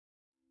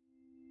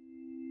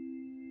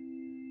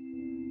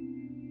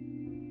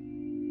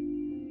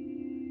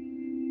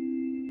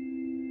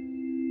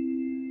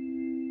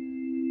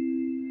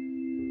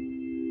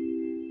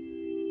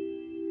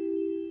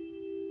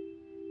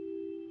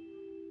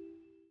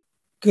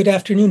Good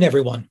afternoon,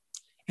 everyone,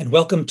 and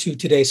welcome to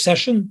today's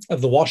session of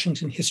the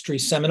Washington History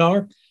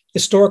Seminar,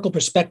 Historical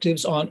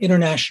Perspectives on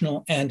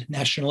International and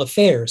National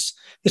Affairs.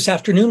 This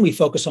afternoon, we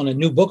focus on a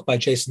new book by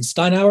Jason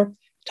Steinauer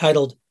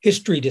titled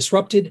History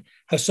Disrupted: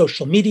 How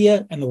Social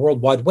Media and the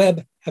World Wide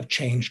Web Have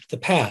Changed the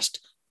Past,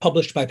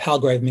 published by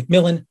Palgrave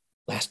Macmillan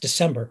last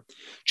December.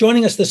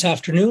 Joining us this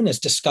afternoon as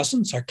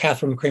discussants are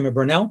Catherine Kramer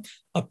Burnell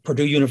of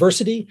Purdue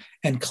University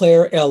and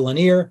Claire L.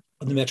 Lanier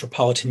of the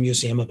Metropolitan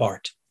Museum of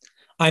Art.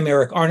 I'm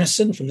Eric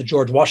Arnesen from the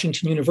George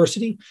Washington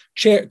University,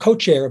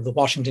 co-chair of the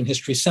Washington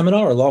History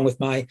Seminar, along with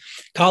my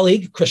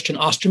colleague, Christian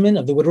Ostermann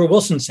of the Woodrow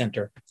Wilson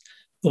Center.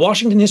 The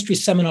Washington History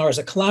Seminar is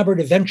a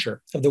collaborative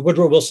venture of the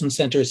Woodrow Wilson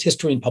Center's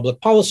History and Public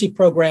Policy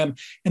Program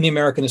and the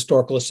American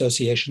Historical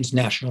Association's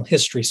National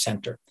History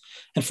Center.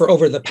 And for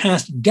over the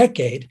past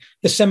decade,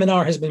 the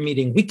seminar has been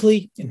meeting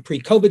weekly in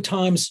pre-COVID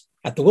times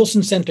at the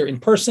Wilson Center in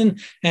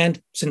person,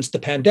 and since the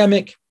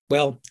pandemic,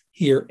 well,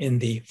 here in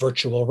the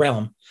virtual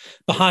realm.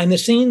 Behind the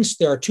scenes,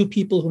 there are two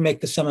people who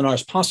make the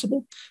seminars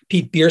possible: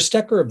 Pete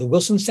Bierstecker of the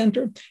Wilson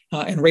Center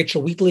and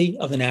Rachel Wheatley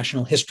of the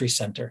National History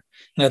Center.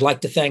 And I'd like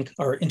to thank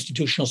our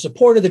institutional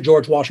support of the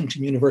George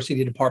Washington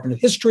University Department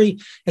of History,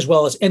 as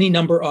well as any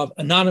number of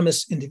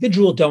anonymous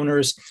individual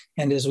donors.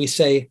 And as we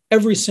say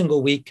every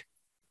single week,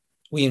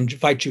 we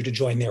invite you to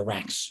join their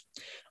ranks.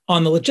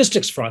 On the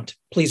logistics front,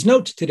 please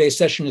note today's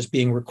session is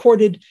being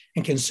recorded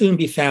and can soon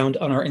be found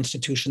on our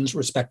institution's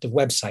respective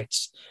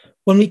websites.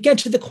 When we get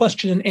to the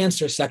question and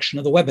answer section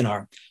of the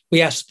webinar,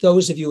 we ask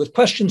those of you with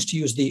questions to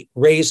use the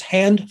raise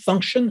hand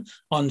function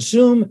on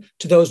Zoom.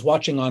 To those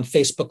watching on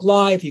Facebook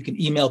Live, you can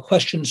email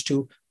questions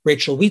to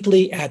Rachel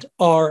Wheatley at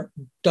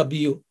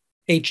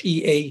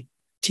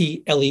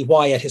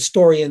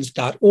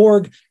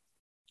rwheatley@historians.org.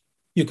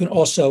 You can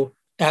also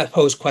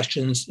pose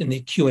questions in the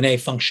Q&A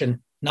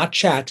function, not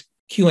chat,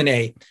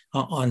 Q&A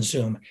on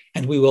Zoom,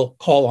 and we will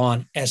call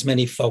on as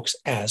many folks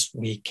as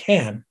we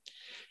can.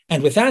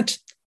 And with that,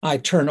 I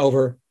turn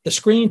over the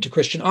screen to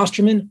Christian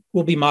Ostermann, who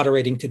will be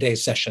moderating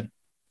today's session.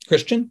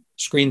 Christian,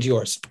 screen's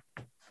yours.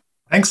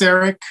 Thanks,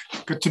 Eric.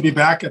 Good to be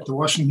back at the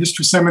Washington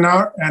History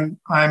Seminar, and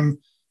I'm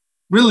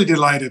really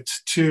delighted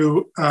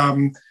to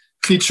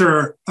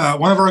feature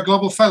one of our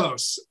global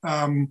fellows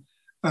in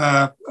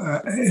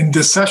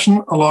this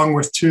session, along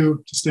with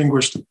two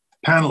distinguished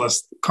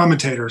panelists,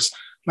 commentators.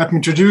 Let me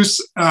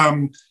introduce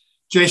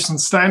Jason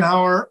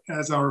Steinauer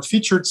as our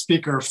featured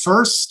speaker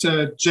first.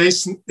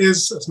 Jason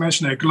is, as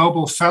mentioned, a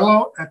global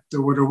fellow at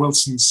the Woodrow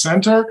Wilson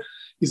Center.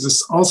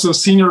 He's also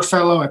senior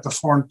fellow at the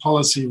Foreign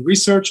Policy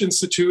Research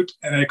Institute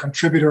and a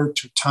contributor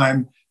to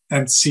Time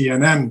and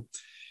CNN.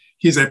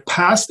 He's a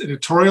past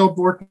editorial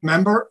board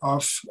member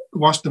of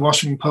the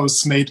Washington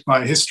Post's Made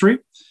by History,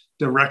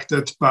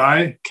 directed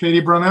by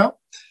Katie Brownell.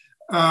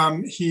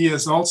 He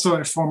is also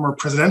a former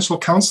presidential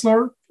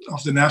counselor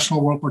of the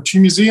National World War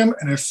II Museum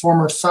and a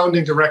former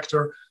founding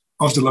director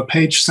of the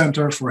Lepage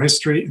Center for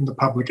History in the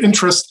Public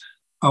Interest,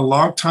 a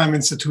longtime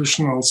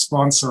institutional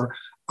sponsor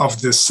of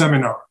this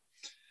seminar.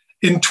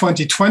 In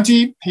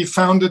 2020, he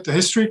founded the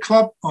History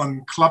Club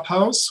on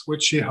Clubhouse,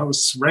 which he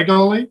hosts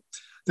regularly.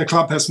 The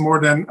club has more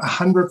than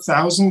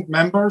 100,000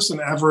 members and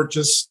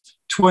averages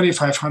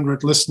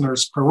 2,500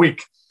 listeners per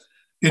week.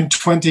 In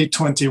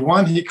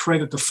 2021, he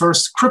created the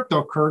first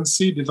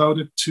cryptocurrency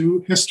devoted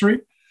to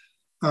history,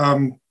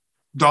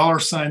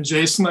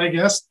 $Jason, I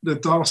guess, the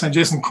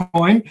 $Jason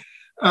coin,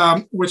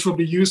 which will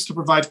be used to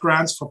provide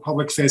grants for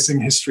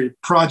public-facing history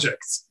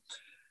projects.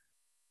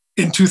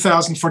 In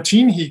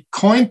 2014, he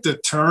coined the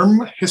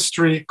term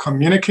history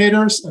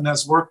communicators and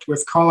has worked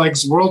with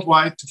colleagues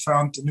worldwide to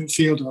found the new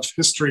field of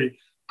history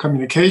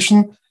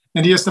communication,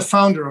 and he is the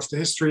founder of the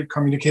History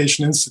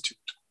Communication Institute.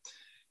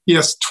 He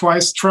has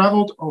twice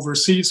traveled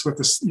overseas with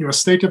the US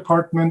State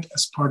Department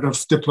as part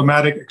of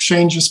diplomatic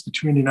exchanges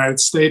between the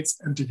United States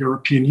and the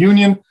European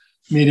Union,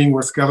 meeting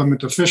with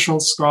government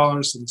officials,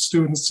 scholars, and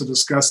students to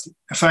discuss the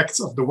effects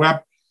of the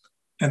web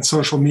and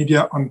social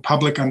media on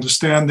public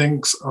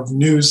understandings of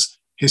news,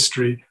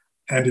 history,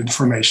 and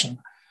information.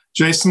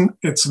 Jason,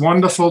 it's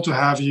wonderful to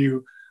have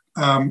you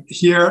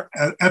here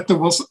at the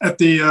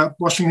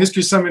Washington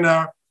History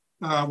Seminar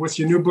with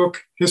your new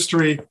book,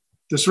 History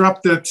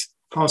Disrupted: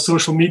 How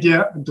Social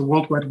Media and the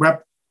World Wide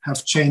Web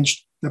Have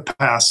Changed the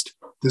Past.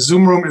 The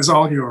Zoom room is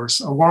all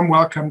yours. A warm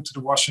welcome to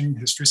the Washington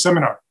History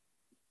Seminar.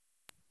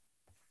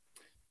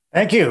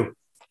 Thank you.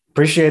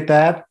 Appreciate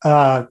that.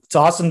 It's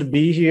awesome to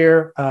be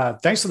here.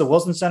 Thanks to the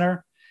Wilson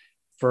Center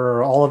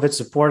for all of its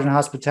support and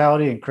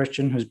hospitality, and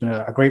Christian, who's been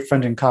a great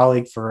friend and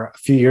colleague for a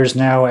few years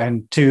now,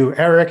 and to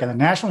Eric and the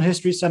National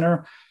History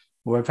Center,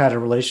 who I've had a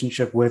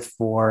relationship with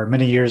for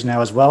many years now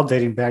as well,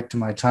 dating back to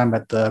my time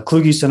at the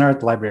Kluge Center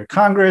at the Library of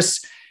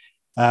Congress.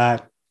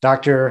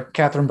 Dr.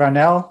 Catherine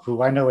Brownell,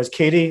 who I know as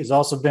Katie, has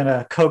also been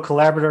a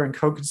co-collaborator and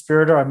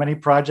co-conspirator on many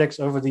projects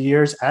over the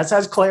years, as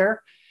has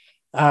Claire.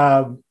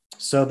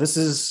 So this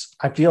is,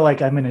 I feel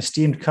like I'm in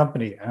esteemed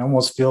company. I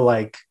almost feel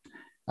like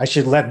I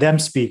should let them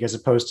speak as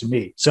opposed to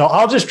me. So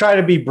I'll just try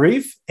to be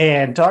brief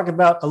and talk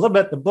about a little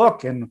bit the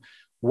book and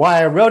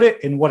why I wrote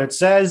it and what it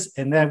says,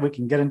 and then we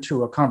can get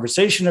into a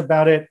conversation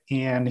about it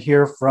and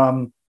hear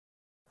from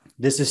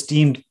this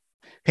esteemed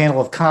panel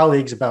of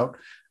colleagues about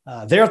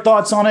their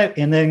thoughts on it,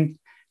 and then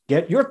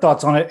get your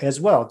thoughts on it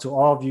as well to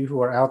all of you who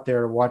are out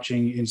there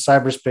watching in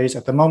cyberspace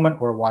at the moment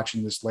or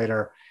watching this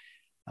later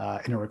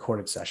in a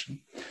recorded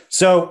session.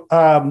 So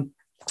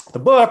the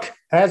book,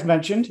 as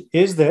mentioned,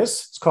 is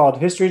this. It's called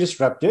History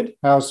Disrupted: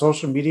 How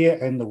Social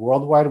Media and the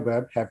World Wide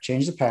Web Have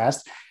Changed the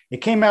Past. It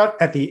came out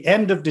at the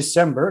end of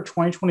December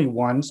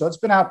 2021, so it's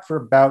been out for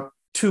about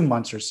 2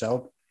 months or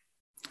so.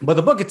 But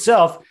the book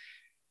itself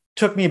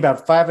took me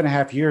about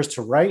 5.5 years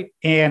to write.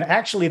 And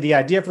actually, the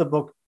idea for the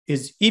book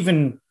is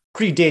even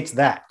predates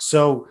that.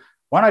 So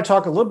why don't I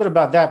talk a little bit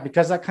about that,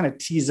 because that kind of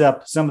tees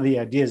up some of the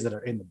ideas that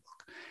are in the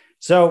book.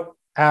 So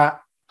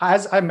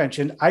as I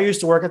mentioned, I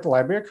used to work at the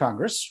Library of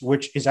Congress,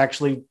 which is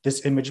actually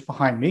this image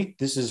behind me.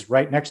 This is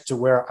right next to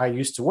where I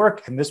used to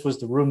work. And this was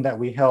the room that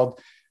we held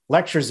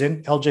lectures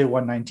in, LJ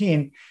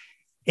 119.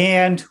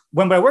 And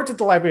when I worked at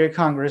the Library of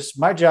Congress,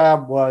 my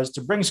job was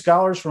to bring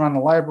scholars from around the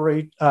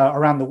library,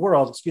 around the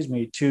world,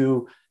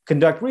 to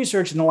conduct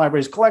research in the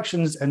library's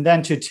collections, and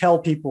then to tell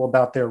people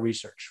about their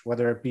research,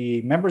 whether it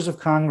be members of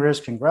Congress,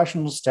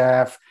 congressional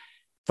staff,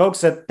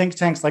 folks at think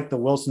tanks like the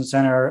Wilson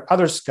Center,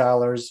 other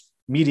scholars,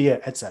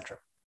 media, etc.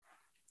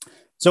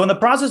 So in the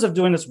process of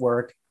doing this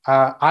work,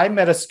 I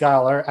met a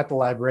scholar at the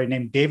library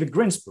named David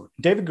Grinspoon.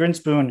 David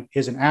Grinspoon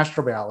is an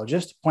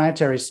astrobiologist,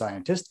 planetary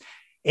scientist,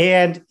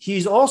 and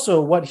he's also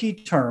what he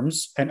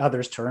terms, and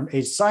others term,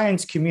 a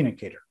science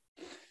communicator.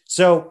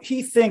 So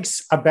he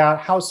thinks about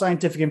how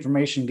scientific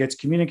information gets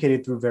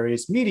communicated through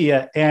various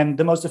media and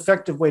the most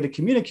effective way to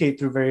communicate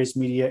through various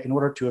media in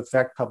order to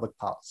affect public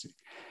policy.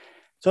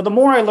 So the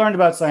more I learned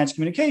about science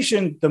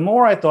communication, the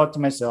more I thought to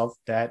myself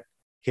that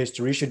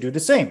history should do the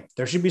same.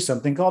 There should be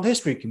something called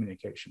history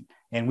communication,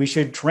 and we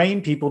should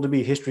train people to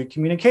be history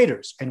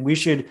communicators, and we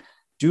should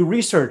do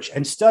research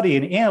and study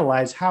and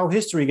analyze how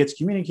history gets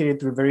communicated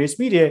through various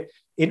media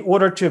in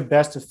order to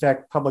best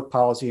affect public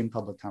policy and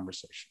public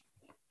conversation.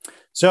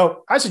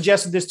 So I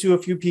suggested this to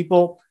a few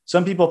people.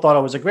 Some people thought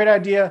it was a great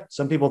idea.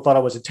 Some people thought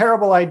it was a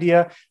terrible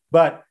idea,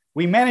 but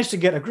we managed to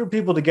get a group of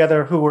people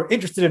together who were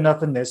interested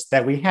enough in this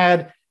that we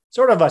had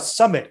sort of a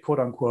summit, quote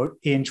unquote,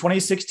 in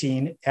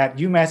 2016 at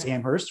UMass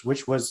Amherst,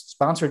 which was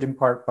sponsored in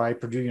part by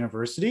Purdue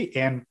University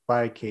and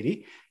by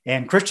Katie.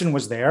 And Christian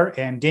was there,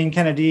 and Dane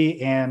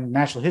Kennedy and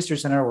National History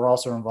Center were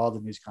also involved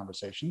in these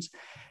conversations.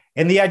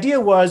 And the idea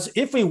was,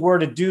 if we were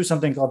to do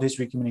something called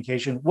history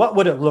communication, what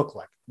would it look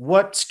like?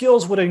 What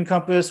skills would it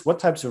encompass? What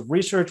types of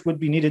research would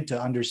be needed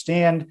to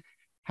understand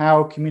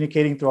how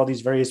communicating through all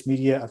these various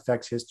media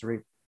affects history?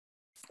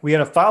 We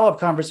had a follow-up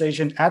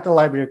conversation at the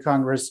Library of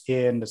Congress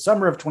in the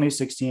summer of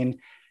 2016,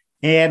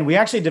 and we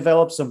actually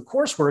developed some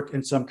coursework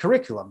and some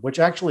curriculum, which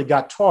actually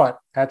got taught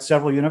at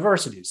several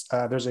universities.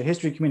 There's a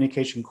history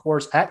communication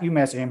course at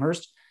UMass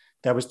Amherst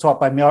that was taught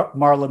by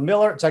Marla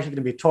Miller. It's actually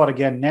going to be taught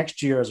again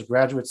next year as a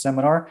graduate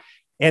seminar.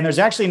 And there's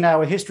actually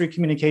now a history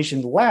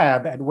communication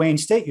lab at Wayne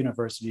State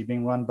University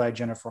being run by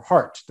Jennifer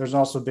Hart. There's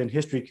also been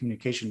history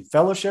communication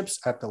fellowships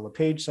at the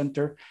Lepage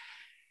Center.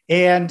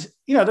 And,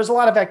 there's a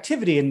lot of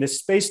activity in this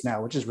space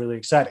now, which is really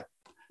exciting.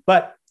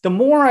 But the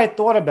more I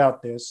thought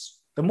about this,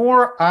 the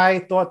more I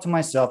thought to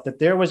myself that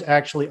there was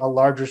actually a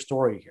larger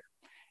story here,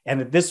 and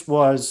that this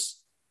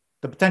was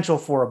the potential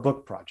for a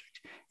book project.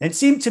 And it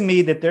seemed to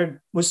me that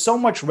there was so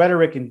much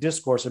rhetoric and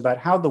discourse about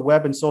how the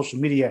web and social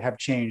media have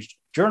changed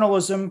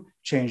journalism,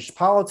 changed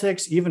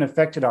politics, even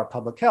affected our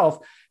public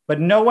health,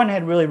 but no one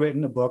had really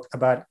written a book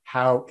about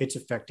how it's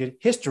affected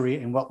history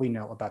and what we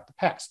know about the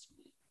past.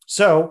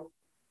 So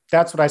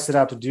that's what I set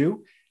out to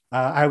do.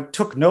 I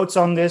took notes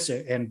on this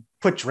and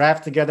put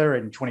draft together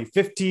in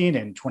 2015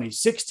 and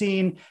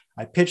 2016.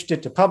 I pitched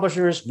it to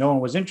publishers. No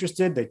one was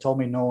interested. They told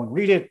me no one would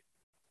read it.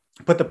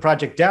 Put the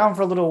project down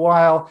for a little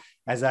while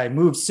as I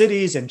moved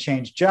cities and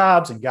changed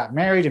jobs and got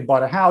married and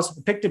bought a house.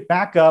 I picked it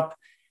back up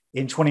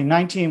in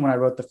 2019 when I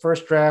wrote the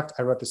first draft.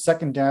 I wrote the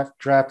second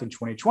draft in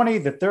 2020,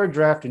 the third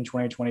draft in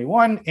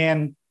 2021,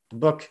 and the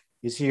book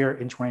is here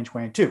in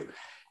 2022.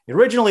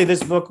 Originally,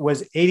 this book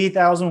was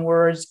 80,000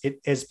 words. It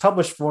is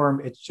published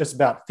form. It's just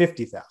about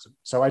 50,000.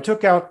 So I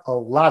took out a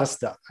lot of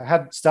stuff. I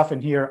had stuff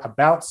in here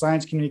about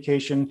science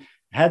communication.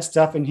 I had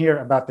stuff in here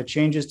about the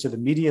changes to the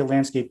media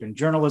landscape in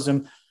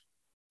journalism,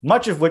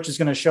 much of which is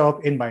going to show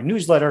up in my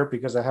newsletter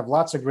because I have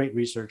lots of great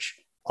research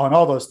on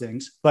all those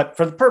things. But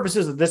for the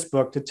purposes of this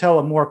book, to tell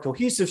a more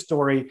cohesive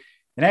story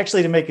and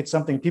actually to make it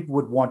something people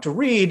would want to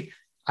read,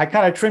 I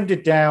kind of trimmed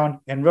it down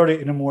and wrote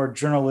it in a more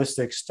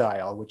journalistic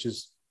style, which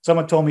is,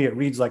 someone told me it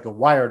reads like a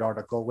Wired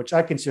article, which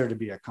I consider to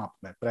be a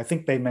compliment, but I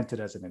think they meant it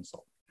as an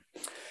insult.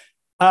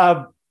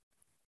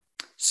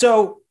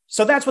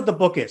 So that's what the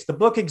book is. The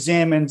book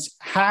examines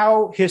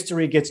how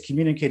history gets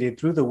communicated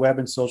through the web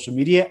and social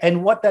media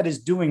and what that is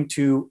doing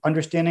to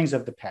understandings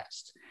of the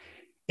past.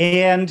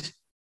 And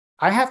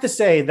I have to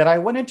say that I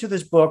went into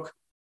this book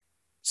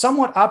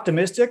somewhat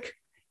optimistic,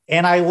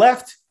 and I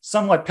left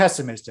somewhat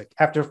pessimistic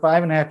after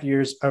 5.5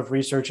 years of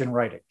research and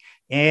writing.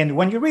 And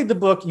when you read the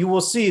book, you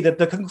will see that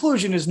the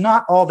conclusion is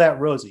not all that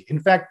rosy. In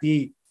fact,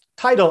 the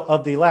title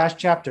of the last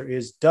chapter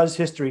is, Does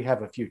History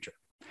Have a Future?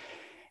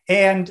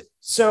 And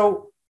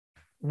so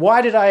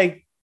why did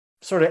I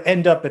sort of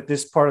end up at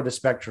this part of the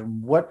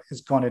spectrum? What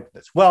has gone into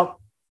this? Well,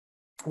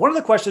 one of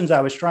the questions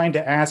I was trying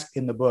to ask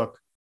in the book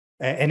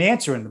and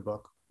answer in the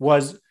book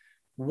was,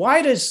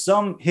 why does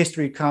some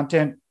history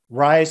content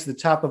rise to the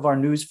top of our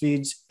news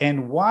feeds,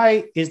 and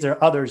why is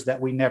there others that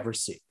we never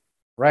see?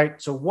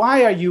 Right? So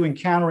why are you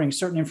encountering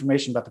certain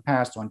information about the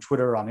past on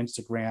Twitter, on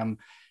Instagram,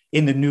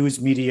 in the news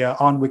media,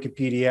 on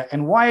Wikipedia?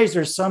 And why is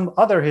there some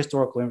other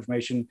historical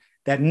information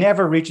that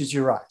never reaches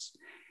your eyes?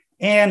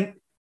 And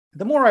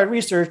the more I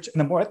researched and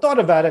the more I thought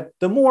about it,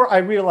 the more I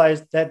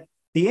realized that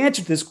the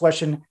answer to this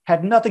question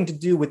had nothing to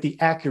do with the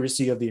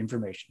accuracy of the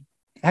information.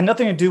 It had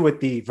nothing to do with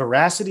the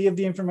veracity of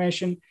the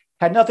information,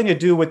 had nothing to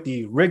do with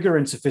the rigor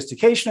and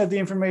sophistication of the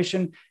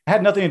information, it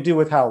had nothing to do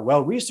with how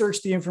well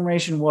researched the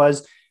information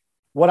was.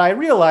 What I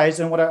realized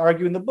and what I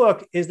argue in the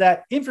book is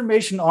that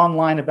information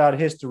online about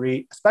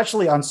history,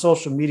 especially on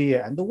social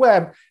media and the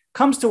web,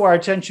 comes to our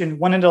attention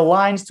when it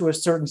aligns to a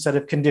certain set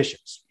of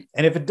conditions.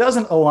 And if it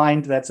doesn't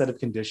align to that set of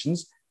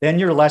conditions, then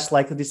you're less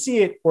likely to see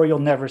it, or you'll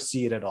never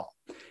see it at all.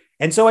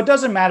 And so it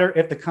doesn't matter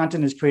if the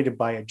content is created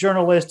by a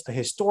journalist, a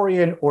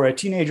historian, or a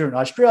teenager in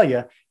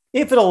Australia.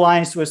 If it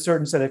aligns to a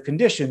certain set of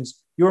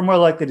conditions, you're more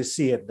likely to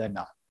see it than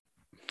not.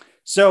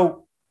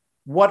 So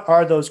what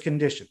are those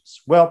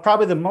conditions? Well,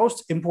 probably the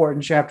most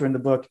important chapter in the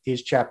book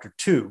is chapter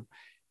 2.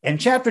 And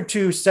chapter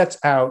 2 sets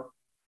out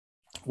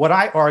what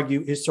I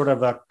argue is sort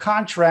of a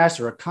contrast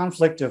or a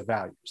conflict of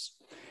values.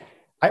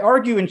 I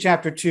argue in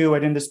chapter 2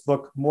 and in this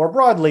book more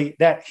broadly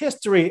that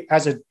history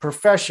as a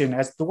profession,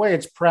 as the way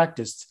it's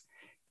practiced,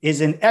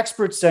 is an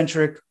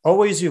expert-centric,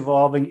 always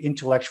evolving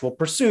intellectual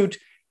pursuit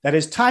that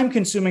is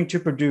time-consuming to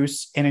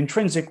produce and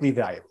intrinsically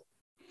valuable.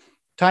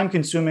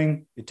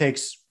 Time-consuming, it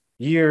takes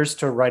years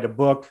to write a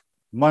book,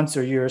 months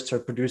or years to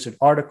produce an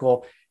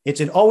article. It's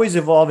an always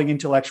evolving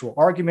intellectual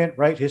argument,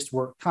 right?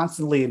 We're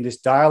constantly in this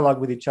dialogue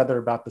with each other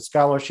about the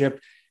scholarship.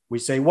 We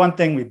say one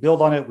thing, we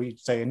build on it, we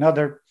say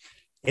another.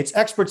 It's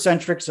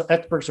expert-centric, so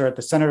experts are at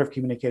the center of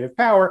communicative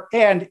power,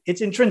 and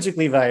it's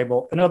intrinsically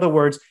valuable. In other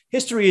words,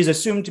 history is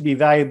assumed to be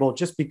valuable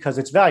just because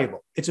it's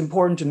valuable. It's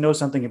important to know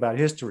something about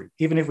history,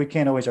 even if we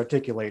can't always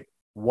articulate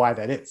why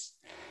that is.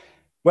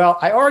 Well,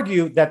 I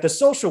argue that the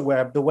social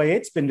web, the way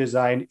it's been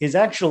designed, is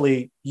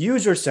actually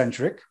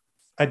user-centric,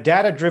 a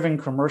data-driven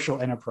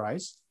commercial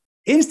enterprise,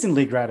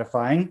 instantly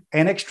gratifying,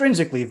 and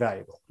extrinsically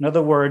valuable. In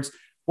other words,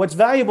 what's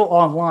valuable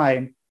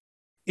online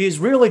is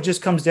really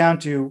just comes down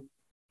to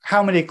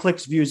how many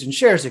clicks, views, and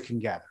shares it can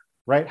gather,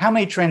 right? How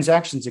many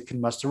transactions it can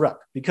muster up.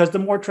 Because the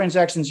more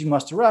transactions you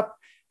muster up,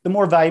 the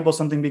more valuable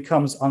something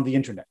becomes on the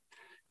internet.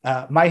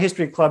 My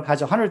history club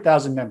has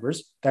 100,000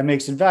 members. That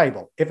makes it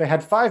valuable. If it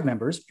had 5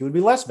 members, it would be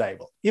less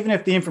valuable, even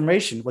if the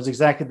information was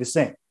exactly the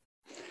same.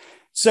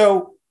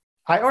 So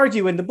I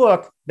argue in the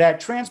book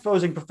that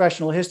transposing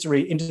professional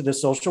history into the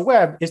social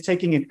web is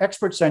taking an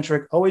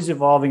expert-centric, always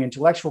evolving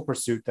intellectual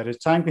pursuit that is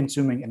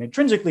time-consuming and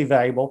intrinsically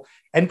valuable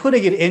and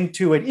putting it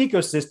into an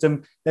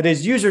ecosystem that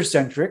is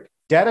user-centric,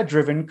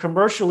 data-driven,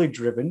 commercially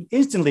driven,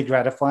 instantly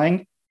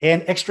gratifying,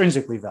 and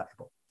extrinsically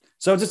valuable.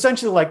 So it's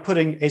essentially like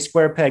putting a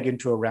square peg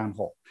into a round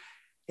hole.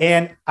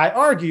 And I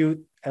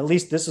argue, at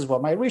least this is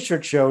what my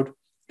research showed,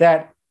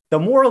 that the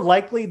more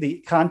likely the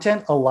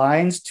content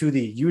aligns to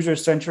the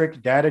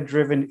user-centric,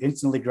 data-driven,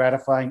 instantly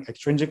gratifying,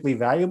 extrinsically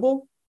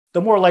valuable,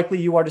 the more likely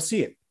you are to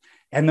see it.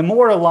 And the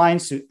more it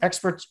aligns to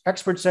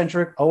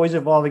expert-centric, always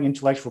evolving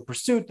intellectual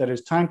pursuit that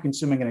is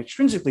time-consuming and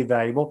extrinsically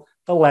valuable,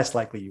 the less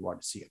likely you are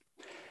to see it.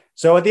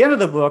 So at the end of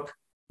the book,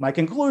 my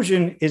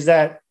conclusion is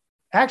that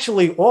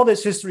actually all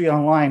this history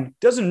online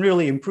doesn't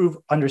really improve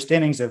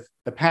understandings of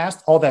the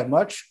past all that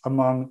much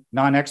among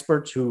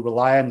non-experts who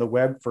rely on the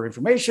web for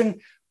information.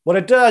 What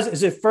it does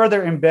is it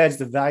further embeds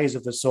the values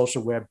of the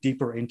social web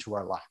deeper into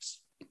our lives.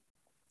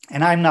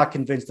 And I'm not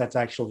convinced that's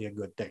actually a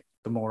good thing,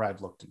 the more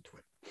I've looked into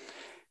it.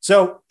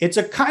 So it's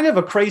a kind of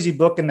a crazy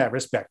book in that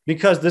respect,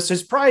 because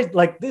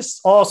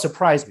this all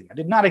surprised me. I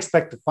did not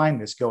expect to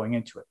find this going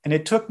into it. And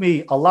it took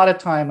me a lot of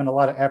time and a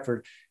lot of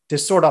effort to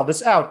sort all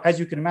this out, as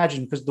you can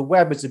imagine, because the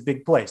web is a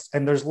big place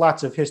and there's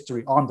lots of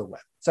history on the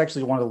web. It's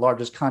actually one of the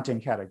largest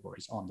content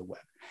categories on the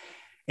web.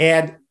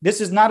 And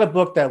this is not a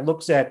book that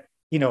looks at,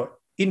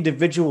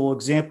 individual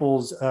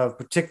examples of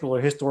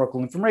particular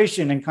historical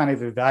information and kind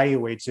of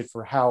evaluates it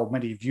for how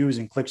many views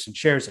and clicks and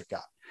shares it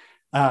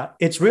got.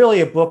 It's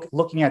really a book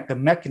looking at the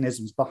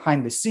mechanisms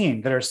behind the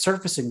scene that are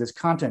surfacing this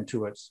content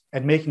to us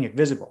and making it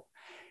visible.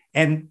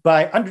 And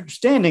by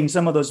understanding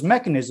some of those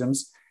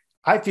mechanisms,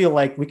 I feel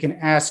like we can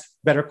ask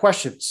better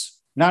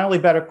questions, not only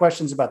better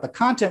questions about the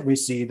content we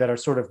see that are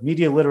sort of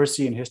media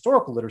literacy and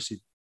historical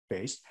literacy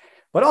based,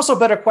 but also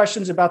better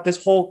questions about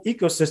this whole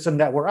ecosystem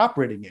that we're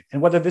operating in and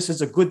whether this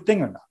is a good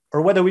thing or not,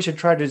 or whether we should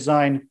try to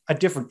design a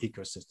different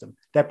ecosystem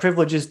that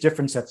privileges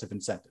different sets of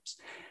incentives.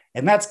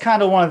 And that's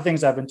kind of one of the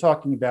things I've been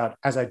talking about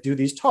as I do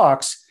these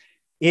talks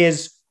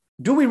is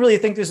do we really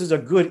think this is a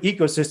good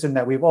ecosystem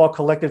that we've all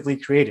collectively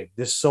created,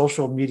 this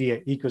social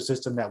media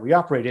ecosystem that we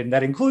operate in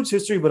that includes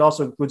history, but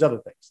also includes other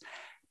things?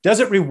 Does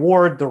it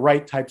reward the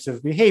right types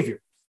of behavior?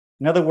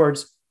 In other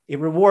words, it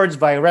rewards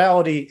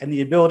virality and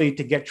the ability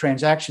to get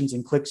transactions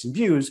and clicks and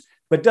views,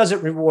 but does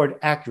it reward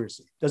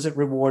accuracy? Does it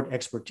reward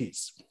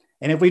expertise?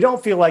 And if we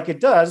don't feel like it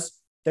does,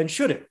 then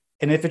should it?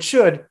 And if it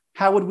should,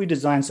 how would we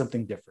design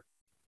something different?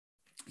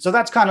 So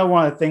that's kind of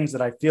one of the things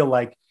that I feel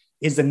like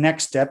is the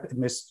next step in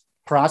this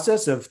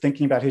process of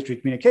thinking about history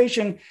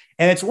communication.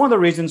 And it's one of the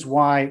reasons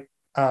why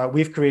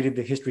we've created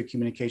the History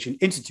Communication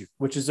Institute,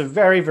 which is a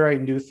very, very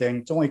new thing.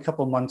 It's only a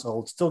couple of months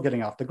old, still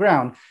getting off the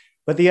ground.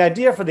 But the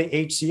idea for the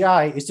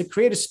HCI is to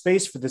create a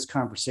space for this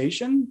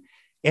conversation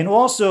and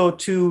also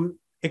to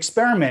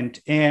experiment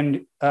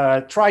and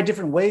try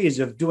different ways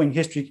of doing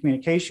history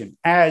communication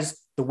as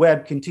the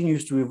web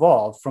continues to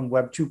evolve from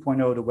Web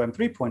 2.0 to Web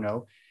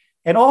 3.0.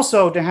 And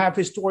also to have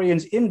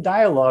historians in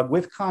dialogue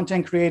with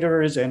content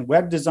creators and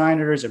web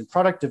designers and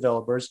product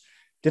developers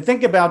to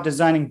think about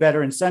designing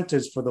better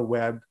incentives for the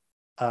web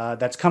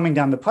that's coming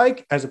down the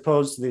pike, as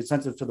opposed to the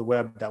incentives for the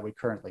web that we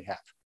currently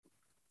have.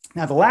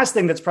 Now, the last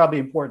thing that's probably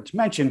important to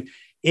mention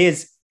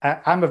is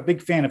I'm a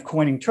big fan of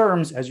coining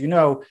terms, as you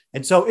know.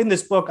 And so in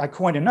this book, I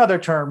coined another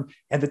term,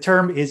 and the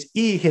term is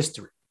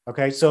e-history.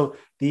 Okay, so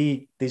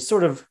the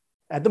sort of,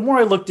 the more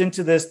I looked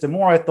into this, the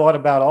more I thought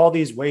about all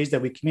these ways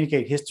that we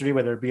communicate history,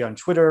 whether it be on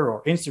Twitter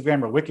or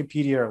Instagram or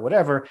Wikipedia or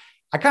whatever.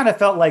 I kind of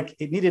felt like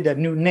it needed a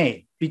new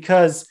name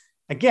because,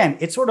 again,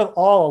 it sort of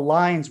all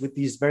aligns with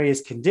these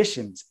various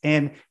conditions.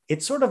 And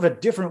it's sort of a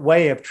different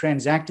way of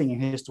transacting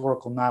in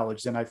historical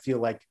knowledge than I feel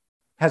like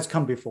has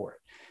come before it.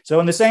 So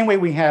in the same way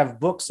we have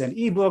books and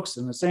ebooks,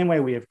 in the same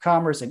way we have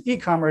commerce and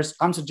e-commerce,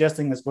 I'm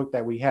suggesting in this book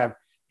that we have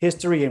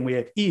history and we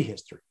have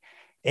e-history.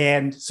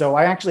 And so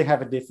I actually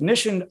have a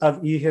definition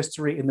of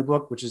e-history in the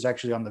book, which is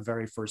actually on the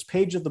very first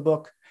page of the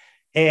book.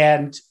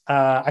 And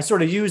I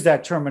sort of use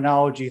that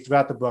terminology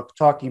throughout the book,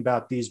 talking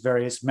about these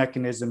various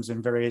mechanisms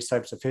and various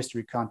types of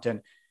history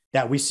content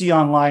that we see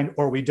online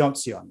or we don't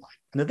see online.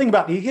 And the thing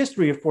about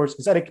e-history, of course,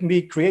 is that it can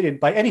be created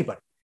by anybody.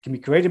 It can be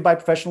created by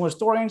professional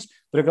historians,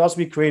 but it can also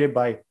be created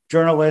by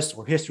journalists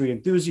or history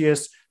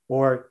enthusiasts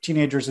or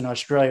teenagers in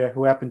Australia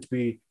who happen to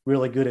be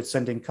really good at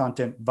sending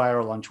content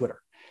viral on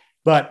Twitter.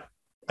 But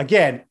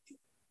again,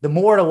 the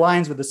more it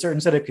aligns with a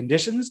certain set of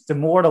conditions, the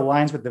more it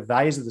aligns with the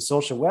values of the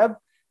social web,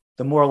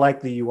 the more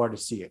likely you are to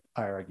see it,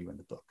 I argue in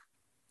the book.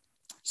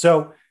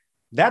 So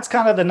that's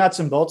kind of the nuts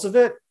and bolts of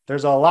it.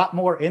 There's a lot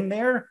more in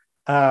there.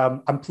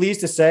 I'm pleased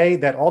to say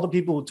that all the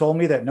people who told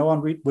me that no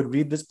one would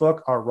read this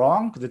book are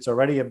wrong, because it's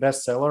already a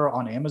bestseller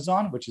on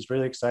Amazon, which is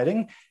really exciting.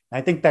 And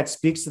I think that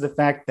speaks to the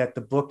fact that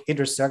the book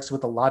intersects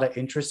with a lot of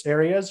interest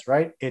areas,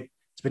 right? It's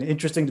been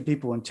interesting to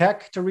people in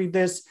tech to read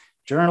this.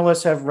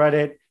 Journalists have read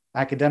it.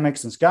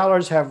 Academics and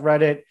scholars have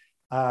read it.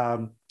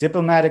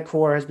 Diplomatic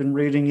Corps has been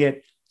reading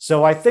it.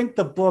 So I think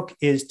the book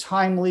is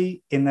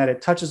timely in that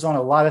it touches on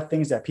a lot of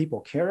things that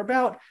people care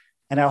about.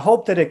 And I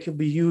hope that it can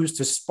be used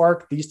to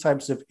spark these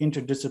types of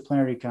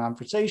interdisciplinary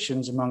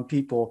conversations among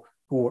people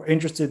who are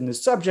interested in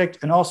this subject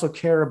and also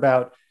care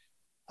about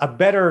a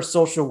better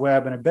social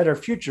web and a better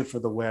future for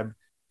the web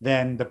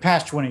than the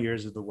past 20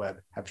 years of the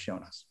web have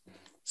shown us.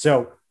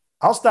 So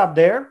I'll stop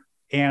there.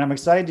 And I'm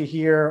excited to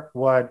hear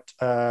what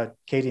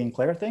Katie and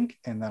Claire think,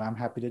 and then I'm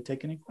happy to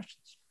take any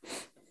questions.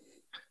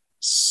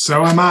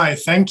 So am I.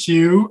 Thank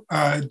you,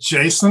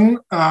 Jason.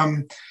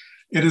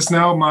 It is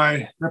now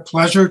my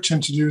pleasure to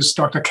introduce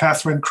Dr.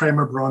 Catherine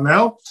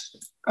Kramer-Brownell.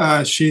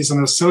 She's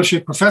an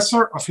associate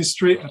professor of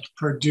history at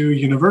Purdue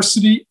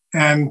University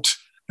and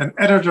an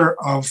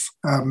editor of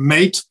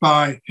Made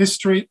by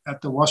History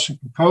at the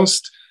Washington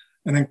Post,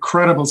 an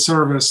incredible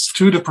service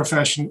to the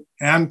profession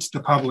and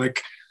the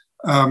public.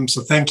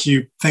 So thank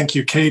you,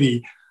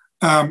 Katie.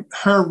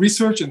 Her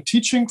research and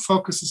teaching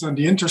focuses on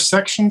the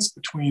intersections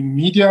between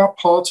media,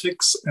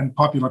 politics, and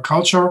popular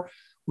culture,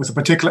 with a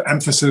particular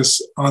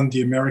emphasis on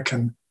the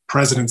American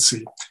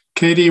presidency.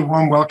 Katie,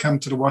 warm welcome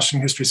to the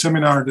Washington History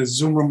Seminar. The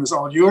Zoom room is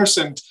all yours,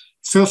 and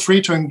feel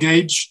free to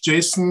engage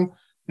Jason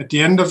at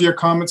the end of your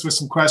comments with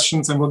some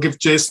questions, and we'll give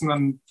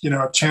Jason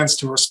a chance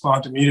to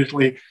respond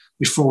immediately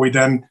before we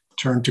then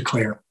turn to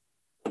Claire.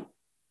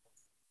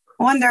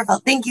 Wonderful.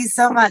 Thank you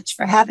so much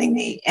for having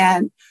me.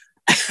 And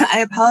I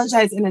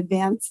apologize in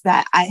advance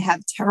that I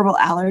have terrible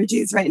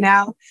allergies right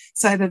now.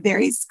 So I have a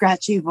very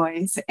scratchy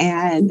voice,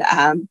 and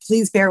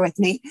please bear with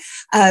me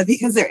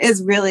because there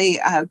is really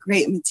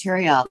great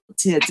material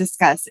to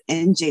discuss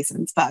in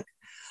Jason's book.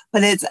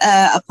 But it's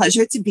a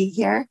pleasure to be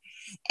here.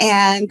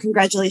 And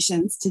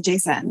congratulations to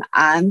Jason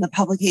on the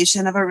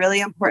publication of a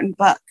really important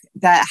book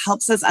that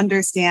helps us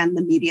understand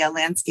the media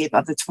landscape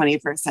of the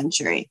 21st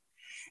century.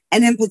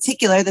 And in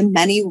particular, the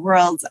many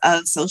worlds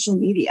of social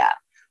media,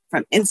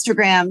 from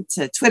Instagram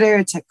to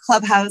Twitter to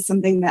Clubhouse,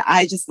 something that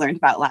I just learned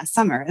about last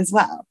summer as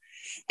well.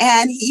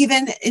 And he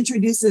even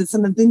introduces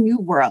some of the new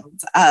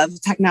worlds of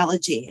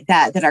technology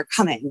that are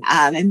coming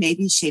and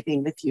maybe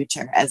shaping the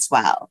future as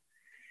well.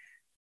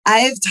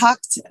 I've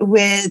talked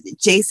with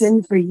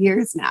Jason for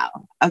years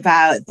now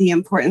about the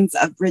importance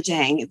of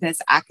bridging this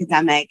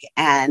academic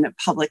and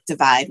public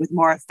divide with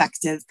more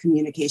effective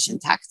communication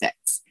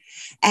tactics.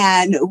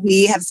 And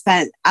we have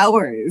spent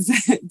hours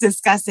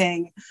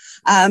discussing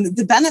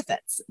the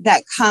benefits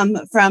that come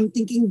from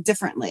thinking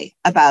differently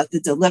about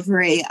the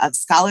delivery of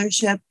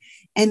scholarship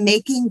and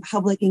making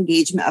public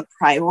engagement a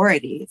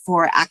priority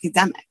for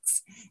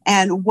academics,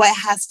 and what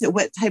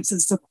types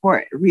of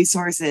support,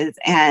 resources,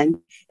 and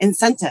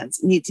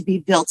incentives need to be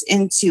built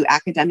into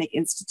academic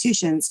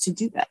institutions to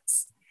do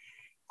this.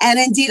 And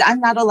indeed,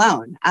 I'm not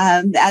alone.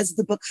 As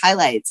the book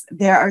highlights,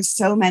 there are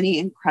so many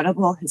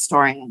incredible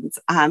historians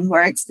who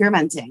are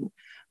experimenting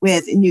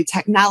with new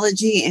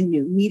technology and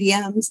new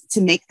mediums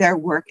to make their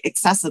work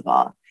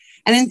accessible.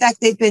 And in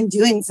fact, they've been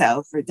doing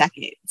so for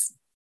decades.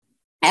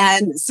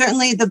 And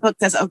certainly the book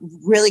does a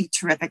really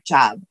terrific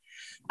job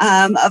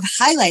of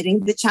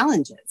highlighting the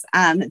challenges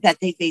that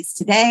they face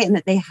today and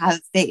that they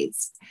have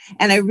faced.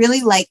 And I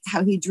really liked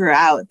how he drew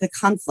out the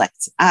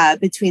conflict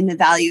between the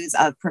values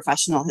of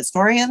professional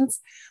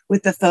historians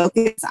with the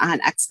focus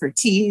on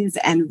expertise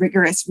and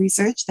rigorous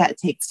research that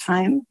takes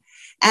time,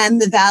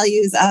 and the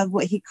values of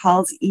what he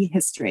calls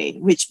e-history,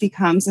 which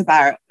becomes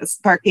about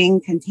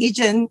sparking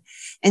contagion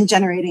and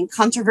generating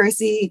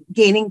controversy,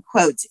 gaining,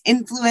 quote,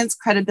 influence,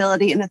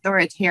 credibility, and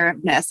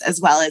authoritativeness, as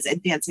well as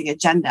advancing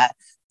agenda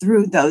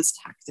through those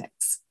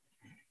tactics.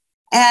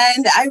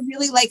 And I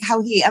really like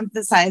how he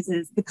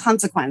emphasizes the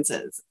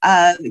consequences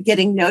of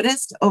getting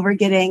noticed over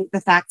getting the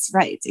facts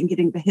right and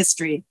getting the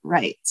history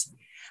right.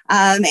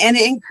 And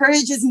it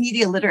encourages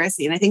media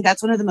literacy. And I think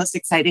that's one of the most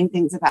exciting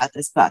things about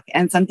this book,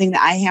 and something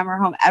that I hammer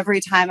home every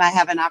time I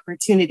have an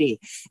opportunity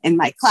in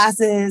my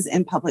classes,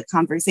 in public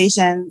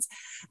conversations,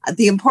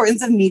 the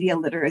importance of media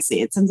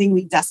literacy. It's something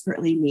we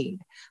desperately need.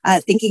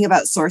 Thinking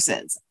about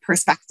sources,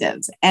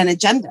 perspectives, and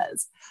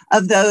agendas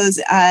of those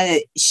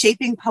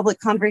shaping public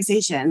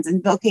conversations,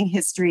 invoking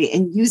history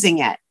and using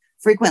it,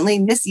 frequently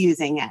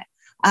misusing it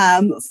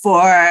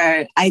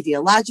for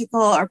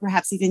ideological or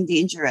perhaps even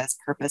dangerous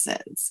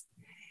purposes.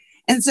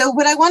 And so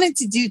what I wanted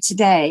to do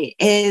today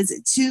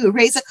is to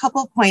raise a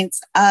couple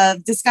points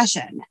of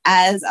discussion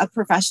as a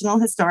professional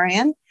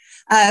historian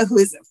who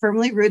is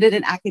firmly rooted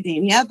in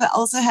academia, but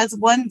also has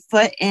one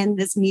foot in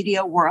this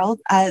media world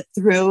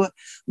through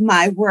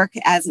my work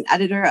as an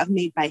editor of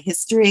Made by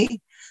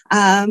History.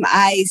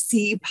 I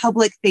see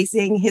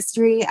public-facing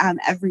history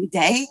every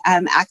day.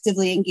 I'm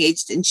actively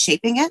engaged in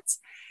shaping it.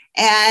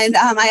 And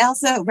I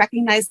also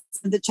recognize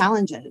the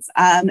challenges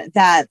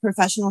that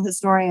professional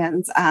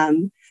historians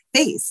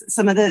face,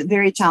 some of the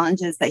very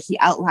challenges that he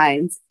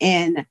outlines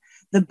in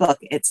the book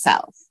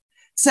itself.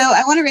 So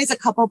I want to raise a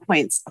couple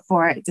points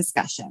for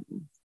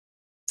discussion.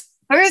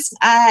 First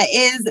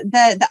is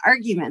the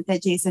argument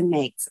that Jason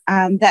makes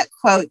that,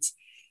 quote,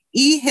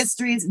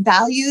 e-history's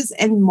values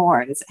and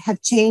mores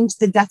have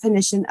changed the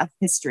definition of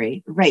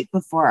history right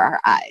before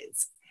our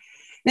eyes.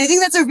 And I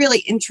think that's a really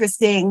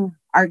interesting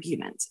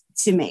argument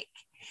to make.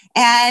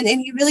 And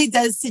he really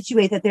does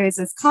situate that there is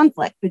this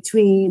conflict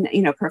between,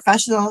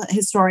 professional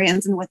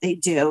historians and what they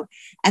do,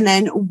 and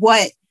then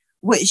what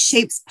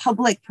shapes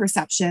public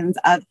perceptions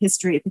of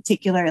history,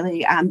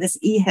 particularly this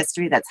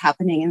e-history that's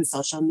happening in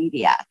social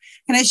media,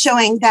 kind of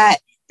showing that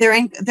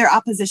they're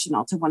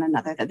oppositional to one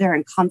another, that they're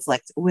in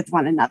conflict with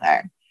one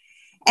another.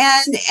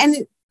 And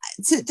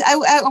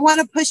I want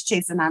to push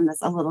Jason on this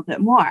a little bit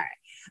more.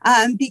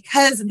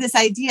 Because this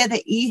idea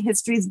that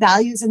e-history's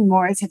values and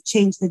mores have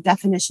changed the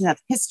definition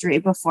of history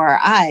before our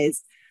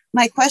eyes,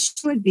 my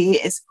question would be,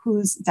 is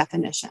whose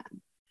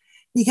definition?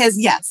 Because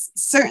yes,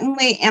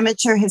 certainly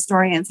amateur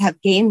historians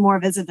have gained more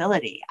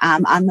visibility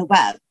on the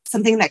web,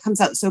 something that comes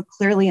out so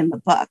clearly in the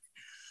book.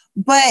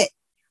 But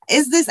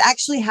is this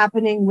actually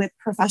happening with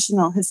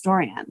professional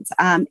historians,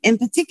 and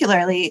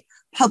particularly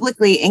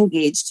publicly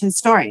engaged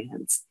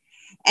historians?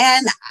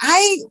 And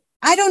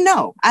I don't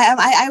know.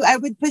 I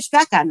would push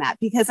back on that,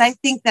 because I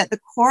think that the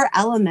core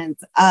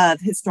elements of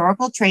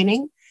historical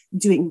training,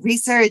 doing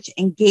research,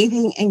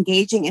 engaging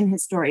in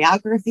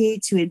historiography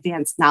to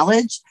advance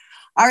knowledge,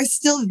 are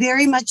still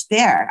very much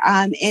there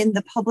in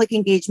the public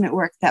engagement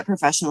work that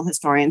professional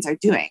historians are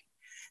doing.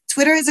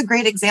 Twitter is a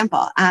great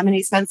example, and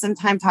he spent some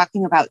time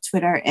talking about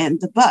Twitter in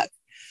the book.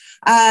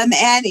 And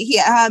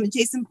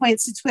Jason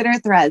points to Twitter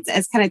threads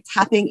as kind of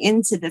tapping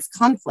into this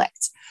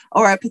conflict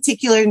or a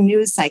particular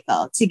news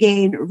cycle to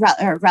gain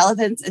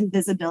relevance and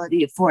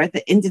visibility for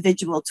the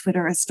individual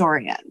Twitter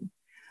historian.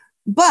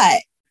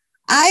 But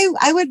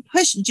I would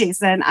push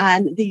Jason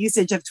on the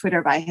usage of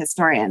Twitter by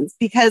historians,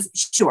 because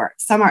sure,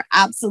 some are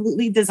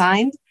absolutely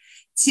designed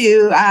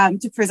to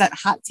present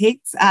hot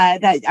takes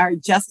that are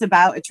just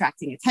about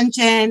attracting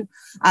attention,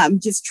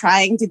 just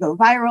trying to go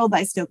viral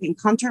by stoking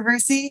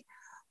controversy.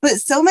 But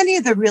so many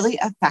of the really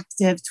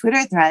effective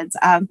Twitter threads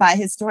by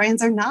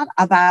historians are not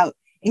about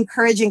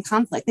encouraging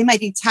conflict. They might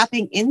be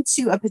tapping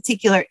into a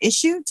particular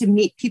issue to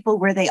meet people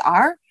where they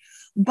are,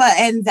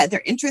 and that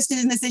they're interested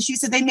in this issue,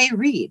 so they may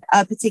read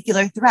a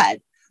particular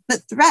thread.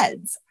 But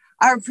threads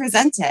are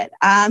presented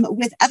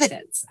with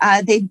evidence.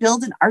 They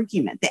build an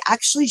argument. They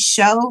actually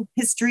show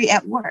history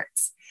at work.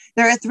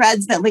 There are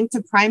threads that link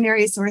to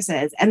primary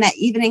sources and that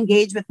even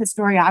engage with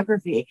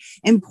historiography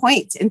and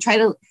point and try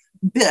to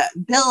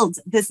build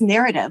this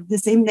narrative the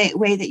same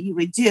way that you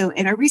would do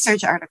in a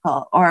research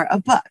article or a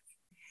book.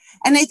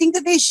 And I think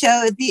that they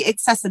show the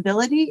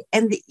accessibility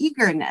and the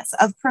eagerness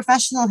of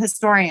professional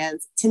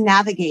historians to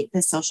navigate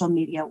the social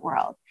media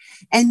world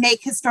and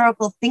make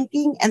historical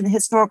thinking and the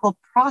historical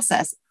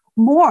process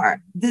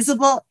more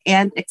visible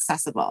and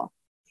accessible.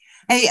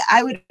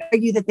 I would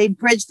argue that they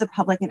bridge the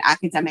public and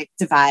academic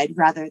divide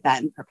rather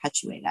than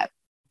perpetuate it.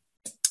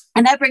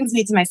 And that brings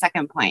me to my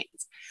second point,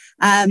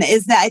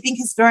 is that I think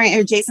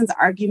Jason's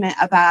argument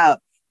about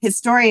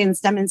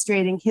historians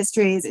demonstrating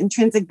history's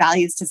intrinsic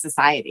values to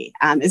society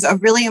is a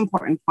really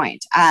important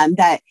point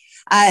that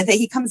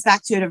he comes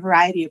back to at a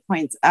variety of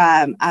points,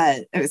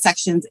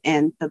 sections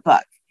in the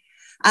book.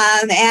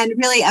 And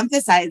really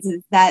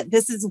emphasizes that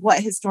this is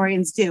what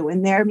historians do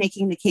when they're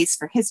making the case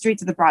for history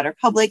to the broader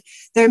public.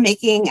 They're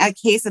making a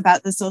case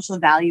about the social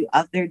value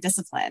of their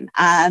discipline.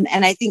 And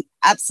I think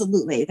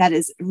absolutely that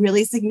is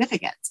really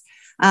significant.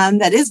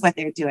 That is what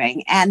they're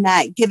doing. And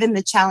that given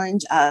the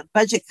challenge of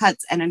budget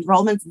cuts and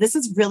enrollments, this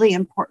is really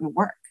important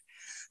work.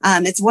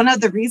 It's one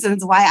of the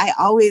reasons why I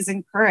always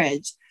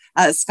encourage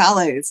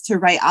scholars to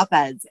write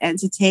op-eds and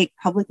to take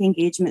public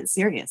engagement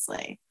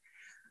seriously.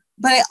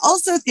 But I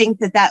also think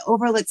that that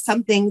overlooks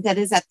something that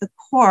is at the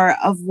core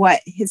of what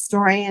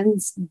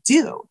historians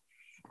do.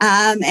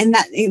 And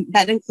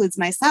that includes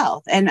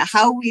myself and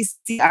how we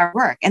see our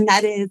work. And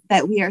that is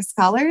that we are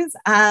scholars,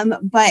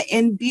 but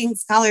in being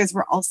scholars,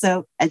 we're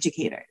also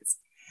educators.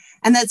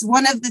 And that's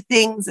one of the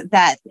things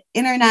that the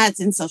internet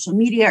and social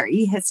media, or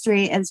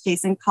e-history, as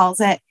Jason calls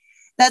it,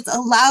 that's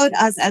allowed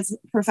us as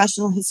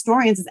professional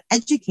historians, as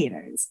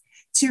educators,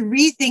 to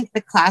rethink the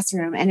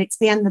classroom and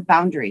expand the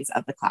boundaries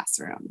of the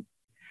classroom.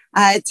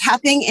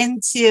 Tapping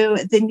into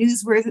the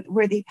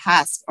newsworthy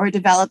past or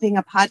developing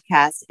a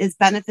podcast is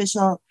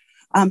beneficial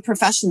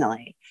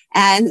professionally.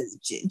 And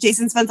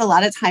Jason spends a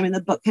lot of time in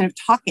the book kind of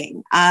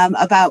talking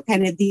about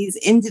kind of these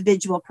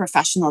individual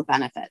professional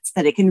benefits,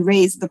 that it can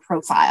raise the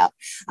profile.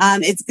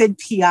 It's good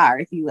PR,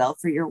 if you will,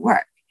 for your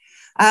work.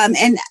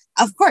 And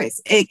of course,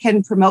 it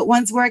can promote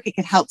one's work, it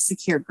can help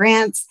secure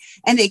grants,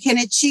 and it can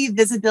achieve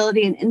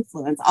visibility and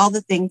influence, all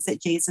the things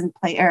that Jason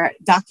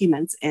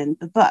documents in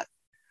the book.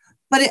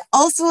 But it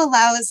also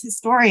allows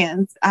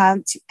historians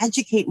to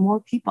educate more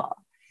people.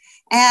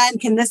 And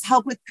can this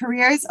help with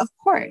careers? Of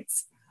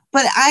course.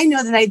 But I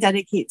know that I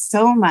dedicate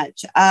so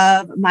much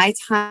of my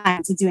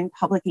time to doing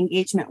public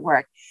engagement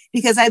work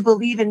because I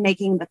believe in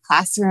making the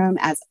classroom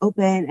as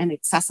open and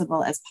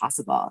accessible as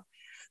possible.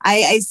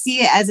 I see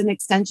it as an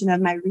extension of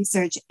my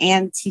research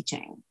and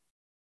teaching.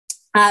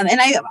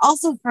 And I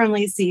also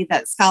firmly see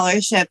that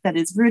scholarship that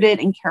is rooted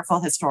in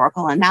careful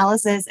historical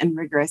analysis and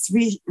rigorous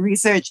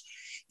research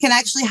can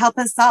actually help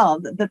us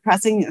solve the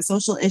pressing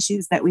social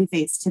issues that we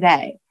face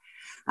today.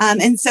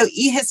 And so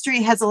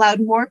e-history has allowed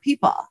more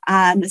people.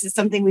 This is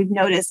something we've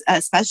noticed,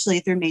 especially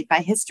through Made by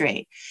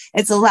History.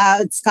 It's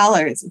allowed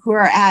scholars who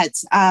are at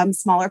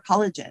smaller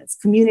colleges,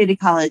 community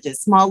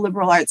colleges, small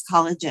liberal arts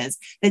colleges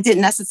that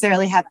didn't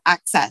necessarily have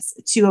access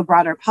to a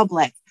broader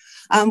public.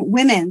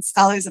 Women,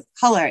 scholars of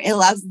color, it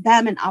allows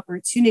them an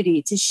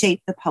opportunity to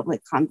shape the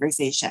public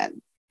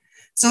conversation.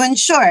 So in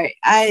short,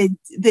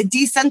 the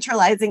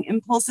decentralizing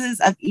impulses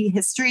of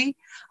e-history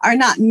are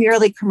not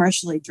merely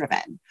commercially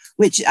driven,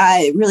 which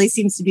really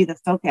seems to be the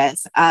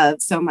focus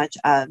of so much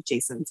of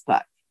Jason's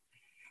book.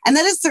 And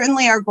that is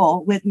certainly our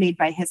goal with Made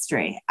by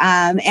History.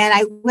 And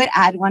I would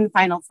add one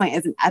final point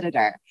as an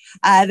editor,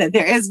 that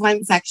there is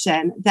one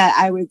section that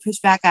I would push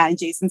back on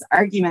Jason's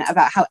argument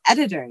about how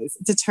editors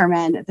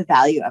determine the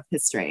value of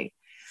history.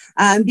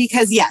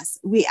 Because yes,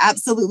 we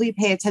absolutely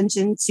pay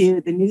attention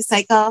to the news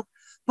cycle,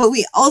 but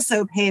we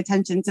also pay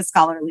attention to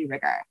scholarly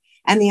rigor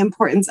and the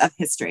importance of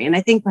history. And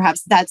I think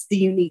perhaps that's the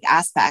unique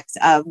aspect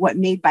of what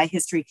Made by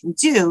History can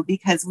do,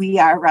 because we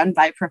are run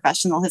by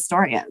professional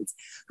historians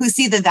who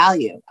see the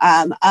value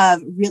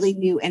of really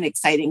new and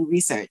exciting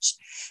research.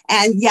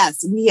 And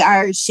yes, we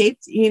are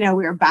shaped, we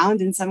are bound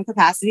in some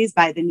capacities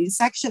by the news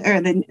section or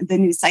the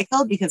news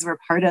cycle, because we're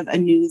part of a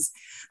news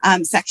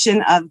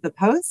section of the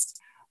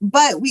Post.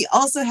 But we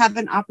also have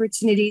an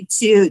opportunity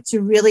to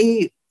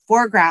really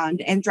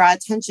foreground and draw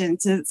attention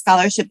to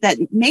scholarship that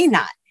may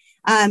not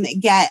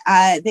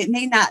that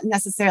may not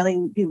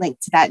necessarily be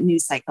linked to that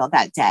news cycle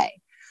that day.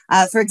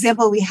 For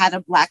example, we had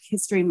a Black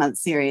History Month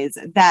series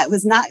that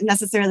was not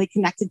necessarily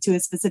connected to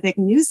a specific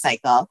news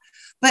cycle,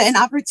 but an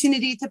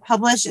opportunity to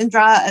publish and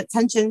draw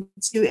attention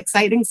to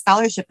exciting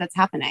scholarship that's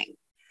happening.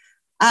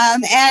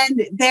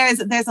 And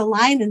there's a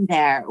line in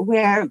there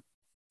where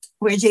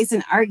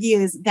Jason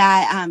argues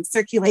that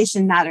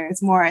circulation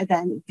matters more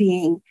than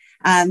being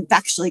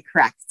factually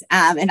correct.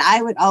 And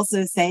I would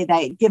also say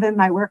that given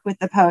my work with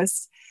the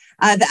Post,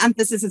 the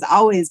emphasis has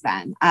always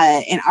been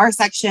in our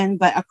section,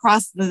 but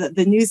across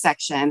the news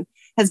section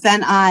has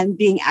been on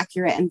being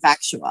accurate and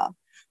factual.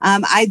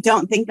 I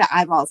don't think that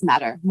eyeballs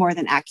matter more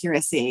than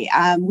accuracy.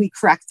 We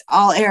correct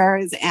all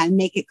errors and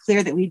make it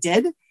clear that we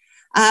did.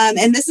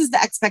 And this is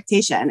the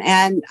expectation.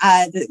 And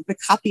the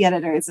copy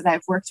editors that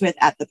I've worked with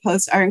at the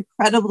Post are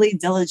incredibly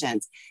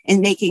diligent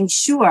in making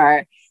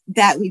sure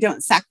that we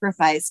don't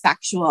sacrifice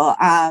factual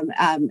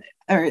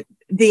or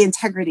the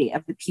integrity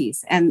of the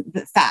piece and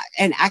the fact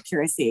and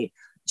accuracy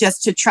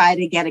just to try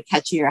to get a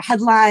catchier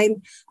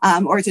headline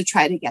or to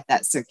try to get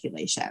that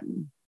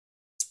circulation.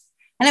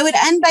 And I would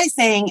end by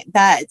saying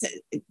that,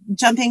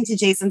 jumping to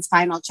Jason's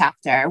final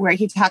chapter, where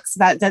he talks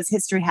about, does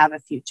history have a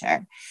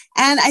future?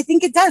 And I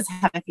think it does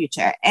have a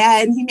future.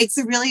 And he makes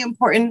a really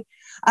important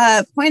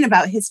point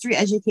about history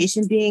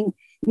education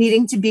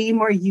needing to be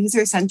more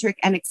user-centric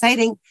and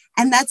exciting.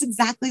 And that's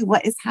exactly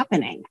what is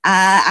happening.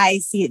 I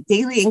see it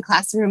daily in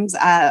classrooms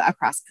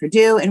across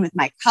Purdue and with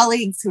my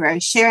colleagues who are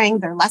sharing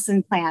their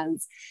lesson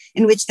plans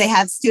in which they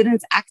have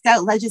students act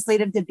out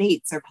legislative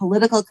debates or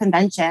political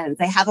conventions.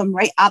 They have them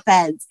write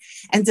op-eds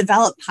and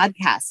develop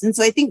podcasts. And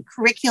so I think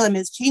curriculum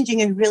is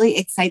changing in really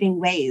exciting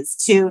ways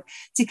to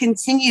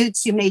continue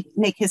to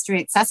make history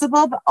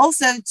accessible, but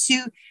also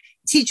to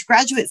teach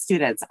graduate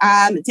students,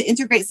 to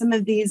integrate some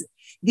of these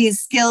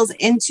skills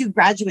into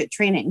graduate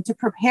training to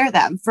prepare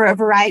them for a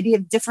variety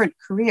of different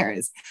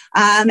careers,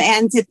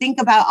 and to think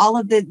about all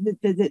of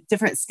the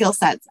different skill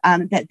sets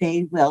that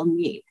they will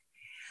need.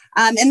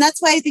 And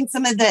that's why I think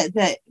some of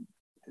the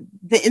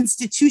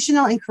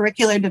institutional and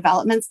curricular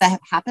developments that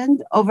have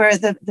happened over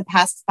the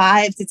past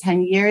 5 to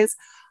 10 years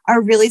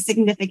are really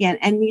significant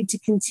and need to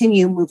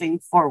continue moving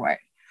forward,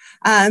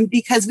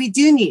 because we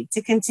do need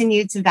to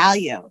continue to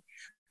value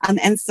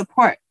and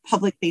support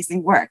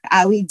public-facing work.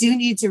 We do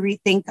need to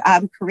rethink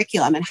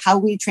curriculum and how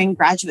we train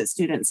graduate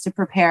students to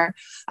prepare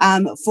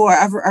for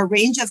a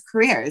range of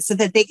careers so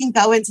that they can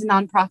go into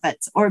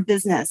nonprofits or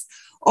business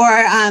or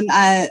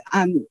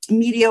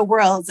media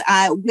worlds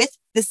with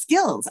the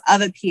skills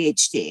of a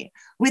PhD,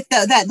 with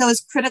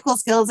those critical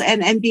skills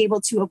and be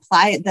able to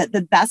apply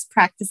the best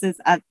practices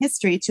of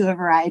history to a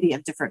variety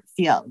of different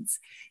fields.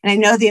 And I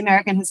know the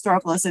American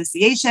Historical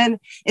Association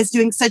is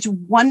doing such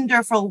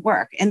wonderful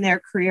work in their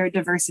career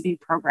diversity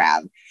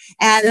program.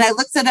 And I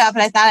looked it up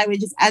and I thought I would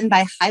just end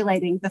by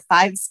highlighting the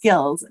 5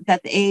 skills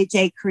that the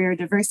AHA Career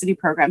Diversity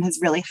Program has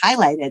really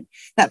highlighted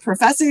that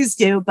professors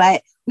do,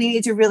 but we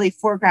need to really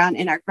foreground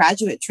in our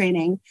graduate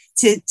training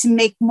to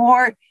make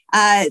more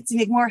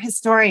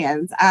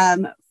historians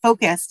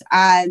focused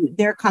on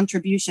their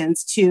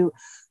contributions to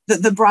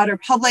the broader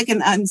public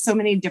and so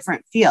many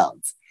different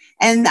fields.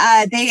 And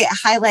they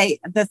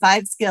highlight the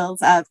 5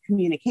 skills of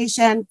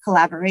communication,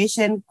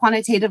 collaboration,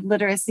 quantitative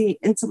literacy,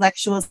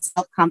 intellectual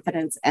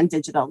self-confidence, and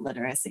digital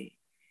literacy.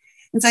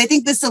 And so I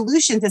think the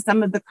solution to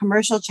some of the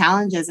commercial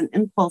challenges and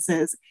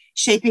impulses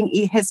shaping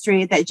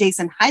e-history that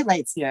Jason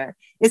highlights here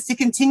is to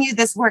continue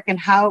this work in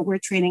how we're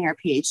training our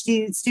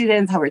PhD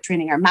students, how we're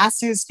training our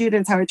master's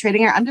students, how we're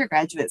training our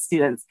undergraduate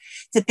students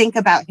to think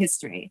about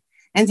history,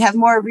 and to have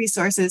more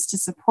resources to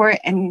support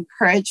and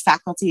encourage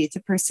faculty to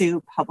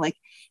pursue public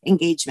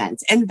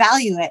engagement and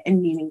value it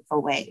in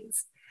meaningful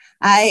ways.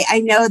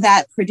 I know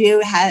that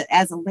Purdue has,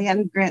 as a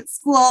land grant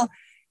school,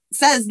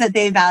 says that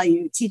they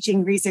value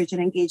teaching, research,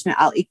 and engagement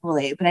all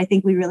equally, but I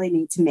think we really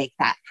need to make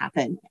that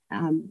happen.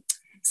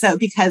 So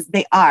because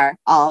they are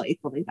all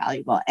equally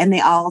valuable and they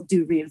all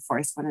do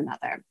reinforce one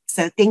another.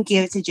 So thank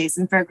you to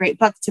Jason for a great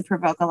book to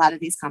provoke a lot of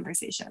these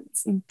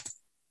conversations.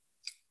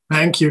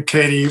 Thank you,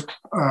 Katie.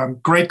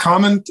 Great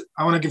comment.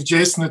 I want to give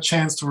Jason a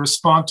chance to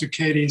respond to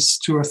Katie's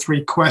 2 or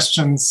 3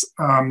 questions.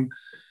 Go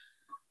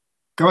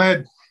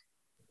ahead.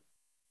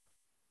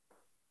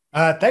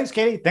 Thanks,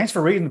 Katie. Thanks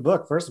for reading the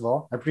book, first of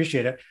all. I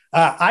appreciate it.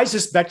 I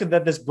suspected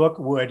that this book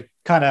would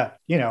kind of,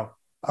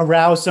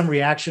 arouse some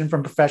reaction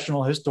from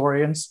professional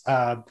historians.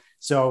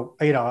 So,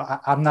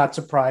 I'm not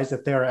surprised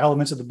that there are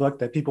elements of the book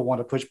that people want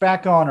to push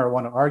back on or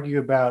want to argue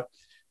about.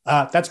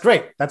 That's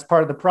great. That's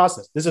part of the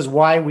process. This is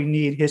why we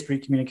need history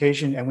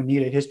communication, and we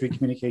need a history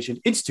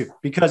communication institute,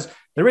 because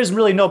there is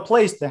really no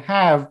place to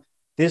have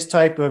this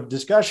type of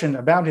discussion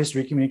about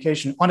history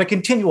communication on a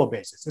continual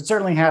basis. It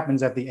certainly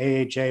happens at the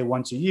AHA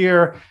once a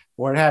year,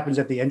 or it happens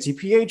at the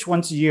NCPH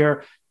once a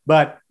year.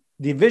 But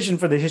the vision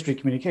for the History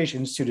Communication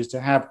Institute is to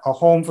have a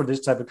home for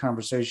this type of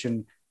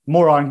conversation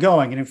more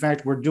ongoing. And in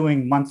fact, we're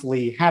doing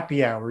monthly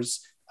happy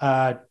hours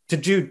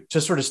to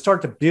sort of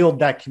start to build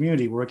that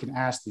community where we can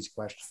ask these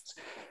questions.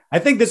 I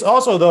think this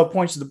also, though,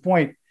 points to the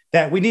point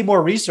that we need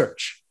more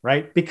research,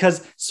 right?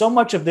 Because so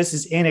much of this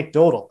is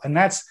anecdotal. And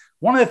that's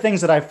one of the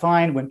things that I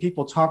find when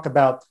people talk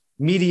about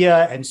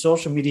media and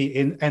social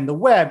media and the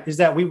web is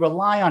that we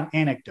rely on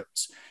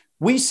anecdotes.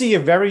 We see a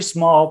very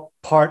small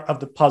part of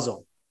the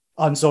puzzle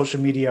on social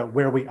media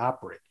where we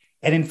operate.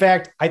 And in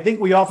fact, I think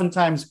we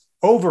oftentimes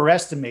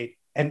overestimate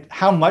and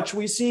how much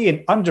we see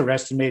and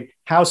underestimate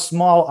how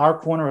small our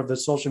corner of the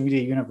social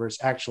media universe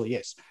actually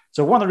is.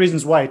 So one of the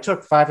reasons why it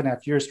took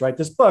 5.5 years to write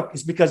this book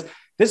is because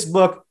this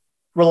book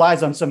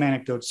relies on some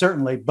anecdotes,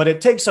 certainly, but it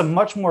takes a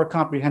much more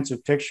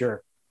comprehensive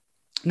picture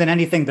than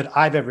anything that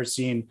I've ever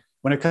seen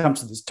when it comes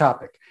to this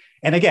topic.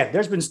 And again,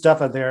 there's been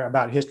stuff out there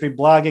about history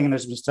blogging, and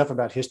there's been stuff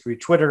about history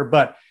Twitter,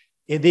 but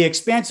the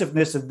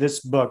expansiveness of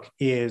this book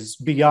is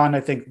beyond,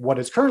 I think, what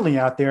is currently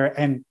out there.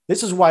 And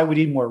this is why we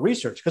need more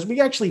research, because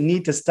we actually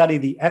need to study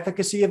the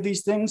efficacy of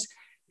these things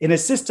in a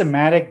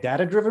systematic,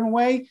 data-driven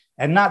way,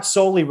 and not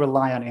solely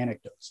rely on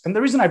anecdotes. And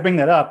the reason I bring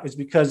that up is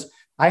because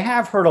I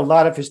have heard a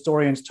lot of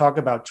historians talk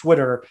about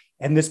Twitter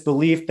and this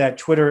belief that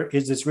Twitter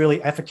is this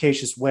really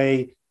efficacious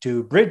way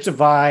to bridge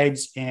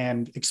divides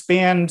and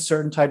expand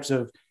certain types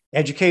of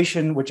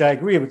education, which I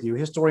agree with you.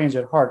 Historians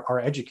at heart are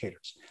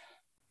educators.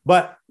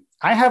 But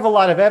I have a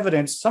lot of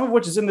evidence, some of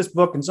which is in this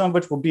book and some of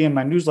which will be in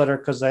my newsletter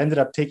because I ended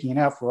up taking it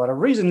out for a lot of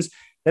reasons,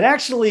 that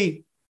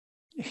actually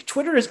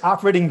Twitter is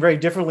operating very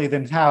differently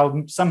than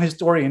how some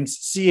historians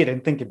see it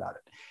and think about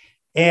it.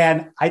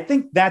 And I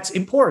think that's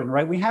important,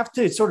 right? We have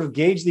to sort of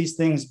gauge these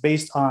things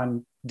based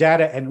on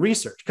data and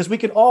research, because we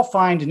could all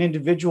find an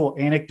individual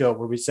anecdote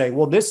where we say,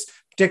 well, this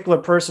particular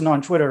person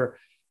on Twitter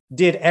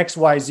did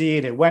XYZ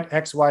and it went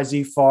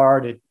XYZ far,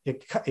 and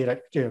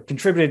it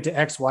contributed to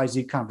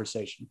XYZ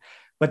conversation.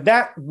 But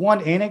that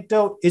one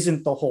anecdote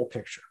isn't the whole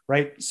picture,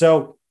 right?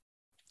 So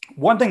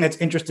one thing that's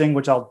interesting,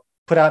 which I'll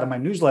put out in my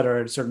newsletter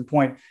at a certain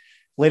point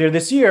later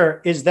this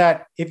year, is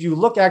that if you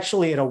look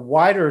actually at a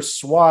wider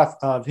swath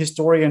of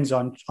historians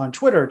on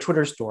Twitter,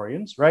 Twitter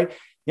historians, right,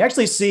 you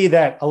actually see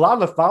that a lot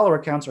of the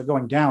follower counts are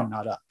going down,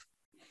 not up.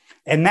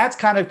 And that's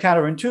kind of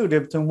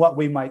counterintuitive to what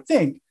we might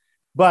think,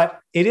 but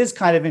it is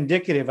kind of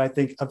indicative, I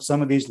think, of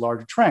some of these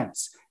larger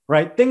trends,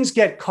 right? Things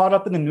get caught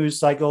up in the news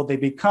cycle. They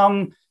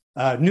become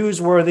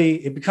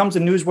newsworthy. It becomes a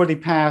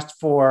newsworthy past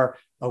for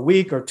a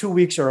week or 2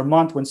 weeks or a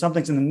month when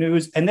something's in the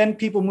news, and then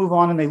people move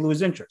on and they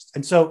lose interest.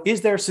 And so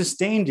is there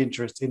sustained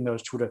interest in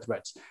those Twitter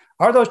threads?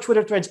 Are those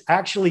Twitter threads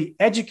actually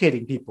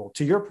educating people,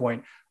 to your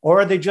point,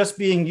 or are they just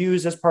being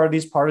used as part of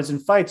these partisan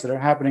fights that are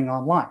happening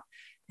online?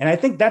 And I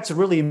think that's a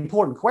really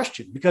important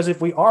question, because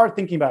if we are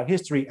thinking about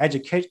history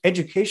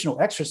educational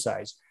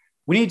exercise,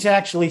 we need to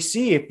actually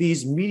see if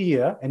these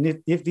media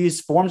and if these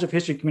forms of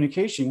history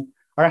communication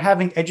are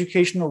having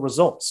educational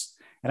results.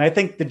 And I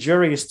think the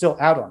jury is still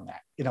out on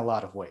that in a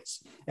lot of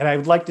ways. And I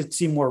would like to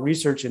see more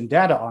research and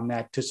data on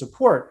that to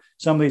support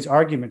some of these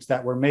arguments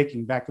that we're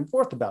making back and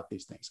forth about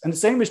these things. And the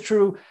same is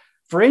true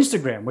for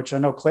Instagram, which I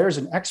know Claire's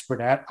an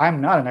expert at.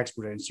 I'm not an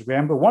expert at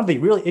Instagram, but one of the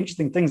really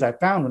interesting things I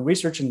found when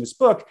researching this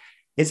book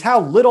is how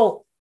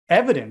little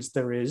evidence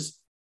there is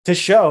to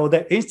show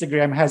that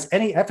Instagram has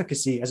any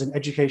efficacy as an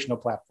educational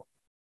platform.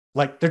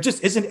 Like, there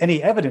just isn't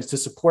any evidence to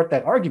support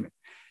that argument.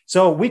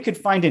 So we could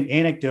find an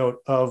anecdote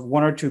of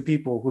one or two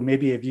people who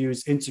maybe have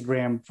used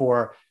Instagram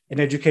for an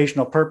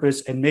educational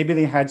purpose, and maybe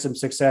they had some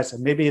success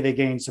and maybe they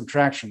gained some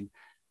traction.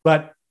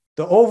 But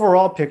the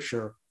overall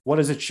picture, what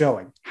is it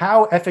showing?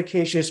 How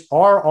efficacious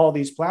are all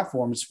these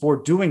platforms for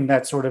doing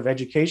that sort of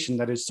education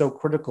that is so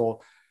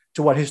critical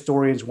to what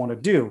historians want to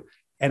do?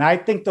 And I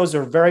think those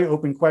are very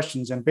open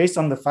questions. And based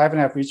on the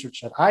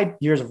 5.5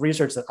 years of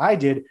research that I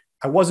did,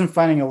 I wasn't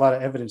finding a lot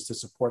of evidence to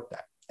support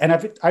that. And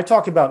I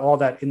talk about all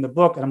that in the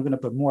book, and I'm going to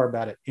put more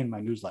about it in my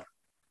newsletter.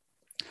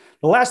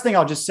 The last thing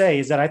I'll just say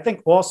is that I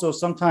think also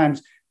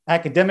sometimes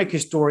academic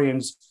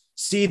historians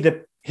see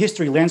the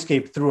history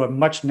landscape through a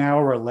much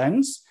narrower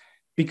lens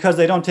because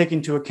they don't take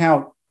into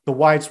account the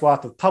wide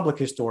swath of public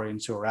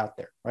historians who are out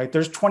there, right?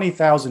 There's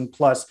 20,000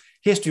 plus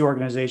history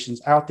organizations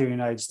out there in the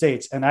United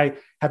States. And I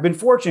have been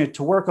fortunate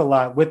to work a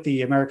lot with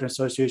the American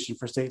Association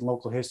for State and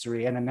Local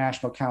History and the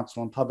National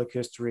Council on Public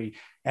History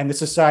and the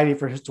Society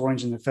for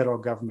Historians in the Federal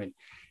Government.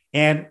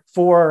 And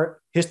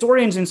for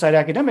historians inside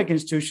academic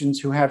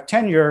institutions who have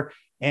tenure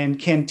and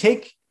can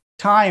take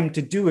time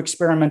to do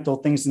experimental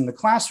things in the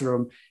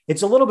classroom,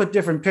 it's a little bit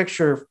different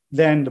picture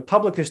than the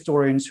public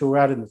historians who are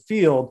out in the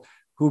field,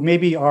 who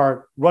maybe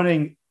are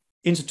running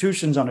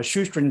institutions on a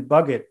shoestring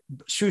budget,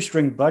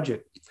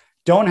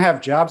 don't have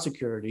job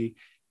security,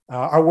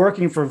 are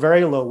working for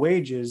very low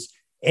wages,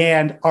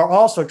 and are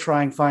also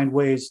trying to find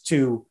ways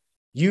to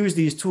use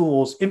these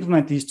tools,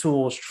 implement these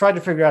tools, try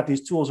to figure out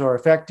these tools are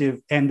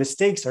effective, and the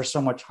stakes are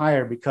so much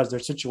higher because their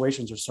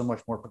situations are so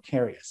much more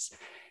precarious.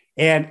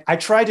 And I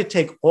tried to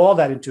take all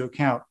that into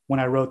account when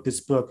I wrote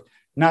this book,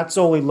 not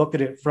solely look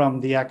at it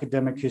from the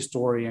academic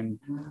historian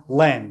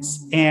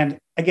lens. And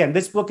again,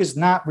 this book is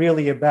not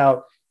really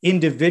about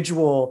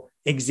individual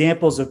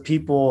examples of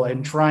people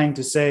and trying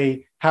to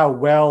say how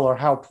well or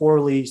how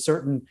poorly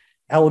certain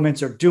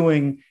elements are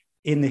doing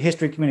in the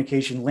history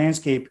communication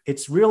landscape.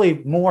 It's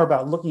really more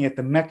about looking at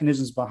the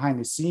mechanisms behind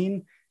the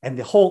scene and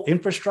the whole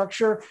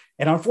infrastructure.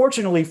 And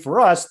unfortunately for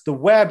us, the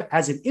web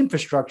as an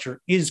infrastructure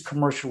is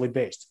commercially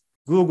based.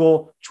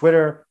 Google,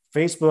 Twitter,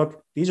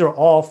 Facebook, these are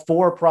all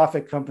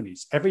for-profit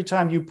companies. Every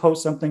time you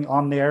post something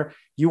on there,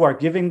 you are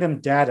giving them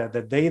data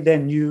that they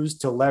then use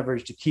to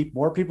leverage to keep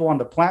more people on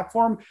the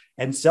platform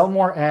and sell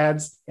more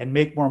ads and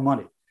make more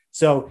money.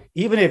 So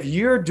even if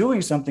you're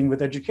doing something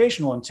with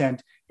educational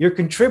intent, you're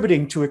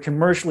contributing to a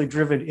commercially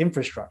driven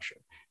infrastructure.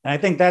 And I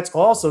think that's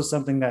also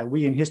something that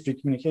we in history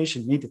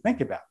communication need to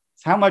think about.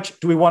 How much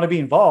do we want to be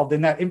involved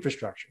in that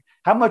infrastructure?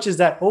 How much is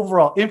that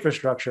overall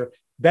infrastructure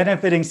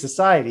benefiting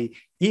society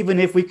even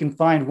if we can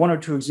find one or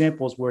two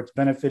examples where it's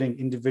benefiting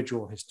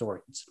individual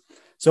historians.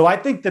 So I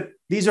think that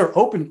these are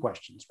open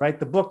questions, right?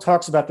 The book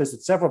talks about this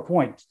at several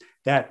points,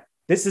 that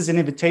this is an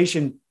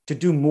invitation to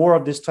do more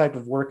of this type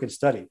of work and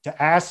study,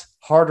 to ask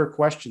harder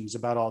questions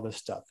about all this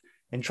stuff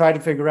and try to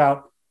figure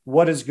out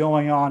what is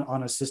going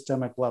on a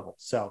systemic level.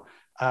 So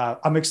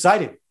I'm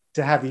excited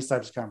to have these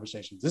types of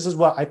conversations. This is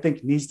what I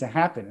think needs to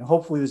happen. And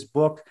hopefully this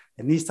book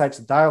and these types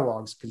of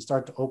dialogues can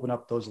start to open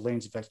up those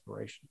lanes of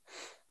exploration.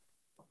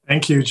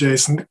 Thank you,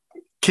 Jason.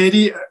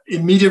 Katie,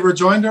 immediate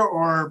rejoinder,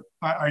 or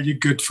are you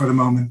good for the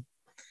moment?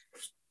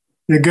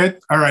 You're good?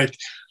 All right.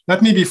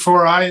 Let me,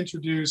 before I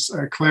introduce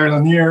Claire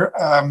Lanier,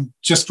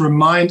 just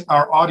remind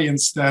our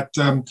audience that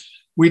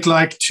we'd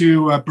like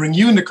to bring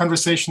you in the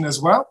conversation as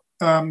well.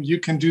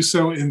 You can do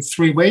so in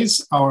three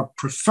ways. Our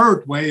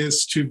preferred way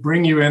is to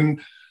bring you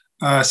in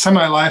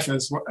semi-live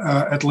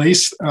at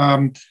least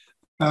by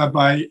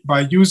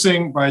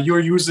using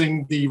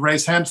the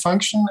raise hand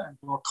function, and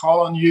we'll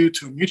call on you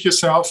to unmute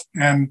yourself,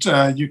 and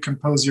you can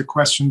pose your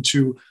question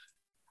to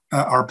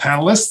our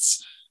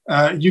panelists.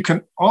 You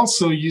can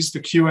also use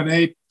the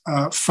Q&A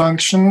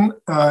function,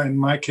 in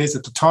my case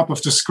at the top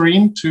of the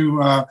screen,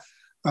 to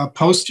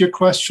post your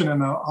question,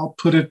 and I'll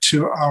put it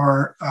to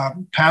our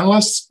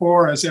panelists.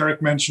 Or, as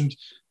Eric mentioned,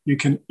 you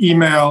can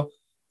email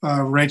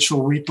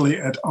Rachel Wheatley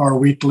at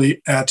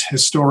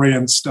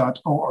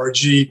rwheatley@historians.org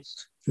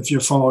if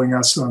you're following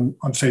us on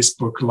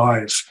Facebook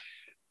Live.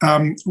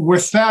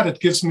 With that,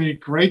 it gives me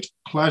great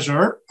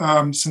pleasure,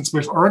 since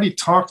we've already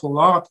talked a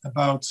lot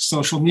about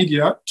social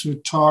media, to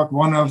talk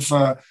one of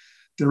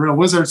the real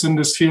wizards in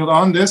this field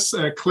on this,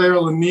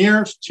 Claire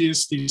Lanier. She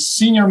is the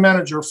Senior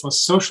Manager for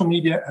Social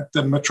Media at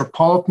the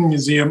Metropolitan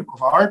Museum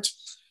of Art,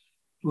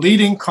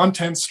 leading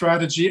content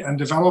strategy and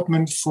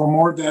development for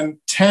more than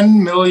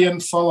 10 million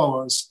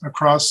followers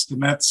across the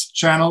Met's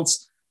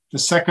channels, the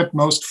second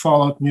most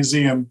followed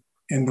museum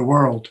in the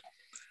world.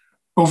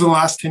 Over the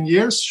last 10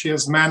 years, she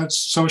has managed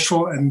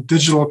social and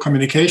digital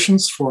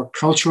communications for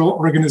cultural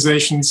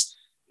organizations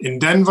in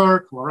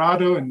Denver,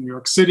 Colorado, and New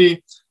York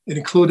City,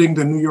 including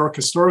the New York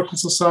Historical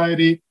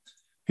Society,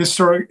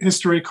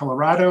 History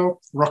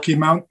Colorado, Rocky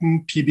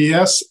Mountain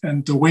PBS,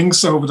 and the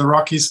Wings Over the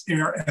Rockies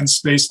Air and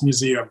Space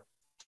Museum.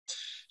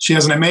 She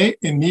has an MA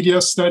in Media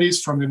Studies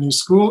from the New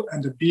School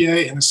and a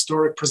BA in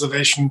Historic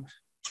Preservation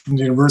from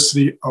the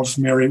University of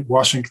Mary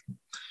Washington.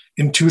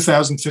 In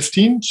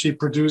 2015, she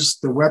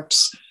produced the web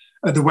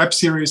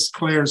series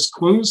Claire's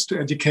Clues to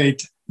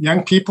educate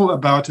young people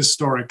about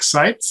historic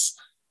sites.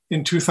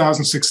 In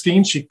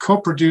 2016, she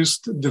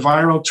co-produced the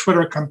viral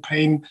Twitter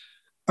campaign,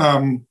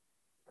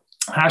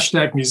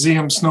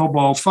 #Museum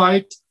Snowball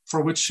Fight,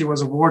 for which she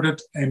was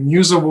awarded a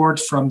Muse Award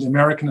from the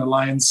American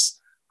Alliance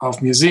of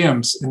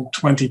Museums. In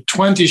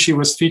 2020, she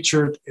was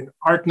featured in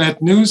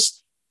ArtNet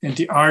News and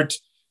the Art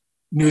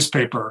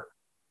newspaper.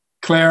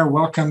 Claire,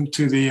 welcome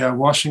to the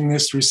Washington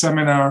History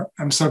Seminar.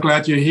 I'm so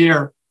glad you're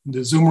here.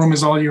 The Zoom room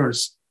is all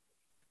yours.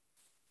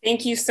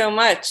 Thank you so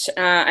much.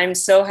 I'm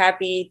so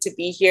happy to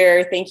be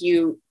here. Thank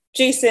you,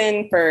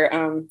 Jason, for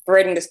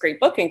writing this great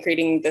book and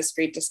creating this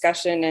great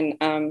discussion.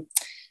 And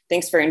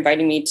thanks for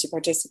inviting me to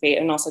participate.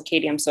 And also,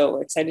 Katie, I'm so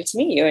excited to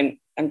meet you.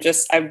 And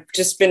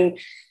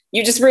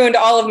you just ruined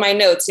all of my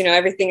notes. You know,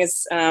 everything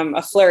is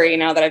a flurry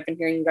now that I've been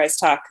hearing you guys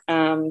talk.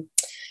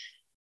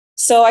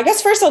 So I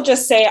guess first I'll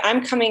just say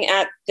I'm coming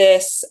at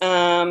this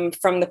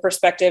from the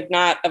perspective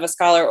not of a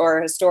scholar or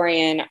a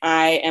historian.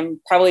 I am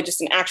probably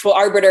just an actual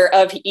arbiter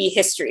of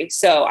history.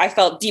 So I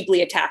felt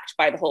deeply attacked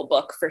by the whole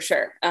book for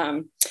sure.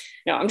 No,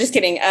 I'm just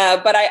kidding.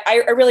 But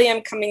I really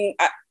am coming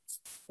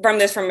from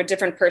this from a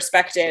different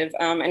perspective.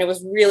 And it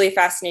was really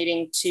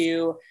fascinating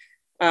to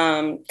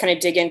kind of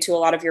dig into a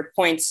lot of your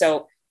points.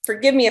 So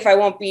forgive me if I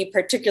won't be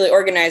particularly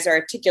organized or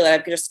articulate.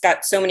 I've just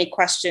got so many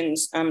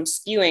questions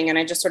spewing, and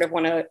I just sort of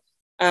want to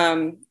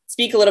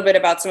speak a little bit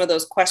about some of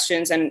those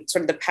questions and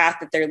sort of the path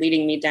that they're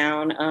leading me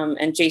down.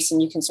 And Jason,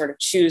 you can sort of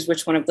choose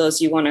which one of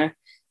those you want to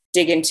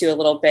dig into a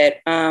little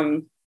bit.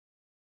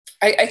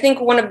 I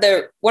think one of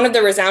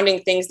the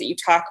resounding things that you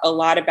talk a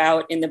lot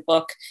about in the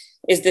book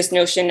is this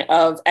notion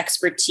of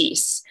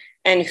expertise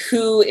and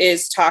who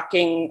is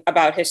talking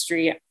about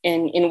history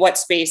in what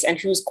space and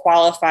who's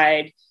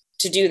qualified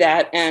to do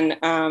that. And,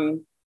 I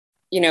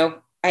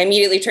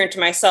immediately turned to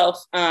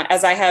myself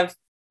as I have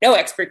no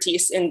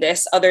expertise in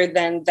this other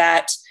than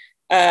that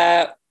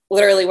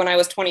literally when I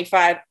was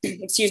 25,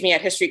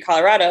 at History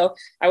Colorado,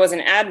 I was an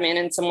admin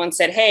and someone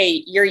said,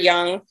 hey, you're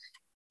young,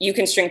 you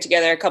can string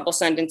together a couple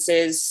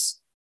sentences,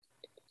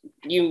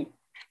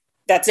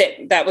 that's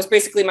it. That was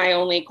basically my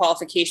only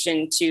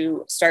qualification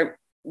to start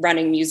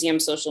running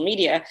museum social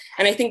media.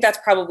 And I think that's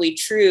probably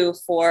true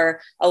for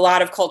a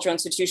lot of cultural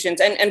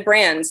institutions and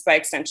brands by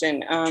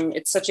extension.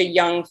 It's such a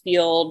young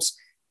field.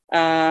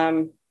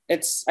 I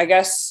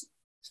guess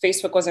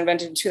Facebook was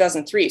invented in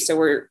 2003. So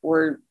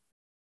we're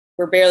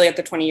barely at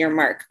the 20-year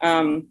mark.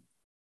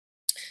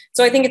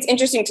 So I think it's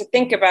interesting to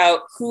think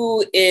about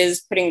who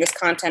is putting this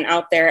content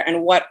out there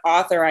and what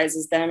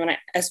authorizes them. And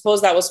I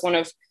suppose that was one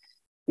of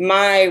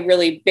my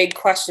really big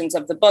questions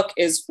of the book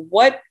is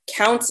what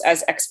counts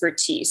as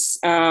expertise?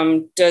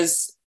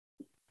 Does,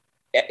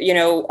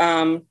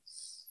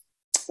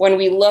 when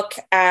we look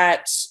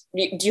at,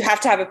 do you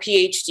have to have a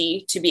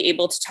PhD to be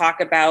able to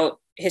talk about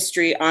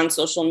history on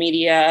social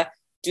media?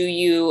 Do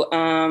you,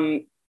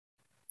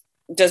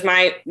 does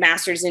my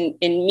master's in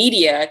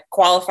media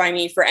qualify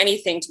me for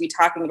anything to be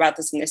talking about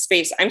this in this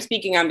space? I'm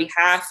speaking on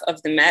behalf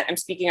of the Met. I'm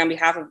speaking on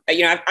behalf of,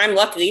 I'm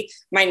lucky,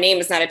 my name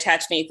is not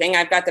attached to anything.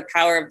 I've got the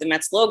power of the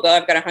Met's logo.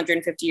 I've got a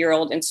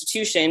 150-year-old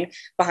institution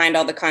behind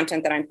all the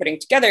content that I'm putting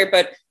together.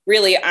 But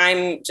really,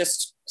 I'm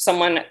just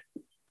someone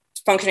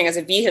functioning as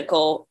a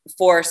vehicle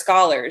for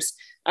scholars.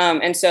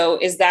 And so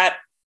is that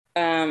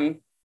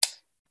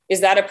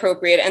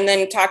appropriate? And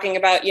then talking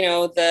about,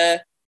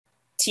 the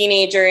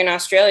teenager in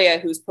Australia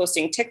who's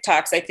posting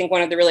TikToks. I think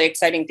one of the really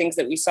exciting things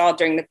that we saw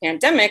during the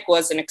pandemic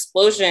was an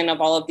explosion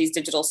of all of these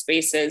digital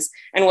spaces.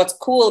 And what's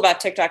cool about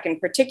TikTok in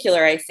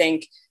particular, I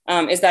think,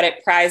 is that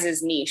it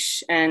prizes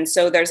niche. And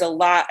so there's a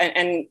lot,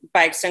 and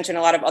by extension,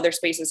 a lot of other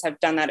spaces have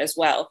done that as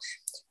well.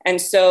 And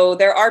so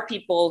there are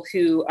people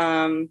who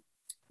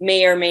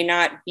may or may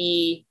not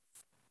be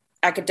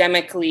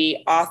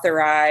academically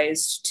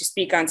authorized to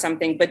speak on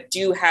something, but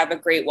do have a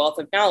great wealth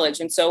of knowledge.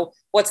 And so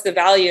what's the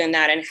value in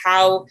that? And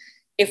how,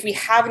 if we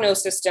have no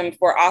system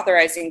for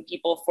authorizing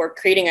people for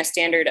creating a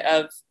standard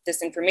of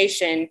this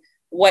information,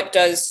 what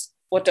does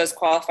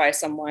qualify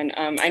someone?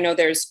 I know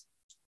there's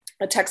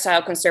a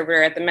textile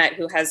conservator at the Met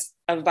who has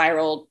a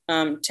viral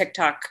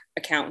TikTok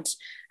account.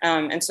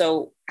 And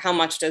so how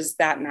much does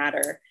that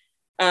matter?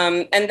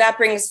 And that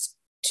brings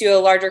to a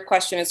larger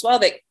question as well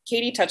that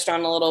Katie touched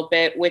on a little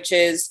bit, which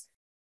is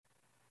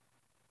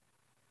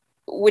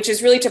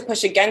really to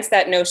push against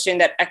that notion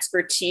that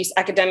expertise,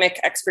 academic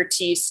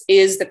expertise,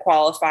 is the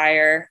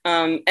qualifier,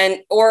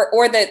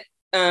 or that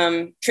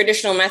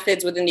traditional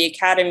methods within the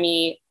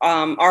academy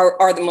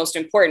are the most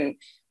important.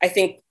 I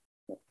think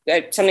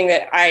something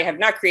that I have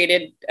not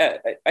created,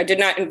 I did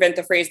not invent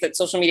the phrase that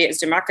social media is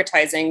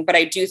democratizing, but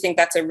I do think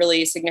that's a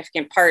really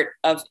significant part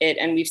of it.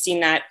 And we've seen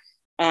that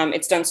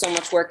it's done so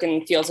much work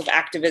in fields of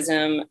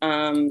activism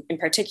in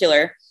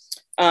particular,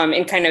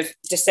 in kind of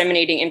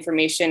disseminating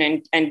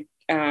information and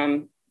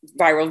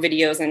viral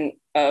videos and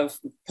of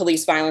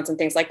police violence and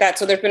things like that.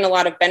 So there's been a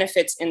lot of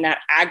benefits in that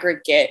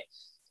aggregate.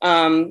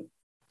 And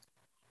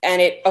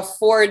it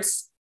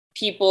affords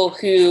people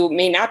who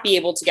may not be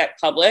able to get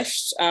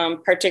published,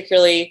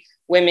 particularly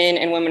women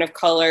and women of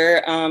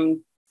color,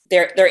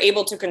 they're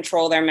able to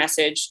control their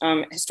message.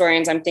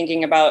 Historians I'm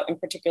thinking about in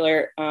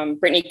particular,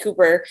 Brittany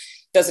Cooper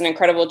does an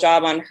incredible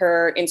job on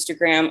her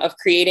Instagram of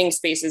creating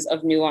spaces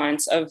of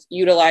nuance, of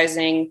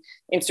utilizing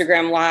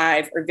Instagram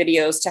Live or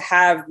videos to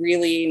have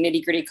really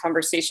nitty-gritty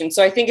conversations.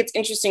 So I think it's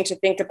interesting to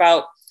think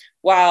about,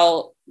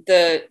 while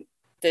the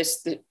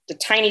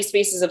tiny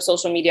spaces of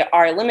social media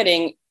are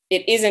limiting,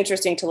 it is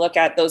interesting to look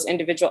at those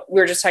individual, we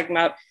were just talking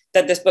about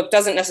that this book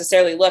doesn't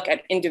necessarily look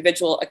at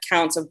individual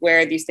accounts of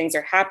where these things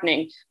are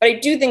happening. But I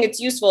do think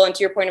it's useful, and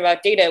to your point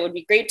about data, it would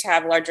be great to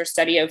have a larger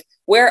study of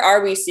where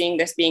are we seeing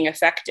this being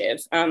effective.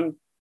 I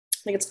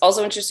think it's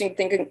also interesting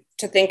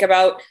to think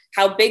about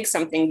how big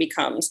something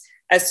becomes.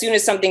 As soon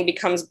as something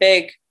becomes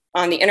big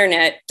on the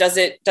internet, does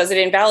it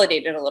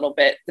invalidate it a little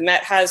bit? The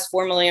Met has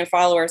 4 million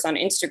followers on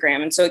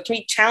Instagram. And so it can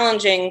be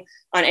challenging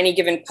on any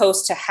given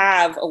post to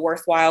have a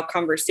worthwhile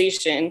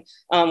conversation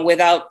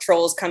without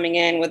trolls coming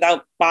in,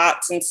 without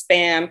bots and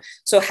spam.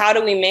 So how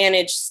do we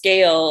manage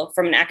scale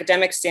from an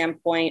academic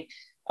standpoint,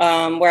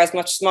 whereas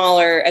much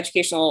smaller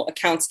educational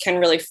accounts can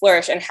really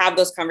flourish and have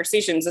those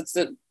conversations? It's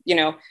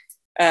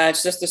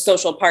it's just the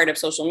social part of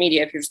social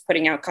media. If you're just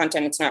putting out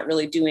content, it's not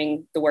really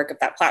doing the work of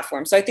that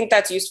platform. So I think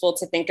that's useful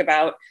to think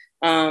about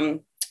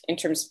in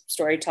terms of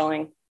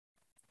storytelling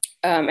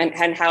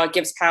and how it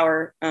gives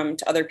power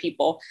to other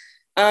people.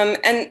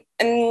 And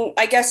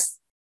I guess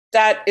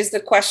that is the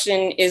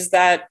question, is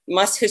that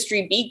must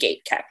history be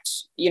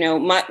gatekept?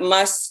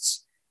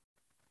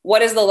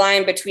 What is the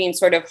line between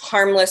sort of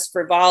harmless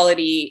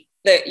frivolity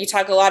that you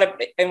talk a lot of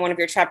in one of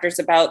your chapters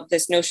about,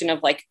 this notion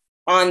of like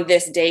on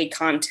this day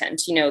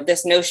content,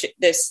 this notion,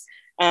 this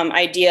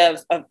idea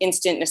of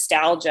instant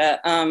nostalgia.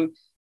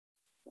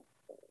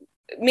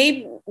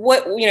 Maybe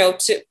what,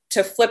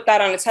 to flip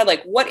that on its head,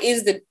 like what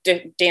is the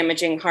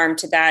damaging harm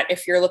to that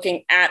if you're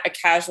looking at a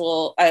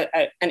casual,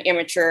 an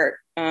amateur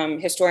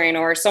historian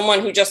or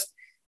someone who just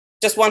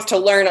wants to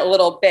learn a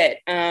little bit?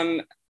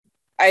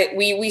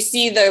 We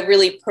see the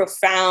really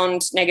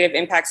profound negative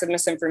impacts of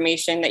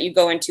misinformation that you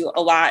go into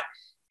a lot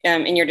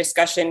in your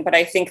discussion, but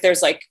I think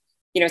there's like,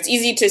 it's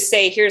easy to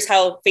say, here's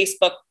how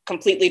Facebook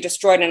completely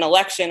destroyed an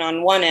election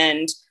on one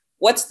end.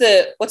 What's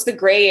the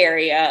gray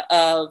area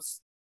of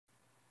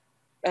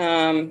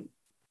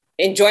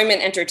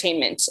enjoyment,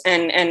 entertainment,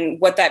 and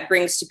what that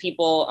brings to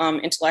people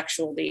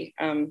intellectually?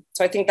 So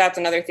I think that's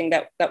another thing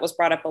that was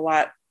brought up a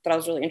lot that I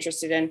was really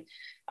interested in.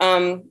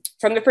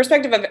 From the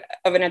perspective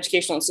of an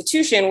educational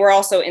institution, we're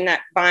also in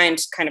that bind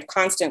kind of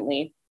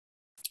constantly.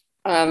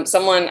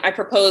 I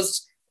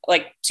proposed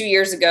like 2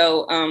 years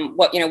ago,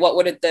 what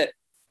would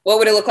what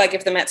would it look like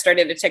if the Met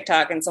started a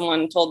TikTok and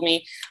someone told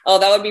me, oh,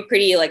 that would be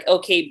pretty like,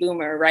 okay,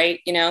 boomer, right?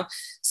 You know,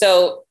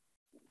 so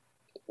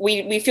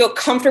we feel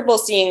comfortable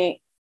seeing,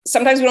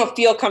 sometimes we don't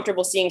feel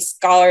comfortable seeing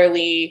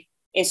scholarly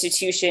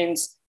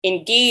institutions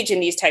engage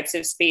in these types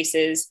of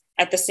spaces.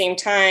 At the same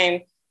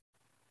time,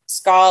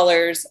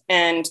 scholars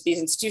and these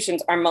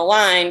institutions are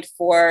maligned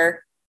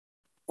for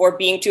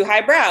being too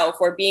highbrow,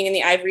 for being in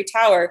the ivory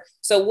tower.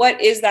 So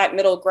what is that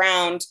middle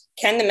ground?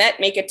 Can the Met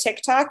make a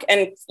TikTok?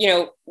 And, you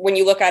know, when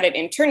you look at it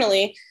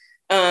internally,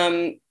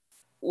 when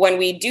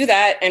we do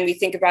that and we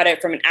think about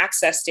it from an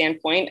access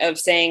standpoint of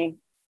saying,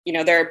 you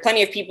know, there are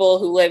plenty of people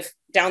who live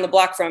down the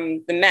block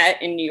from the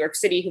Met in New York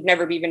City who've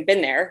never even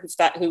been there,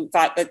 who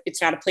thought that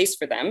it's not a place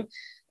for them.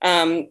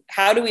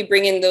 How do we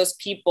bring in those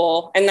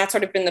people? And that's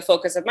sort of been the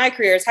focus of my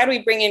career, is how do we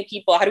bring in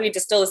people? How do we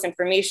distill this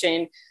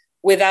information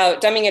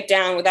without dumbing it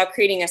down, without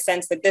creating a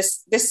sense that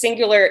this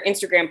singular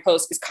Instagram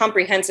post is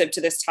comprehensive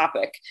to this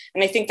topic?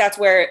 And I think that's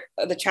where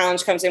the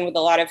challenge comes in with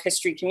a lot of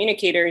history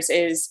communicators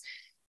is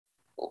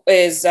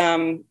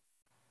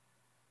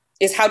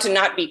how to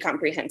not be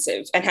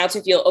comprehensive and how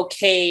to feel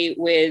okay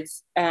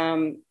with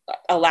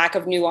a lack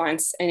of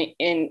nuance and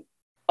in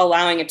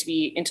allowing it to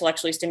be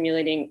intellectually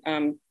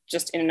stimulating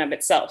just in and of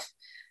itself.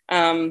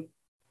 I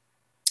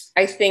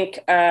think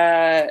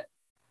I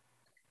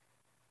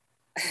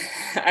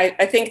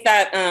think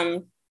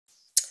that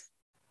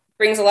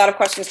brings a lot of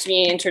questions to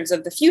me in terms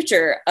of the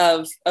future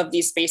of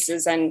these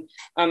spaces. And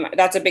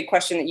that's a big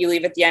question that you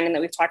leave at the end and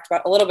that we've talked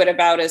about a little bit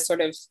about, is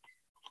sort of,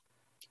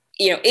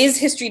 you know, is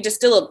history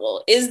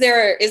distillable? Is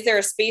there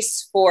a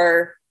space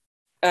for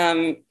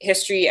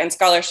history and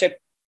scholarship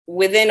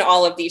within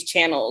all of these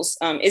channels?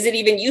 Is it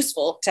even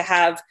useful to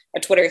have a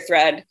Twitter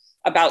thread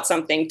about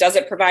something? Does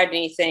it provide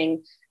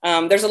anything?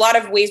 There's a lot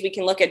of ways we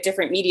can look at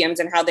different mediums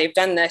and how they've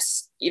done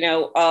this. You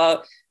know,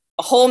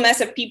 a whole mess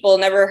of people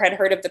never had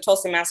heard of the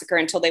Tulsa Massacre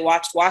until they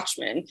watched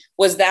Watchmen.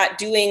 Was that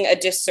doing a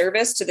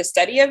disservice to the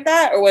study of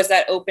that? Or was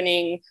that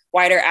opening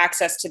wider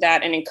access to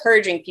that and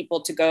encouraging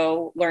people to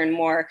go learn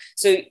more?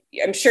 So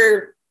I'm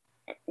sure,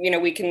 you know,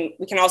 we can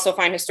also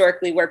find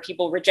historically where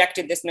people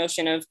rejected this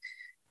notion of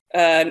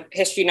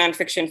history,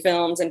 nonfiction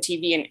films and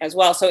TV and as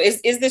well. So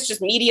is this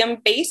just medium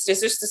based?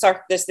 Is this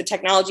the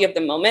technology of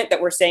the moment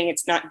that we're saying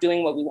it's not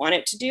doing what we want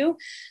it to do?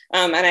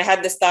 And I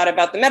had this thought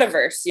about the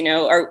metaverse, you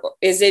know, or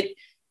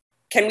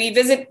can we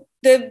visit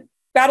the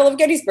Battle of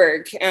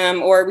Gettysburg?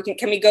 Or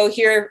can we go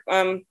hear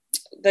the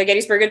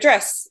Gettysburg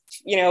Address,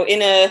 you know,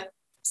 in a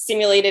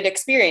simulated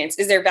experience?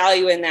 Is there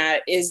value in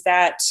that? Is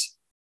that,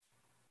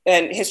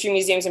 and history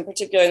museums in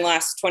particular in the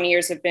last 20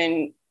 years have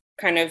been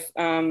kind of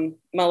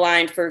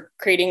maligned for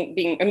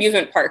being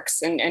amusement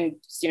parks and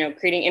you know,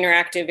 creating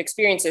interactive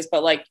experiences,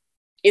 but like,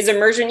 is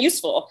immersion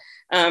useful?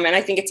 And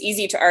I think it's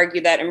easy to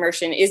argue that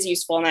immersion is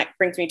useful. And that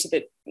brings me to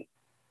the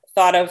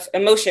thought of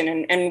emotion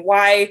and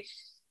why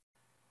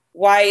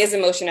is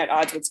emotion at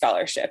odds with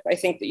scholarship? I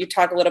think that you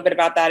talk a little bit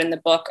about that in the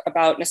book,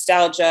 about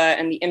nostalgia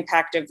and the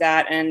impact of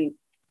that. And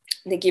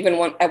I think even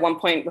at one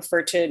point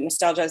referred to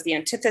nostalgia as the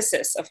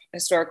antithesis of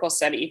historical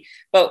study.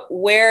 But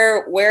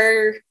where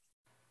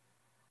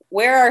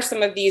are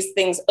some of these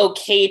things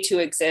okay to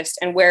exist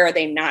and where are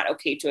they not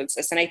okay to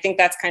exist? And I think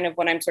that's kind of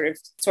what I'm sort of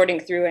sorting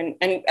through.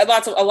 And a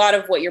lot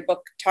of what your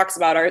book talks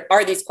about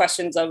are these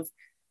questions of,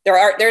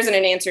 there isn't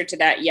an answer to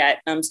that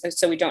yet.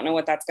 So we don't know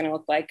what that's going to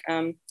look like.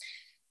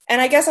 And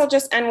I guess I'll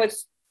just end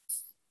with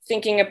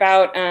thinking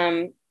about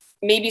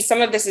maybe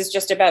some of this is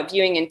just about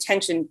viewing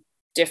intention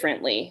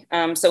differently.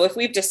 So if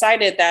we've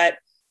decided that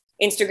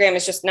Instagram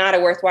is just not a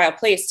worthwhile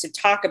place to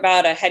talk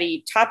about a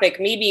heady topic,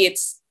 maybe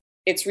it's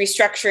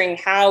restructuring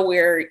how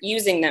we're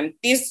using them.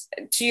 These,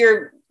 to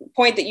your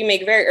point that you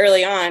make very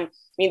early on, I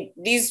mean,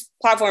 these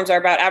platforms are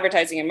about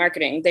advertising and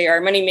marketing. They are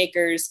money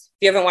makers.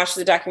 If you haven't watched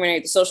the documentary,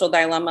 The Social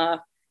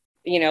Dilemma,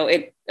 you know,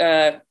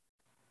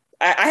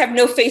 I have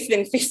no faith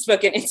in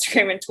Facebook and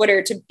Instagram and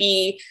Twitter to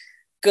be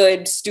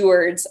good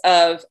stewards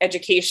of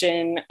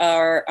education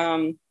or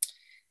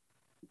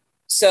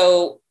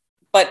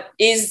but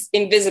is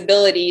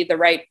invisibility the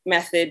right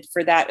method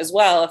for that as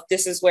well, if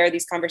this is where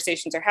these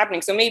conversations are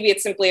happening? So maybe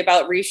it's simply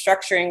about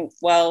restructuring.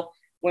 Well,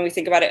 when we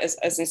think about it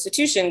as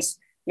institutions,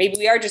 maybe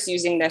we are just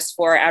using this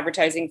for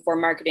advertising, for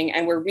marketing,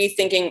 and we're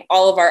rethinking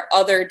all of our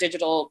other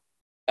digital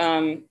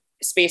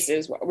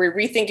spaces. We're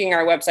rethinking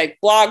our website.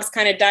 Blogs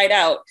kind of died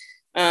out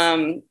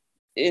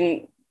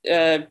in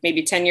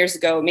maybe 10 years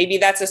ago. Maybe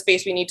that's a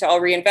space we need to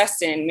all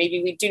reinvest in.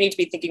 Maybe we do need to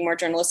be thinking more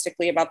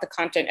journalistically about the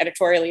content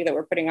editorially that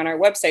we're putting on our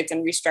websites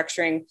and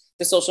restructuring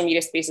the social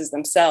media spaces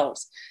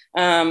themselves.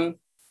 Yeah,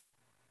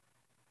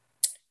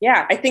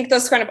 I think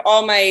those are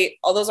all my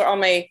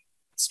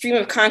stream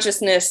of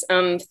consciousness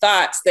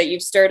thoughts that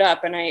you've stirred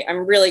up. And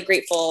I'm really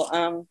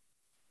grateful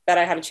that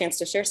I had a chance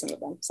to share some of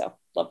them. So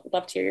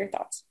love to hear your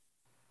thoughts.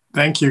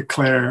 Thank you,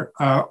 Claire.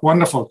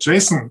 Wonderful.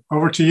 Jason,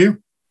 over to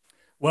you.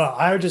 Well,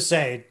 I would just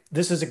say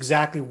this is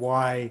exactly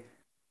why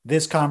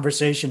this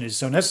conversation is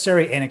so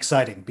necessary and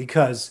exciting,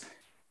 because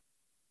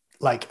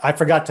like I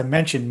forgot to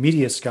mention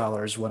media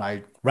scholars when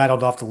I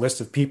rattled off the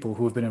list of people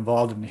who have been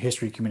involved in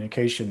history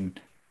communication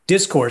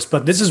discourse.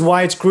 But this is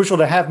why it's crucial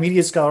to have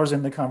media scholars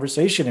in the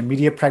conversation and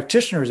media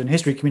practitioners and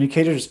history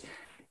communicators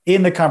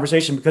in the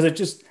conversation,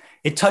 because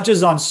it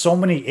touches on so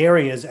many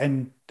areas.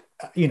 And,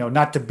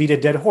 not to beat a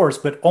dead horse,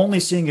 but only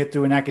seeing it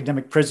through an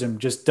academic prism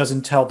just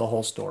doesn't tell the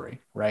whole story,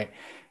 right?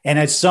 And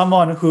as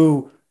someone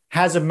who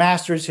has a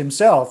master's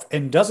himself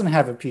and doesn't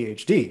have a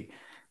PhD,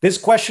 this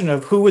question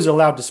of who is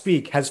allowed to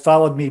speak has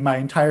followed me my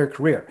entire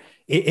career.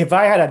 If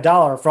I had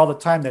 $1 for all the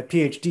time that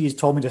PhDs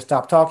told me to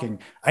stop talking,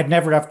 I'd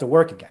never have to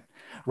work again,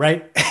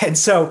 right? And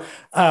so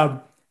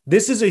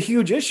this is a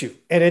huge issue,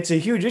 and it's a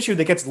huge issue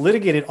that gets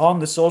litigated on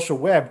the social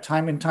web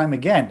time and time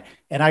again.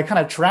 And I kind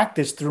of track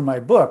this through my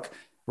book,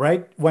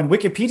 right? When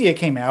Wikipedia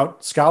came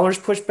out, scholars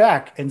pushed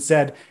back and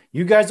said,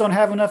 you guys don't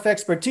have enough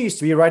expertise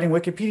to be writing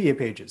Wikipedia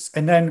pages.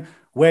 And then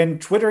when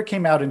Twitter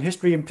came out and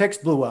History and Pics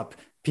blew up,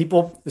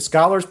 the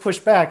scholars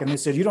pushed back and they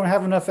said, you don't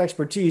have enough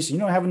expertise, you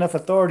don't have enough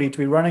authority to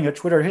be running a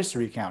Twitter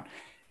history account.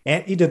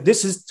 And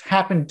this has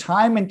happened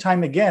time and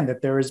time again,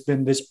 that there has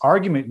been this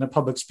argument in the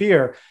public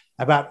sphere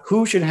about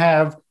who should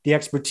have the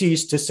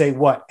expertise to say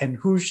what and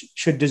who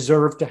should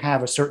deserve to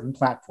have a certain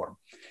platform.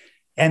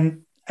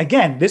 And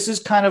again, this is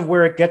kind of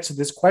where it gets to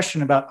this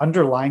question about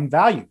underlying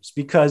values,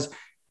 because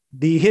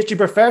the history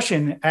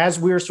profession, as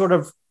we're sort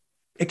of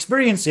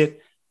experience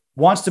it,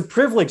 wants to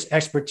privilege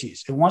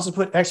expertise. It wants to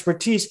put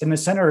expertise in the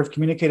center of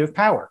communicative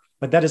power,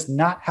 but that is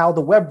not how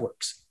the web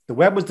works. The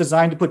web was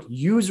designed to put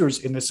users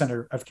in the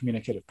center of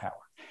communicative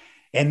power.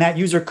 And that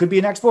user could be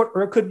an expert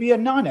or it could be a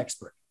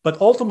non-expert. But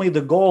ultimately,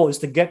 the goal is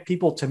to get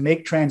people to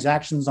make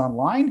transactions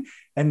online.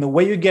 And the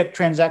way you get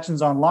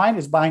transactions online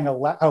is by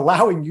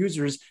allowing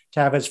users to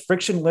have as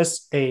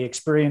frictionless an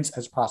experience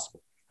as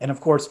possible. And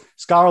of course,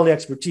 scholarly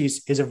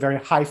expertise is a very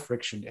high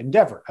friction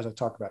endeavor, as I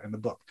talk about in the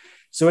book.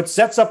 So it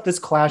sets up this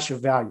clash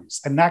of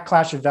values. And that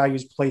clash of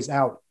values plays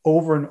out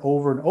over and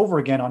over and over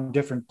again on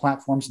different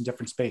platforms and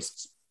different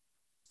spaces.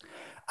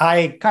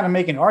 I kind of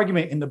make an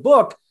argument in the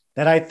book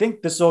that I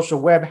think the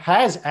social web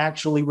has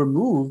actually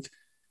removed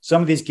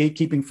some of these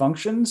gatekeeping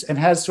functions and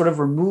has sort of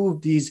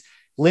removed these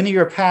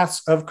linear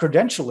paths of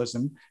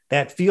credentialism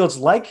that fields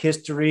like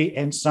history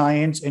and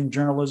science and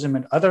journalism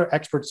and other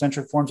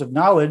expert-centric forms of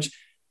knowledge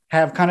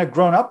have kind of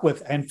grown up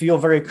with and feel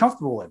very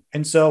comfortable in.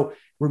 And so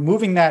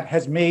removing that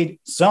has made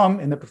some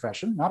in the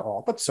profession, not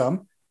all, but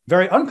some,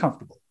 very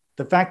uncomfortable.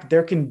 The fact that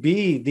there can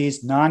be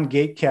these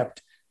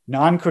non-gate-kept,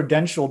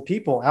 non-credentialed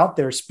people out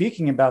there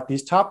speaking about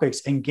these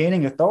topics and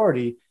gaining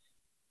authority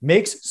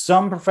makes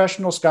some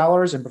professional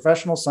scholars and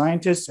professional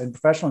scientists and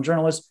professional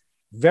journalists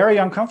very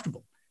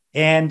uncomfortable.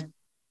 And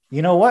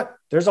you know what?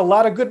 There's a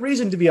lot of good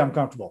reason to be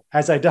uncomfortable,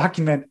 as I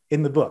document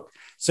in the book.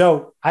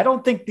 So I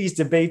don't think these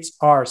debates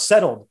are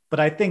settled, but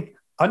I think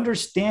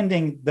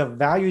understanding the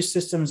value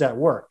systems at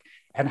work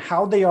and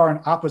how they are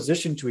in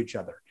opposition to each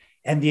other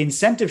and the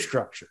incentive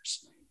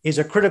structures is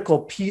a critical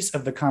piece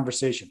of the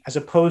conversation, as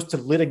opposed to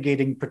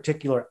litigating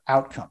particular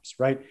outcomes,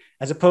 right?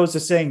 As opposed to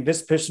saying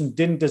this person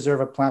didn't deserve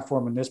a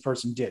platform and this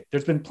person did.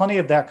 There's been plenty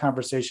of that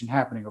conversation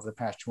happening over the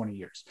past 20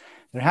 years.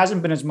 There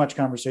hasn't been as much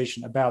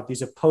conversation about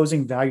these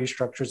opposing value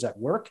structures at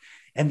work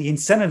and the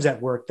incentives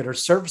at work that are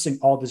surfacing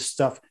all this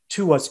stuff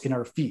to us in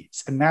our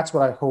feeds. And that's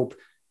what I hope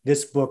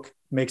this book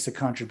makes a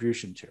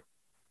contribution to.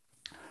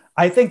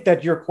 I think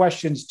that your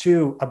questions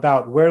too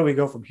about where do we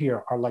go from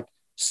here are like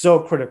so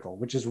critical,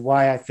 which is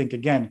why I think,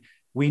 again,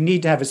 we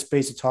need to have a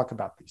space to talk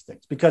about these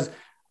things, because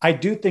I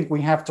do think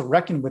we have to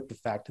reckon with the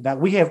fact that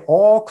we have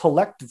all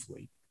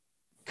collectively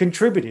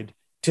contributed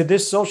to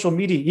this social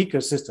media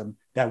ecosystem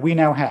that we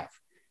now have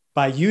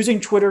by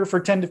using Twitter for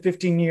 10 to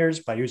 15 years,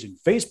 by using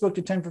Facebook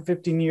to 10 for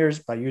 15 years,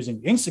 by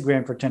using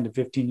Instagram for 10 to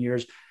 15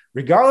 years,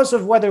 regardless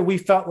of whether we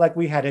felt like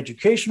we had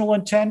educational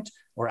intent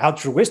or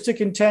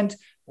altruistic intent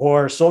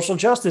or social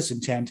justice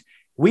intent.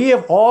 We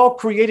have all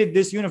created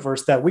this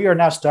universe that we are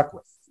now stuck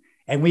with.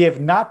 And we have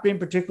not been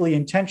particularly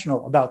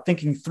intentional about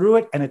thinking through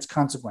it and its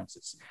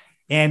consequences.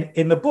 And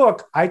in the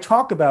book, I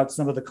talk about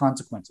some of the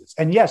consequences.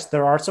 And yes,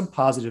 there are some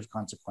positive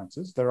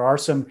consequences. There are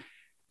some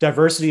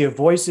diversity of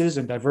voices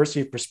and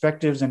diversity of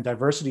perspectives and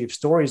diversity of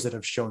stories that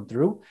have shown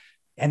through.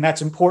 And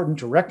that's important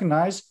to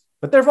recognize.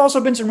 But there have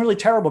also been some really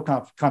terrible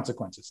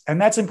consequences.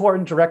 And that's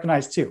important to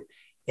recognize too.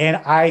 And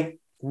I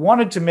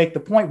wanted to make the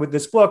point with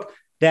this book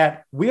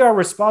that we are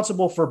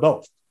responsible for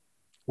both.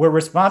 We're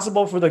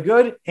responsible for the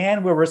good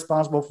and we're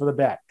responsible for the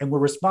bad. And we're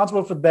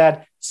responsible for the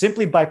bad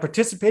simply by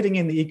participating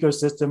in the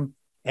ecosystem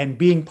and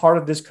being part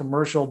of this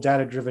commercial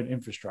data-driven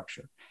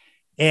infrastructure.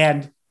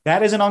 And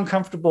that is an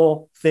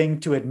uncomfortable thing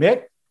to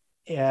admit,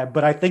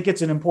 but I think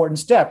it's an important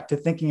step to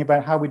thinking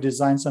about how we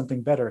design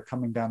something better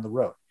coming down the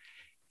road.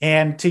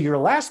 And to your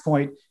last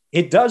point,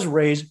 it does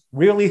raise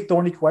really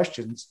thorny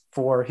questions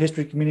for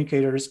history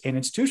communicators and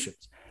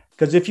institutions.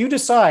 Because if you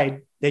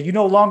decide that you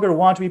no longer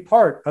want to be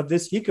part of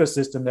this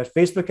ecosystem that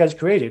Facebook has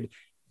created,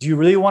 do you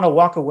really want to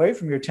walk away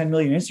from your 10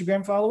 million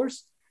Instagram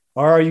followers?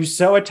 Or are you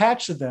so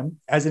attached to them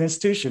as an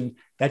institution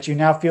that you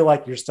now feel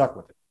like you're stuck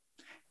with it?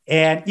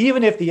 And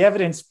even if the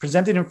evidence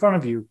presented in front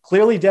of you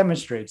clearly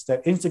demonstrates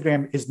that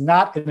Instagram is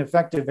not an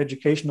effective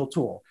educational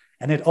tool,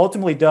 and it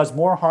ultimately does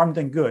more harm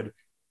than good,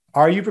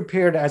 Are you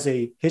prepared as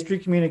a history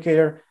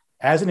communicator,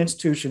 as an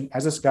institution,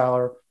 as a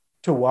scholar,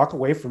 to walk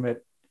away from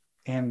it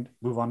and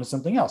move on to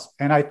something else?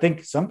 And I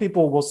think some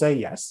people will say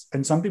yes,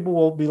 and some people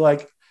will be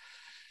like,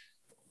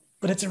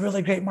 but it's a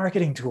really great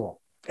marketing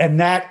tool. And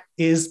that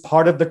is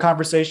part of the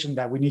conversation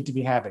that we need to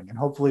be having. And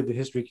hopefully the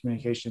History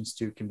Communication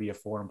Institute can be a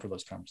forum for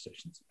those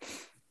conversations.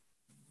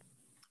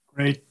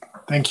 Great.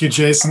 Thank you,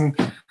 Jason.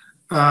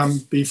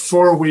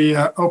 Before we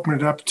open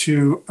it up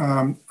to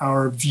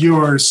our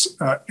viewers,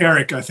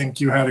 Eric, I think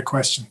you had a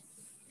question.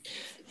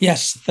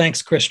 Yes,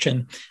 thanks,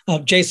 Christian.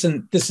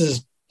 Jason, this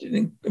is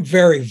a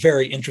very,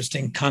 very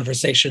interesting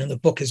conversation, and the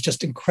book is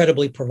just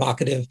incredibly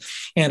provocative.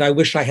 And I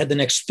wish I had the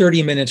next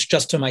 30 minutes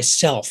just to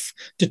myself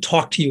to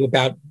talk to you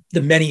about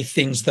the many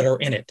things that are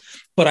in it,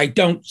 but I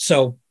don't.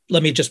 So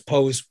let me just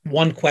pose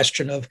one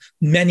question of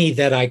many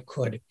that I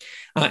could.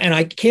 And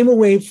I came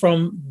away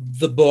from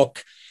the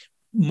book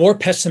more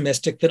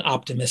pessimistic than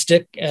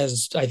optimistic,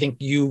 as I think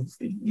you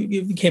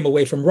came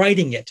away from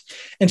writing it.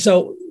 And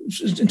so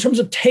in terms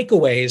of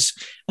takeaways,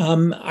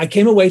 I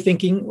came away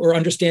thinking or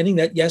understanding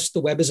that, yes, the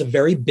web is a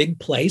very big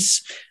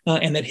place,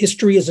 and that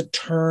history is a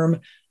term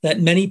that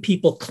many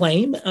people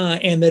claim,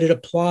 and that it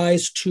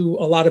applies to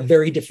a lot of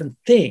very different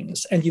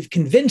things. And you've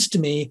convinced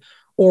me,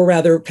 or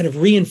rather kind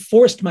of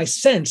reinforced my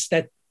sense,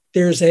 that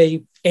there's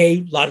a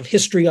lot of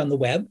history on the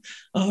web.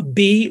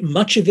 B,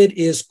 much of it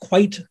is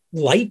quite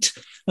light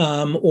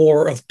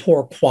or of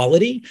poor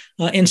quality.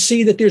 And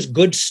C, that there's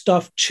good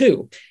stuff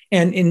too.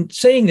 And in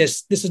saying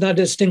this, this is not a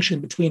distinction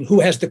between who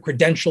has the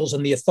credentials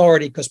and the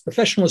authority, because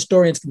professional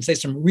historians can say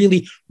some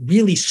really,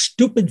 really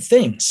stupid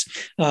things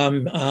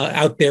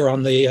out there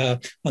on the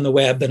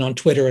web and on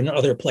Twitter and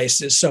other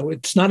places. So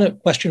it's not a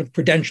question of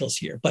credentials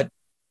here, but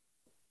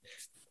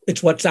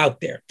it's what's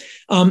out there.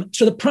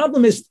 So the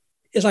problem is,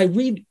 as I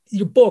read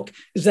your book,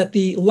 is that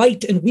the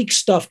light and weak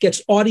stuff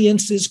gets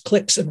audiences,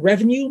 clicks, and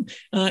revenue,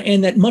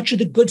 and that much of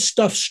the good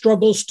stuff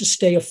struggles to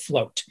stay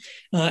afloat.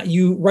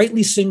 You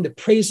rightly sing the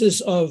praises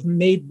of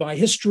Made by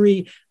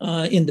History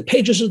in the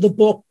pages of the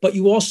book, but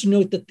you also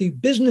note that the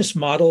business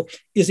model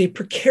is a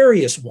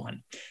precarious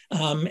one,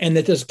 and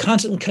that there's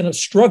constantly kind of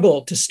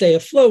struggle to stay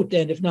afloat.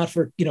 And if not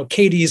for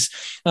Katie's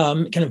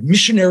kind of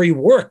missionary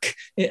work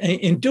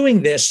in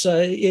doing this,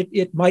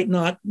 it might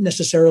not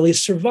necessarily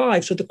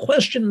survive. So the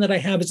question that I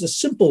have is a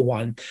simple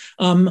one.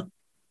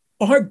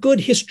 Are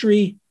good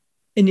history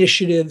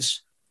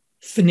initiatives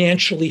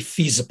financially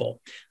feasible?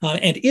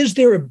 And is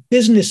there a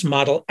business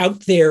model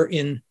out there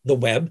in the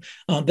web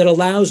that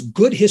allows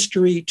good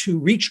history to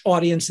reach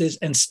audiences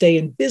and stay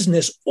in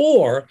business?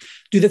 Or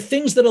do the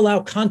things that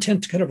allow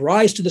content to kind of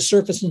rise to the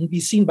surface and be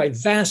seen by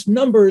vast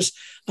numbers,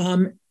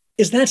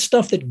 is that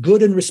stuff that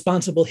good and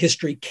responsible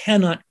history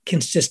cannot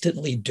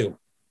consistently do?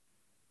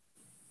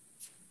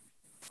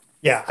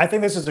 Yeah, I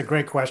think this is a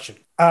great question.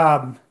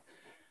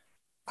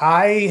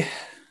 I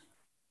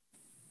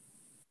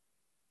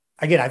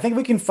think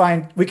we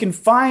can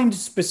find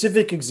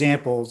specific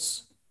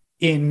examples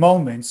in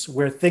moments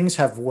where things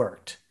have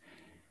worked,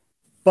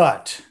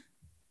 but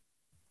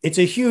it's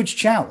a huge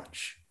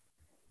challenge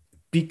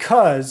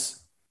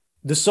because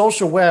the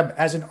social web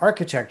as an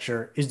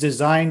architecture is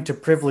designed to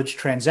privilege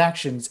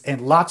transactions,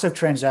 and lots of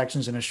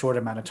transactions in a short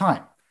amount of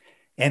time.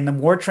 And the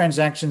more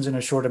transactions in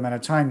a short amount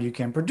of time you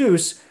can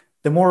produce,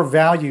 the more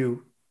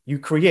value you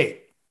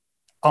create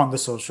on the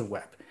social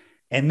web.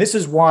 And this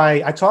is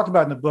why I talk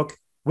about in the book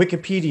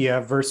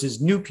Wikipedia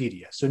versus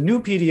Newpedia. So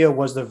Newpedia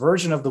was the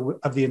version of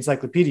the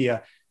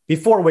encyclopedia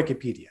before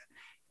Wikipedia.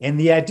 And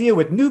the idea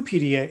with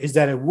Newpedia is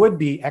that it would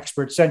be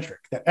expert-centric,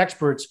 that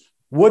experts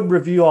would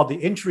review all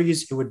the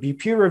entries, it would be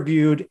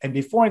peer-reviewed, and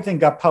before anything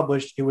got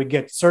published, it would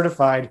get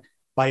certified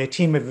by a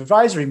team of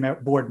advisory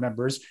board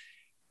members.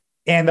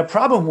 And the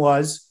problem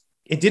was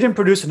it didn't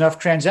produce enough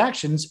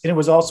transactions, and it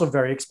was also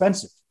very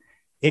expensive.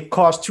 It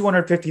cost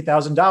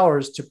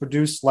 $250,000 to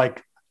produce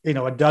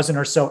a dozen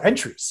or so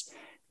entries.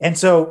 And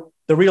so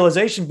the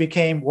realization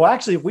became, well,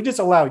 actually, if we just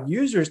allow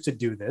users to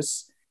do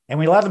this and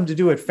we allow them to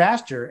do it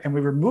faster and we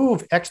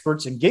remove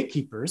experts and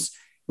gatekeepers,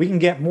 we can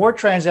get more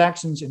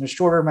transactions in a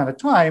shorter amount of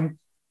time.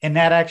 And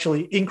that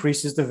actually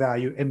increases the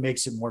value and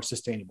makes it more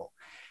sustainable.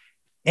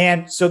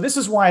 And so this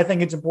is why I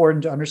think it's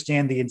important to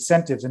understand the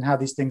incentives and how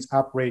these things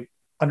operate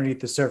underneath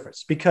the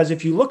surface. Because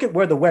if you look at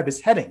where the web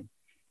is heading,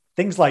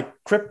 things like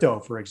crypto,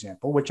 for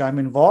example, which I'm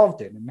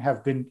involved in and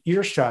have been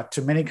earshot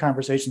to many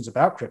conversations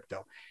about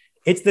crypto,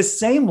 it's the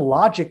same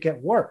logic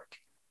at work.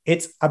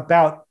 It's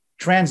about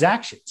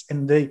transactions,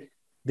 and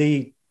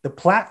the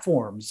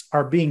platforms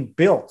are being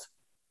built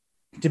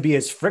to be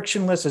as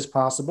frictionless as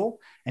possible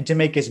and to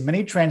make as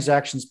many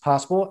transactions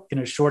possible in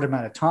a short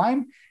amount of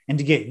time and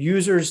to get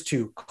users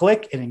to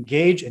click and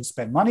engage and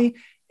spend money.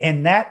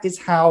 And that is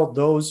how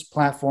those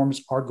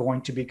platforms are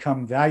going to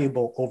become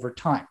valuable over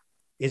time,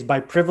 is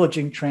by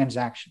privileging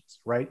transactions,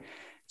 right?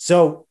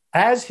 So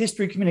as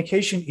history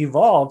communication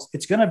evolves,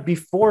 it's going to be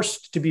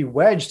forced to be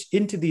wedged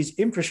into these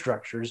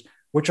infrastructures,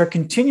 which are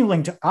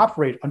continuing to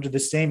operate under the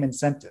same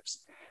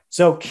incentives.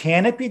 So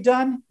can it be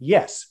done?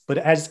 Yes. But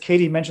as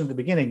Katie mentioned at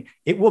the beginning,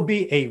 it will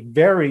be a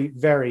very,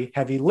 very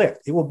heavy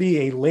lift. It will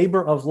be a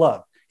labor of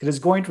love. It is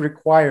going to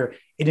require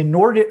an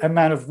inordinate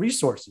amount of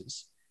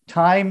resources,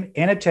 time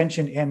and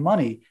attention and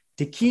money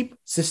to keep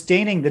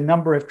sustaining the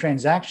number of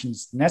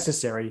transactions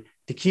necessary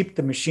to keep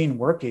the machine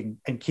working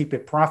and keep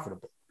it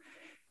profitable.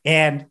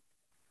 And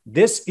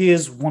this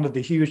is one of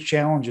the huge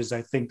challenges,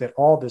 I think, that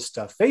all this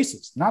stuff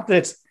faces. Not that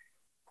it's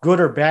good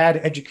or bad,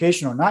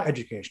 educational or not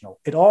educational.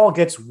 It all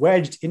gets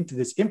wedged into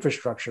this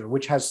infrastructure,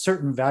 which has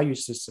certain value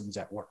systems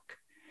at work.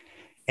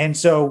 And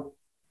so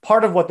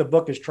part of what the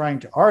book is trying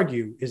to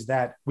argue is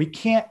that we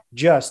can't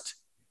just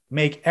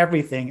make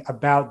everything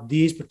about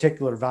these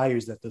particular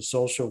values that the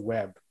social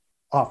web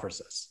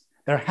offers us.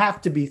 There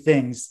have to be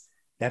things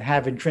that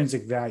have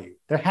intrinsic value.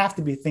 There have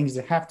to be things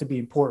that have to be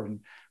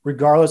important,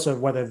 regardless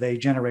of whether they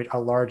generate a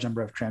large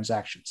number of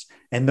transactions.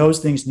 And those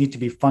things need to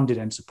be funded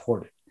and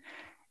supported.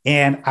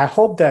 And I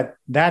hope that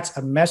that's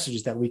a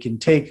message that we can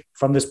take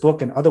from this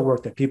book and other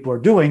work that people are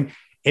doing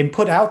and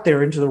put out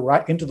there into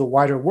the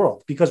wider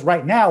world. Because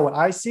right now, what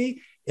I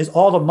see is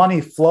all the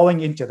money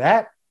flowing into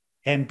that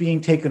and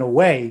being taken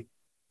away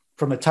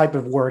from the type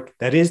of work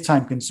that is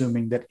time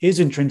consuming, that is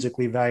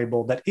intrinsically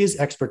valuable, that is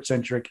expert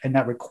centric, and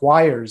that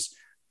requires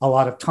a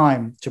lot of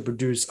time to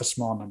produce a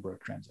small number of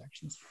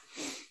transactions.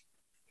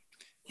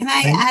 Can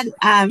I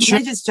add, Sure.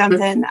 can I just jump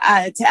in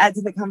to add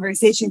to the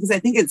conversation? Because I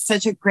think it's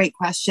such a great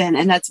question.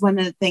 And that's one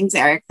of the things,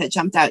 Eric, that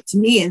jumped out to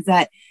me is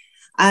that,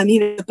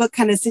 the book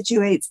kind of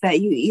situates that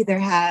you either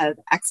have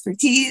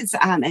expertise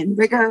and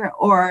rigor,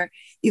 or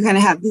you kind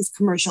of have these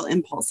commercial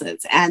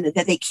impulses and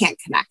that they can't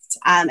connect.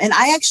 And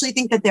I actually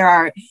think that there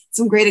are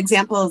some great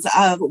examples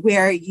of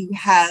where you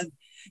have,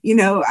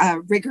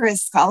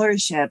 rigorous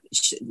scholarship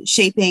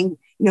shaping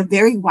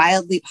very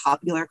wildly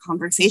popular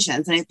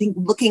conversations. And I think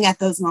looking at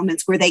those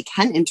moments where they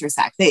can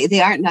intersect,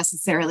 they aren't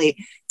necessarily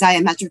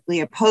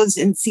diametrically opposed,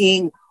 and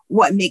seeing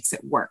what makes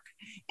it work.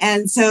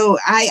 And so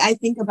I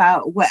think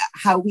about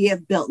how we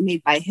have built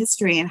Made by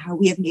History and how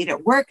we have made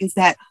it work is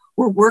that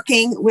we're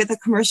working with a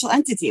commercial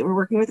entity. We're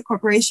working with a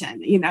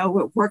corporation,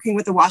 we're working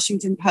with the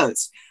Washington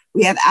Post.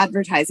 We have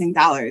advertising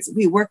dollars.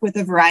 We work with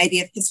a variety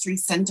of history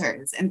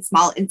centers and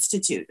small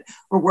institutes.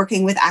 We're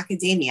working with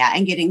academia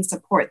and getting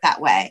support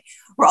that way.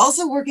 We're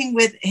also working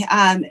with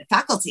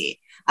faculty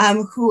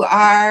who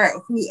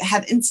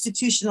have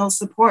institutional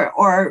support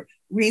or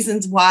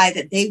reasons why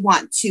that they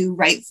want to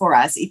write for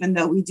us, even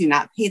though we do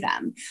not pay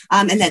them,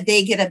 and that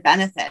they get a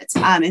benefit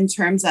in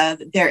terms of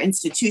their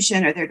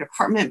institution or their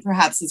department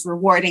perhaps is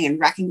rewarding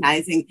and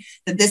recognizing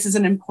that this is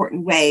an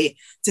important way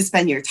to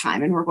spend your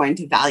time, and we're going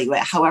to value it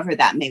however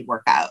that may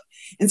work out.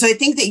 And so I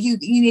think that you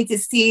need to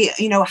see,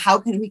 how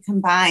can we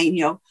combine,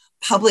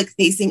 public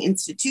facing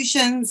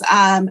institutions,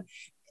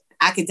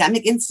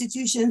 academic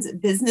institutions,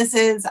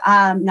 businesses,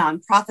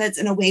 nonprofits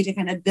in a way to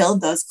kind of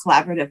build those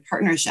collaborative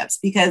partnerships,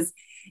 because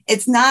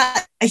it's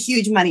not a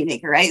huge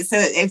moneymaker, right? So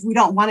if we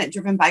don't want it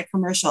driven by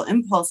commercial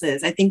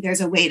impulses, I think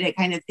there's a way to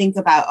kind of think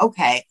about,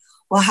 okay,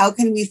 well, how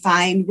can we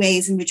find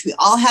ways in which we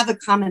all have a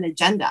common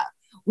agenda?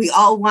 We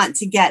all want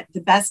to get the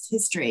best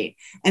history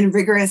and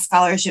rigorous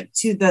scholarship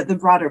to the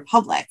broader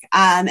public,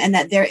 and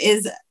that there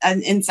is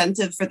an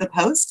incentive for the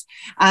Post.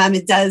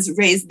 It does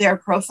raise their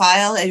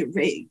profile.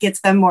 It gets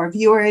them more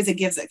viewers. It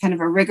gives it kind of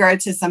a rigor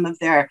to some of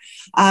their,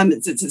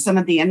 to some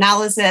of the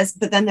analysis.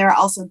 But then there are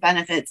also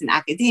benefits in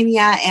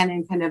academia and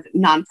in kind of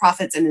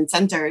nonprofits and in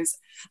centers,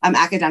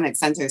 academic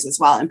centers as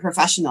well, and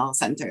professional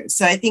centers.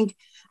 So I think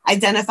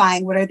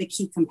identifying what are the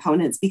key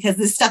components, because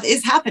this stuff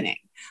is happening.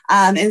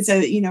 And so,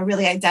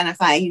 really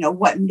identifying,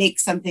 what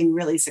makes something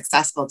really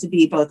successful to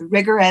be both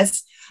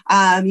rigorous,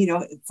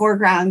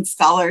 foreground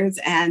scholars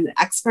and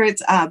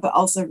experts, but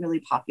also really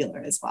popular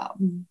as well.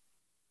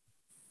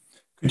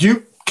 Could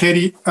you,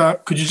 Katie,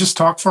 could you just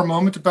talk for a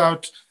moment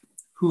about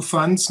who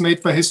funds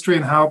Made by History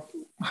and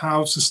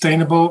how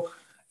sustainable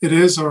it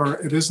is or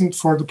it isn't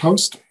for the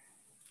Post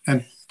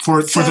and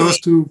for those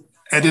who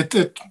edit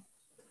it?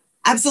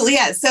 Absolutely,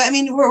 yes. So,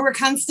 we're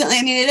constantly,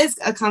 it is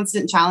a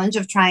constant challenge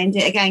of trying to,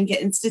 again, get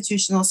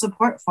institutional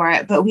support for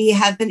it. But we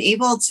have been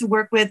able to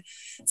work with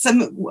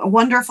some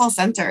wonderful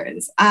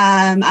centers.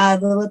 The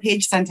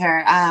Lepage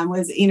Center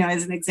was,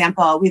 as an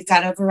example. We've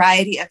got a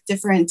variety of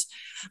different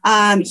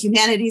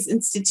humanities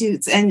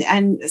institutes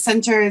and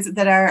centers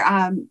that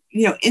are,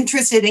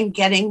 interested in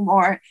getting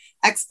more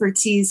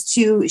expertise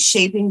to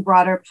shaping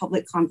broader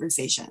public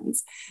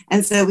conversations.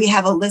 And so we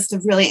have a list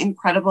of really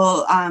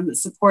incredible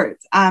support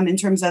in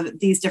terms of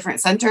these different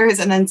centers.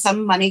 And then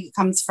some money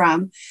comes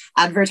from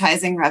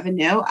advertising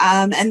revenue.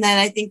 And then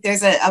I think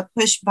there's a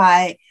push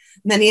by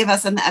many of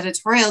us on the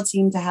editorial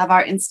team to have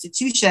our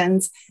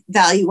institutions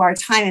value our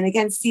time and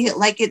again see it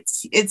like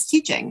it's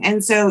teaching.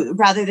 And so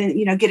rather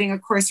than getting a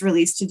course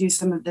release to do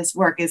some of this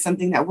work is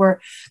something that we're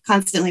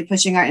constantly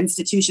pushing our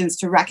institutions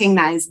to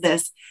recognize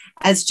this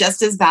as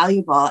just as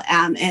valuable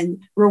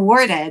and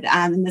rewarded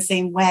in the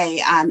same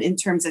way in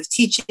terms of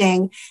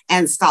teaching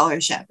and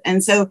scholarship.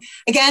 And so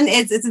again,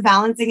 it's a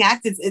balancing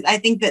act. I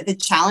think that the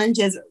challenge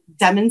is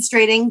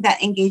demonstrating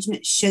that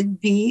engagement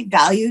should be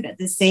valued at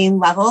the same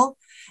level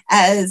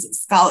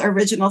as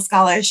original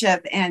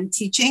scholarship and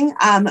teaching.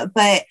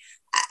 But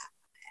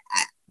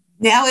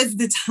now is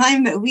the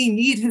time that we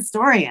need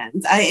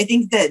historians. I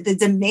think that the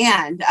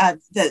demand,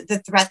 the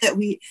threat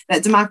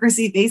that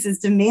democracy faces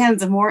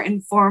demands a more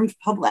informed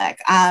public.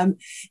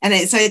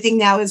 So I think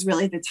now is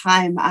really the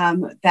time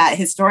that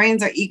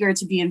historians are eager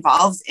to be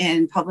involved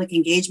in public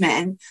engagement,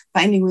 and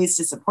finding ways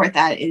to support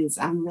that is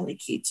really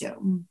key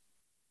too.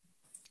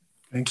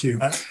 Thank you.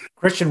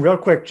 Christian, real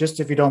quick, just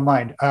if you don't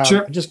mind.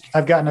 Sure.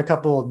 I've gotten a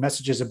couple of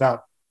messages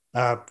about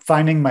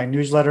finding my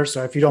newsletter.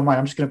 So if you don't mind,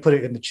 I'm just going to put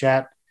it in the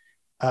chat.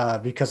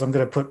 Because I'm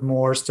going to put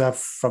more stuff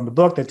from the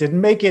book that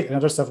didn't make it and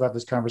other stuff about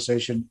this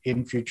conversation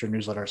in future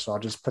newsletters. So I'll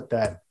just put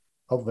that.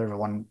 Hopefully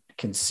everyone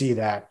can see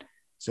that.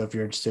 So if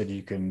you're interested,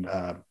 you can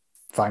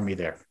find me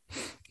there.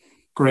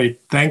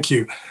 Great, thank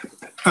you.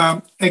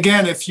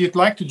 Again, if you'd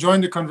like to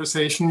join the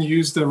conversation,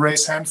 use the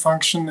raise hand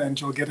function and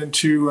you'll get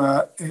into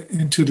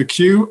the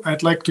queue.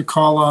 I'd like to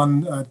call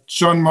on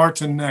John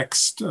Martin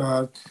next.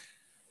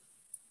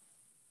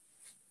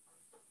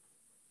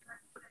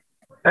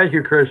 Thank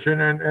you,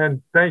 Christian,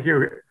 and thank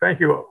you,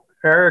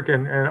 Eric,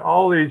 and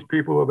all these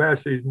people who have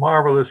asked these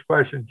marvelous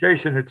questions.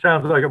 Jason, it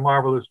sounds like a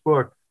marvelous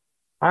book.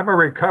 I'm a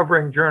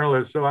recovering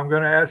journalist, so I'm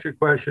going to ask a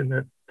question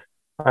that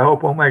I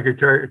hope won't make you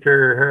tear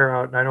your hair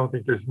out, and I don't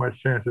think there's much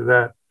chance of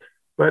that.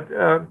 But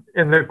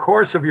in the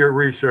course of your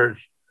research,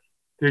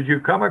 did you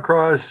come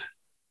across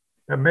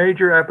a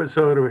major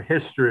episode of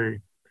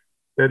history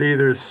that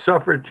either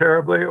suffered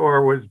terribly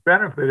or was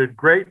benefited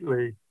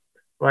greatly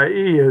by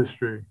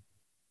e-history?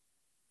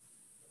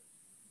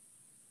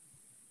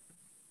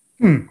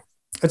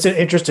 That's an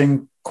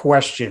interesting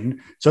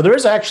question. So there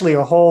is actually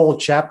a whole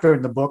chapter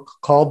in the book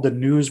called The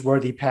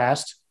Newsworthy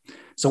Past.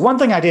 So one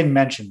thing I didn't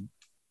mention,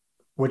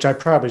 which I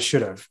probably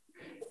should have,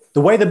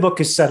 the way the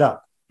book is set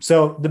up.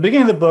 So the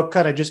beginning of the book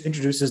kind of just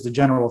introduces the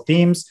general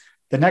themes.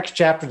 The next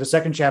chapter, the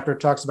second chapter,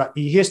 talks about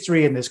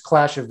e-history and this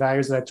clash of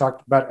values that I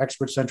talked about,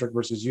 expert-centric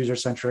versus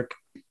user-centric.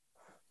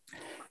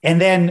 And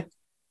then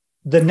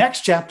the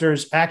next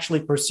chapters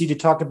actually proceed to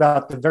talk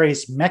about the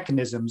various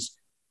mechanisms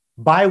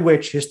by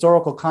which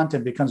historical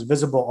content becomes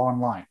visible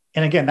online.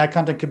 And again, that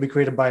content could be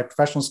created by a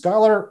professional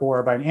scholar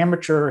or by an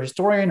amateur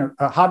historian or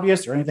a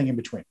hobbyist or anything in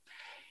between.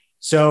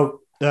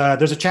 So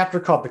there's a chapter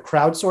called The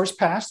Crowdsourced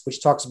Past,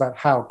 which talks about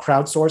how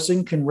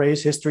crowdsourcing can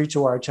raise history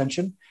to our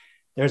attention.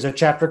 There's a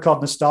chapter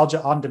called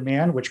Nostalgia on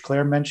Demand, which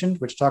Claire mentioned,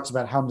 which talks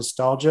about how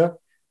nostalgia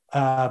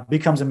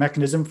becomes a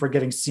mechanism for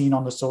getting seen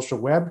on the social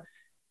web.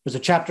 There's a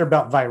chapter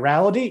about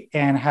virality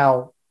and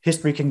how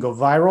history can go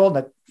viral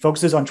that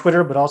focuses on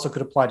Twitter, but also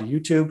could apply to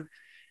YouTube.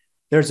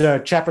 There's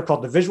a chapter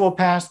called The Visual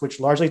Past, which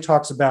largely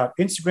talks about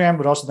Instagram,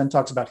 but also then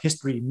talks about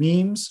history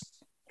memes.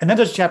 And then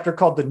there's a chapter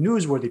called The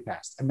Newsworthy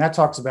Past, and that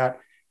talks about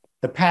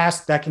the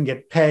past that can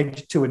get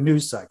pegged to a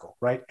news cycle,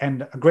 right?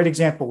 And a great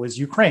example is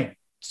Ukraine.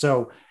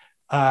 So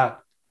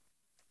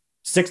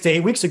 6 to 8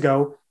 weeks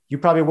ago, you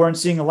probably weren't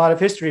seeing a lot of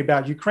history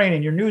about Ukraine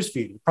in your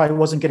newsfeed. It probably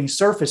wasn't getting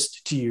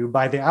surfaced to you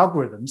by the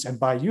algorithms and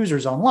by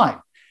users online.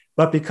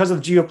 But because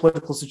of the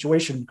geopolitical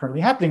situation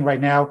currently happening right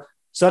now,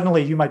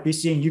 suddenly you might be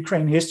seeing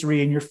Ukraine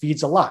history in your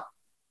feeds a lot.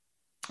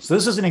 So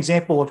this is an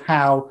example of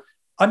how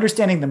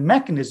understanding the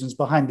mechanisms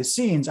behind the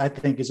scenes, I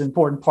think, is an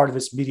important part of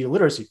this media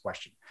literacy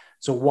question.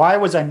 So why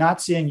was I not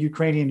seeing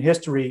Ukrainian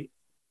history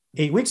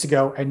 8 weeks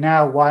ago, and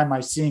now why am I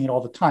seeing it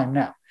all the time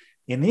now?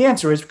 And the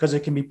answer is because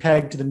it can be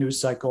pegged to the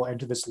news cycle and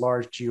to this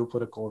large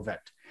geopolitical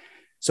event.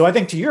 So I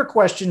think to your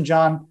question,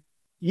 John,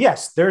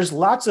 yes, there's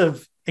lots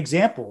of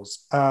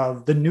examples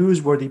of the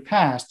newsworthy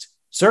past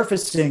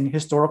surfacing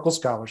historical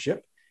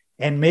scholarship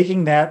and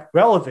making that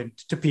relevant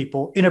to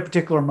people in a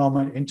particular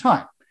moment in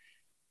time.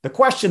 The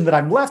question that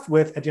I'm left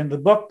with at the end of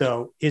the book,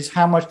 though, is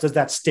how much does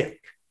that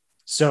stick?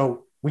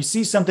 So we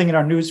see something in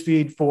our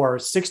newsfeed for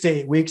 6 to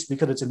 8 weeks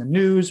because it's in the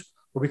news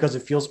or because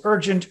it feels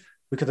urgent,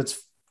 because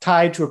it's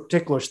tied to a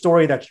particular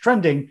story that's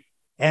trending.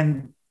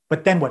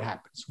 But then what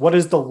happens? What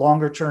is the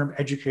longer term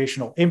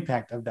educational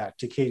impact of that,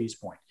 to Katie's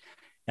point?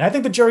 And I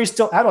think the jury's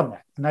still out on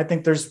that. And I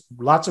think there's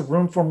lots of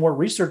room for more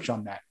research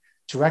on that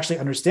to actually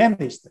understand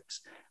these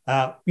things.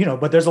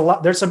 But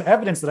there's some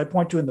evidence that I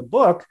point to in the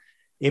book,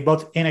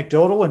 both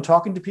anecdotal and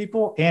talking to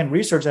people and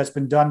research that's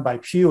been done by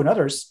Pew and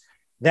others,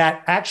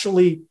 that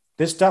actually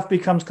this stuff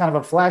becomes kind of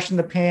a flash in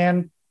the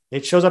pan.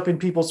 It shows up in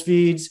people's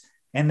feeds,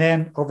 and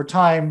then over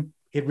time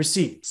it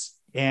recedes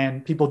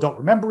and people don't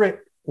remember it,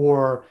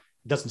 or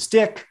it doesn't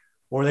stick,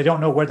 or they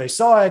don't know where they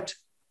saw it,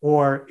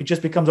 or it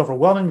just becomes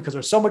overwhelming because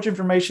there's so much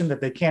information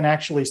that they can't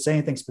actually say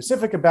anything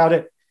specific about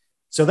it.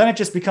 So then it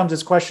just becomes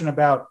this question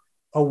about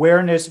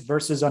awareness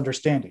versus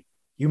understanding.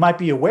 You might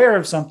be aware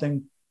of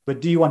something,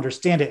 but do you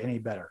understand it any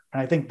better?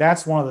 And I think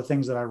that's one of the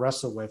things that I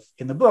wrestle with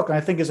in the book, and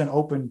I think is an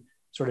open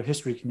sort of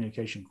history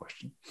communication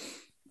question.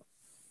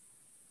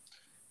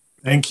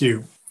 Thank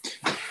you.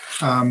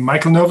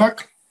 Michael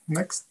Novak,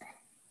 next.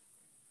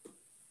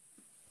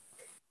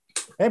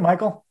 Hey,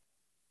 Michael.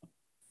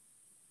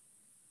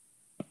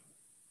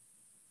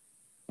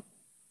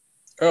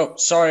 Oh,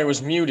 sorry, I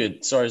was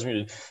muted.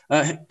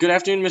 Good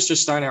afternoon, Mr.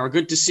 Steinhauer.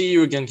 Good to see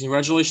you again.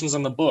 Congratulations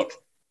on the book.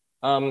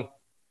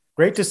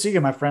 Great to see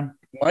you, my friend.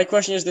 My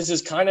question is, this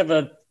is kind of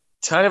a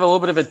little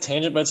bit of a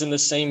tangent, but it's in the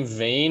same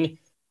vein.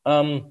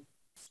 One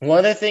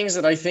of the things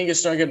that I think is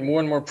starting to get more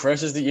and more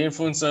press is the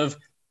influence of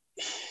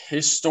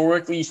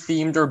historically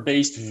themed or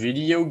based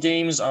video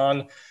games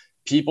on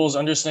people's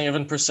understanding of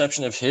and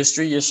perception of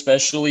history,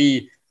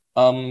 especially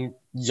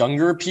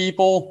younger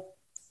people.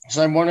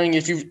 So I'm wondering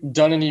if you've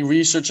done any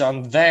research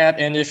on that,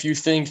 and if you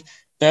think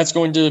that's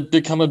going to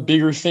become a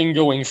bigger thing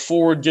going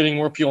forward, getting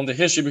more people into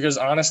history, because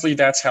honestly,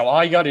 that's how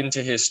I got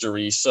into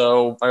history.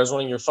 So I was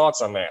wondering your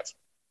thoughts on that.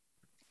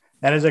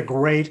 That is a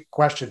great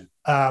question.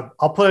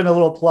 I'll put in a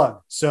little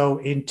plug. So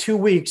in 2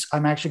 weeks,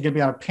 I'm actually going to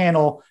be on a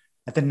panel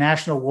at the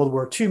National World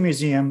War II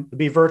Museum. It'll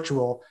be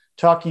virtual,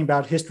 talking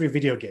about history of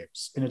video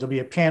games. And it'll be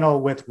a panel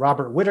with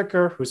Robert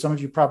Whitaker, who some of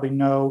you probably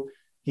know.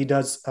 He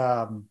does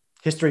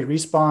History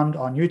Respawned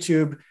on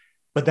YouTube,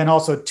 but then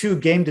also 2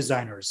 game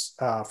designers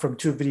from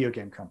 2 video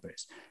game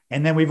companies.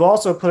 And then we've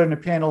also put in a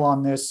panel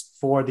on this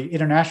for the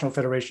International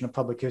Federation of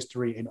Public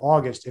History in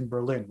August in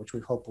Berlin, which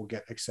we hope will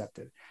get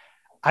accepted.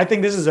 I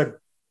think this is a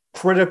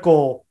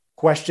critical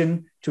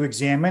question to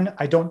examine.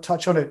 I don't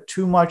touch on it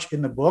too much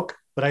in the book,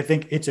 but I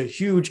think it's a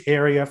huge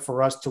area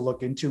for us to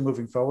look into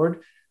moving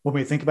forward when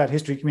we think about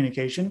history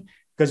communication,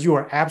 because you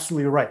are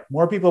absolutely right.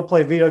 More people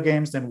play video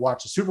games than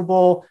watch the Super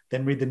Bowl,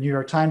 than read the New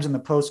York Times and the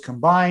Post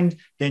combined,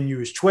 than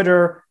use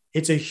Twitter.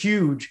 It's a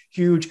huge,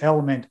 huge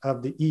element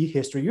of the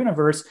e-history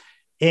universe.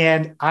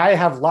 And I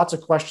have lots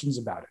of questions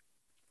about it.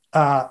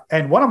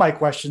 And one of my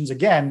questions,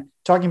 again,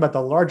 talking about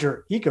the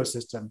larger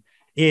ecosystem,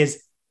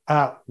 is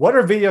what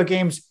are video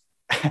games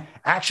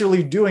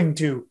actually doing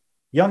to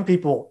young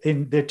people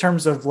in the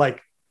terms of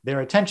like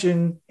their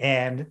attention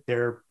and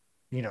their,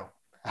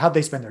 how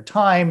they spend their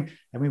time?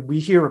 I mean, we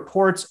hear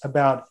reports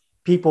about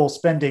people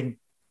spending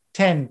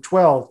 10,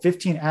 12,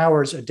 15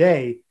 hours a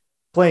day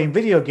playing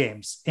video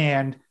games.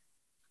 And,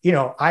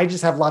 I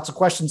just have lots of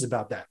questions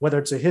about that, whether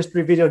it's a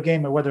history video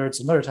game or whether it's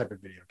another type of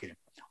video game.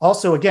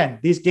 Also, again,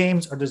 these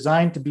games are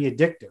designed to be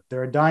addictive.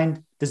 They're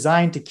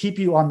designed to keep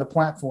you on the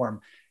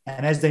platform.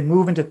 And as they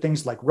move into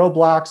things like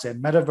Roblox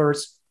and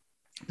Metaverse,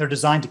 they're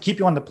designed to keep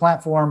you on the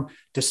platform,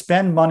 to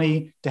spend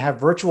money, to have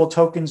virtual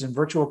tokens and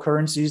virtual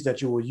currencies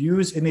that you will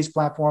use in these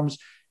platforms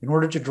in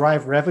order to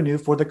drive revenue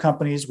for the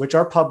companies, which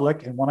are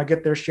public and want to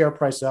get their share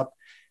price up.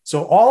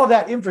 So all of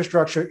that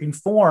infrastructure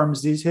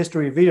informs these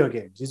history of video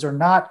games. These are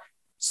not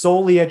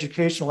solely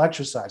educational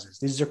exercises.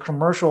 These are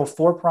commercial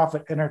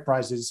for-profit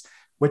enterprises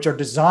which are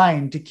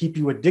designed to keep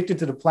you addicted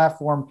to the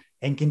platform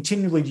and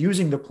continually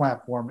using the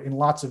platform in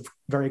lots of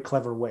very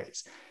clever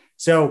ways.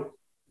 So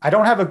I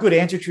don't have a good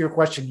answer to your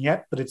question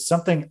yet, but it's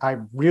something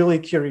I'm really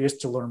curious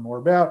to learn more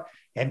about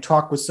and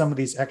talk with some of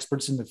these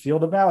experts in the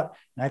field about.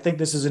 And I think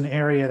this is an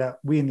area that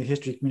we in the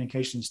History of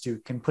Communication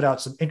Institute can put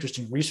out some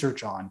interesting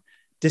research on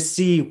to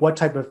see what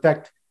type of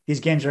effect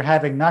these games are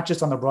having, not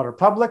just on the broader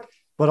public,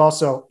 but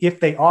also if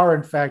they are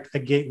in fact a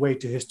gateway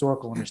to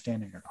historical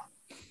understanding or not.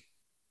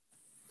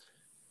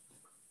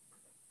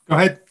 Go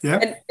ahead. Yeah.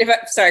 And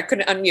I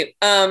couldn't unmute.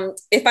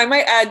 If I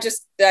might add,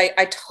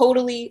 I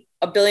totally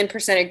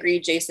 1,000,000,000% agree,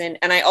 Jason.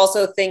 And I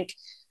also think,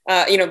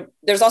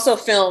 there's also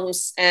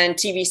films and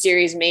TV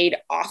series made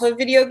off of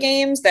video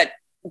games that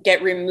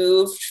get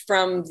removed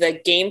from the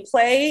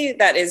gameplay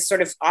that is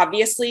sort of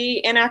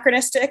obviously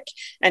anachronistic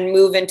and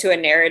move into a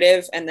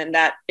narrative. And then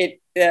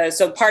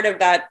so part of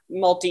that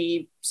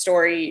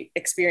multi-story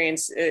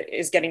experience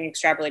is getting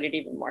extrapolated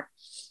even more.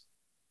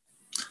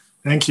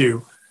 Thank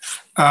you.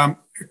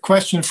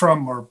 Question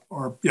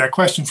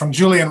from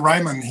Julian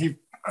Ryman. He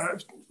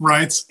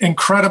writes,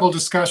 incredible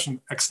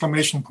discussion, !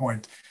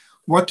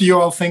 What do you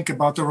all think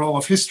about the role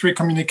of history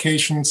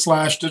communication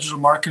 / digital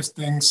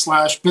marketing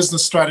 /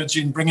 business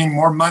strategy in bringing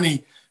more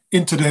money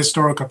into the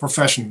historical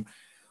profession?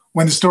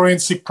 When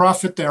historians seek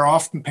profit, they are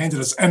often painted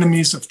as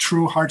enemies of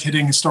true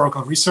hard-hitting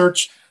historical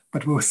research,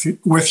 but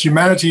with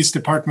humanities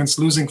departments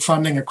losing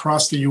funding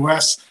across the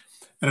US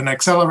at an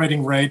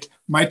accelerating rate,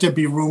 might there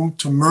be room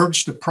to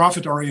merge the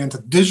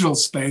profit-oriented digital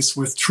space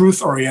with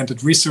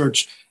truth-oriented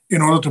research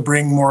in order to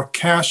bring more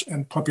cash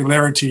and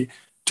popularity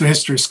to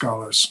history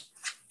scholars?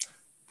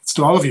 It's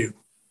to all of you.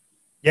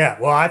 Yeah,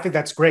 well, I think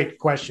that's a great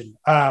question.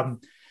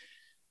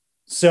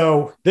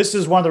 So this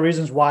is one of the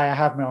reasons why I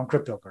have my own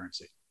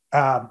cryptocurrency.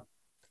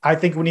 I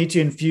think we need to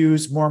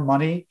infuse more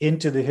money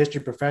into the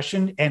history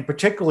profession and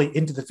particularly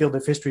into the field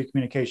of history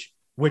communication,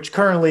 which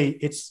currently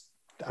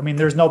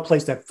there's no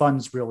place that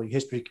funds really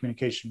history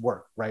communication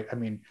work, right? I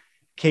mean,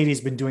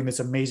 Katie's been doing this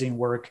amazing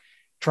work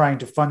trying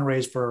to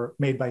fundraise for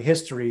Made by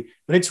History,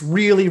 but it's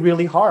really,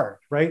 really hard,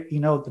 right?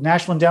 The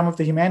National Endowment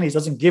for the Humanities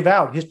doesn't give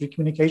out history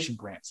communication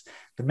grants.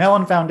 The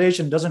Mellon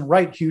Foundation doesn't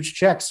write huge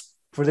checks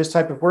for this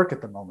type of work at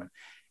the moment.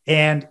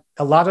 And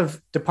a lot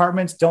of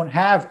departments don't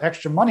have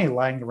extra money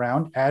lying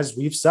around, as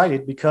we've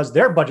cited, because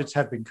their budgets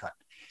have been cut.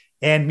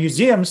 And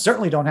museums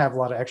certainly don't have a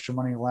lot of extra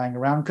money lying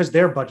around because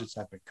their budgets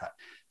have been cut.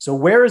 So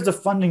where is the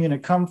funding going to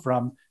come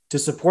from to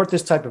support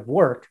this type of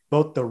work,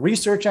 both the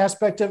research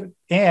aspect of it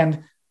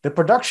and the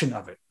production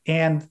of it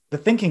and the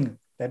thinking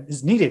that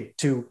is needed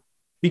to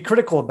be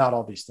critical about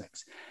all these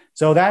things.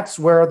 So that's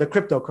where the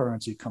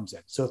cryptocurrency comes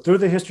in. So through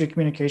the History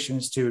Communication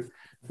Institute,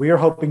 we are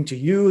hoping to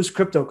use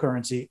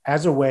cryptocurrency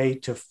as a way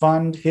to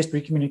fund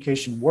history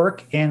communication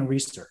work and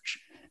research.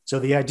 So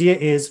the idea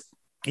is,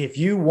 if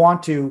you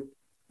want to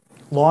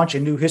launch a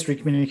new history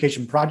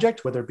communication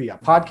project, whether it be a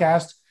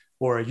podcast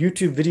or a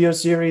YouTube video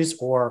series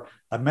or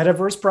a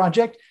metaverse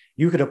project,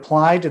 you could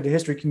apply to the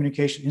History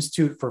Communication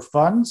Institute for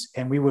funds,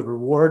 and we would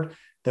reward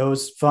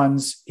those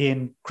funds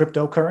in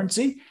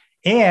cryptocurrency.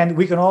 And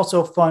we can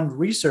also fund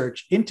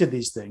research into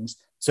these things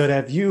so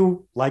that if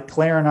you, like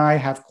Claire and I,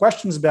 have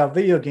questions about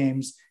video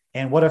games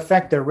and what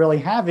effect they're really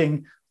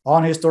having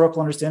on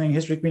historical understanding,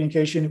 history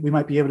communication, we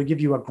might be able to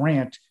give you a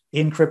grant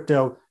in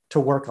crypto to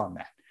work on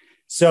that.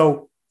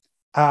 So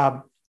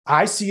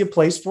I see a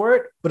place for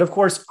it. But of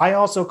course, I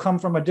also come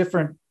from a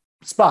different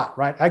spot,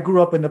 right? I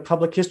grew up in the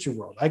public history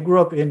world. I grew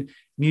up in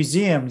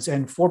museums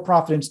and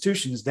for-profit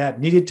institutions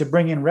that needed to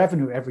bring in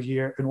revenue every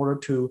year in order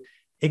to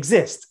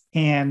exist.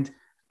 And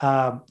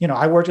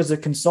I worked as a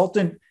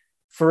consultant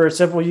for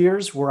several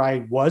years where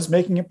I was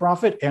making a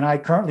profit, and I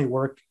currently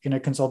work in a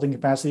consulting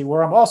capacity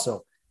where I'm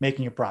also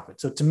making a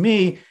profit. So to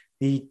me,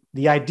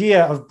 the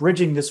idea of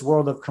bridging this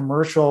world of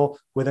commercial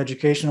with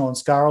educational and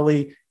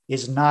scholarly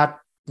is not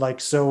like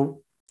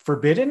so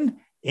forbidden.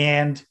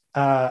 And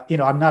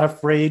I'm not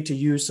afraid to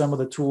use some of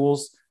the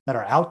tools that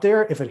are out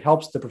there if it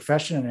helps the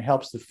profession and it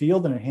helps the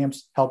field and it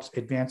helps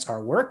advance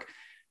our work.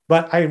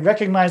 But I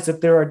recognize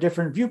that there are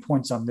different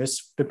viewpoints on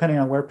this, depending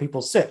on where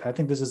people sit. I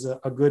think this is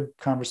a good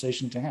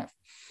conversation to have.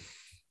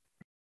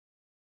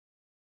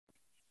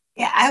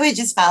 Yeah, I would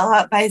just follow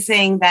up by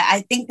saying that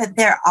I think that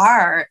there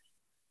are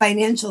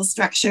financial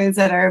structures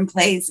that are in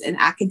place in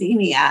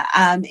academia,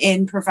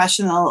 in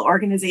professional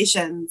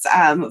organizations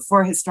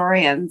for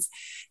historians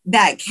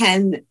that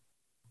can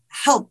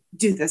help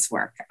do this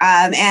work.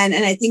 And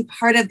I think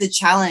part of the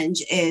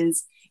challenge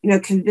is,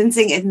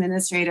 convincing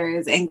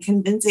administrators and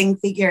convincing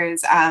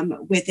figures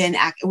within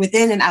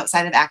and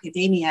outside of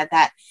academia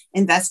that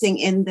investing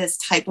in this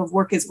type of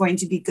work is going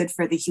to be good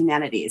for the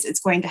humanities. It's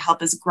going to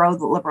help us grow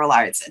the liberal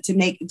arts, to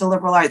make the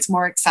liberal arts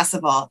more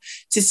accessible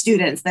to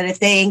students, that if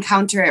they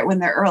encounter it when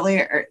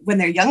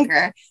they're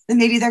younger, then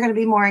maybe they're going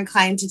to be more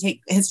inclined to take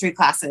history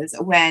classes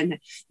when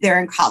they're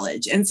in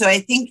college. And so I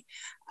think,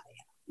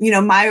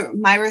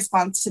 my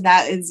response to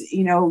that is,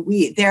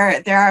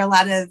 there are a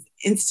lot of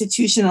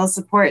institutional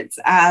supports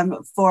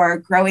for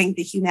growing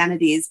the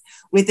humanities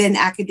within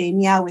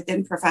academia,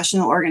 within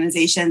professional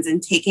organizations,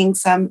 and taking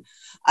some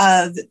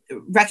of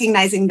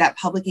recognizing that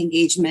public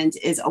engagement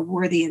is a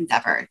worthy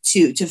endeavor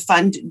to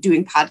fund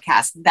doing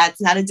podcasts.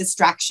 That's not a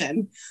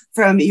distraction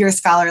from your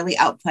scholarly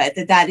output,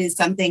 that is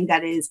something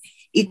that is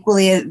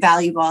equally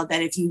valuable,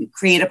 that if you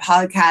create a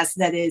podcast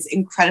that is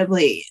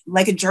incredibly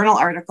like a journal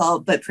article,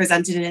 but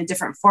presented in a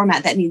different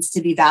format, that needs to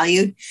be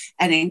valued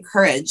and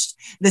encouraged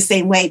the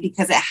same way,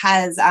 because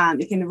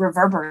it can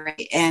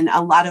reverberate in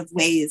a lot of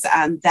ways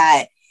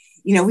that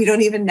we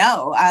don't even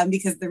know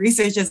because the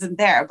research isn't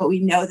there, but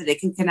we know that it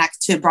can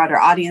connect to broader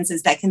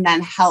audiences that can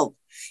then help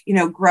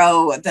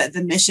grow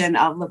the mission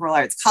of liberal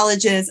arts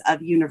colleges,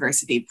 of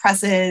university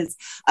presses,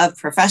 of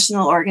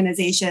professional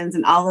organizations,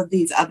 and all of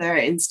these other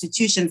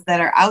institutions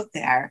that are out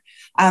there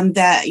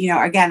that,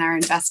 again, are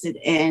invested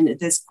in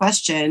this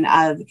question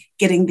of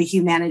getting the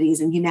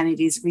humanities and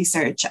humanities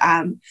research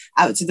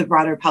out to the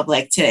broader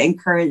public to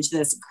encourage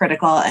this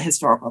critical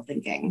historical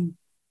thinking.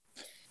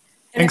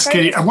 Thanks,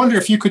 Katie. I wonder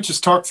if you could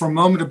just talk for a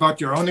moment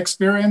about your own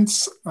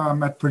experience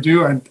at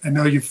Purdue. And I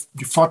know you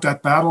fought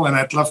that battle, and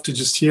I'd love to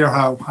just hear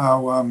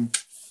how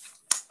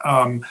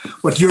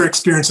what your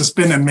experience has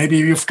been, and maybe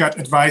you've got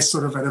advice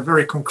sort of at a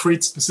very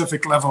concrete,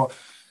 specific level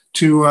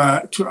to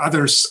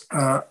others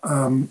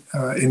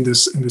in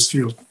this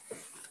field.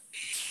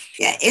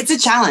 Yeah, it's a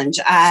challenge.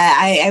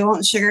 I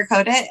won't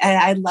sugarcoat it.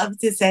 I'd love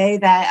to say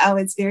that,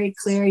 it's very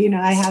clear,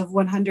 I have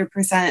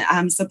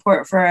 100%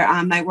 support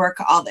for my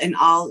work in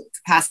all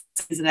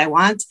capacities that I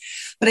want.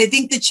 But I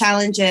think the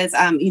challenge is,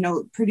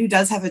 Purdue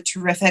does have a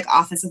terrific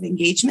Office of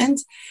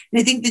Engagement.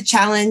 And I think the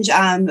challenge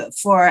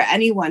for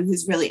anyone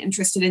who's really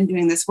interested in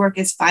doing this work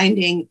is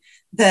finding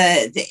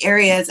the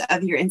areas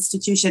of your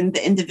institution,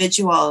 the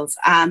individuals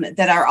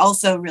that are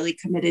also really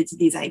committed to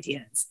these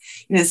ideas.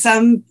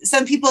 Some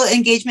people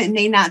engagement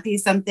may not be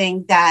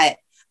something that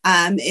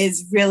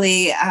is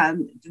really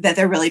that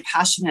they're really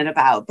passionate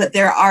about, but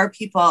there are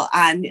people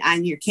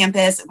on your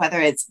campus,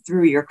 whether it's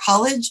through your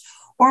college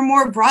or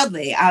more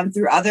broadly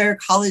through other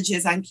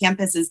colleges on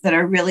campuses, that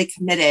are really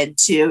committed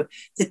to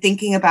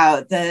thinking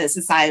about the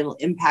societal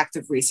impact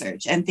of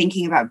research and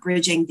thinking about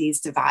bridging these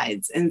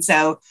divides. And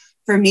so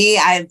for me,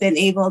 I've been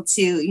able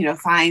to,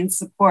 find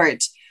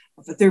support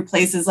through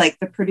places like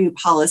the Purdue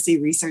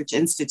Policy Research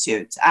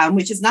Institute,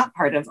 which is not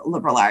part of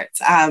liberal arts,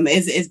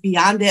 is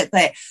beyond it,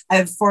 but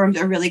I've formed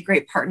a really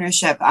great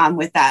partnership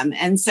with them.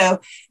 And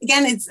so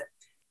again,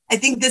 I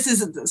think this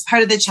is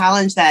part of the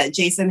challenge that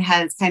Jason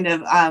has kind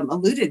of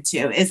alluded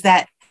to, is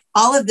that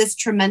all of this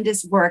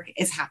tremendous work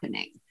is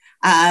happening.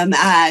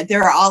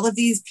 There are all of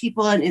these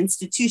people and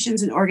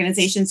institutions and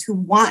organizations who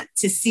want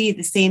to see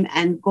the same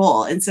end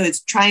goal. And so it's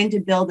trying to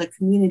build a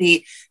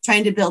community,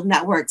 trying to build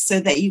networks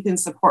so that you can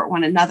support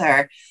one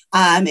another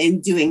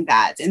in doing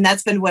that. And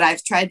that's been what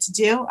I've tried to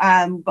do,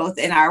 both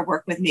in our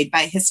work with Made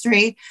by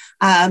History,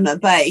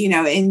 but,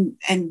 in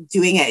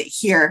doing it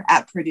here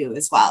at Purdue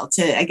as well,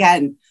 to,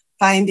 again,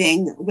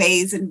 finding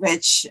ways in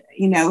which,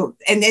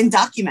 and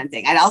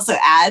documenting. I'd also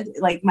add,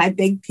 like, my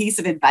big piece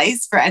of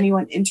advice for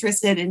anyone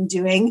interested in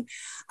doing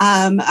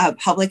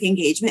public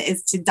engagement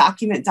is to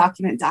document.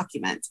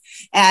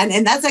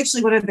 And that's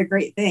actually one of the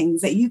great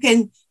things, that you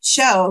can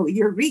show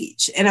your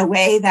reach in a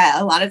way that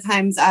a lot of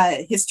times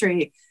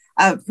history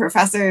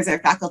professors or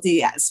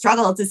faculty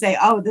struggle to say,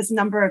 oh, this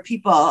number of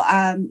people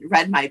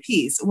read my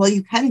piece. Well,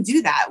 you can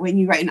do that when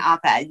you write an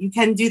op-ed. You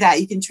can do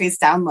that. You can trace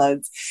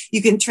downloads.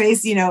 You can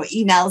trace,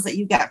 emails that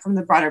you get from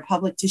the broader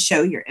public to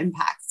show your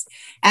impact.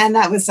 And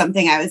that was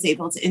something I was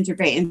able to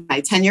integrate in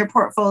my tenure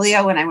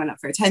portfolio when I went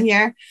up for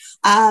tenure.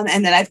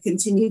 And that I've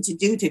continued to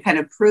do to kind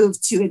of prove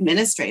to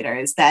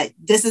administrators that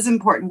this is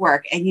important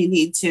work and you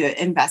need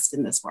to invest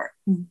in this work.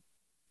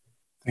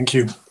 Thank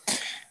you.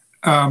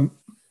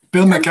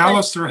 Bill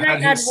McAllister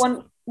had his...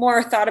 one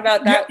more thought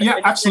about that.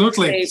 Yeah,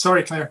 absolutely.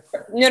 Sorry, Claire.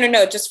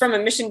 No. Just from a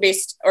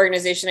mission-based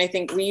organization, I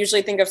think we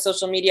usually think of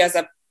social media as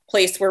a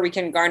place where we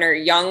can garner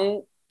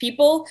young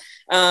people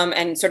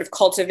and sort of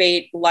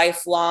cultivate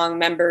lifelong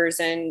members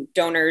and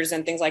donors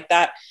and things like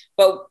that.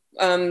 But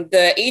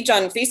the age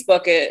on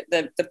Facebook,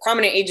 the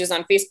prominent ages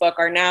on Facebook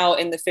are now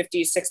in the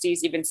 50s, 60s,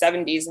 even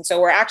 70s. And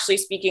so we're actually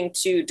speaking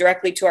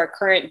directly to our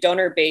current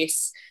donor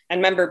base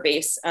and member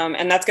base.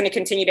 And that's going to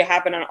continue to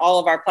happen on all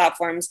of our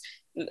platforms.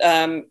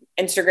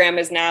 Instagram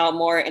is now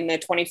more in the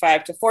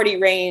 25 to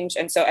 40 range.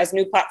 And so as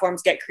new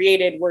platforms get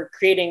created, we're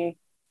creating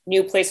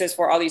new places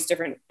for all these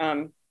different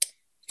funders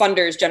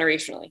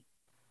generationally.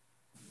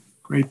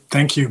 Great,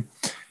 thank you.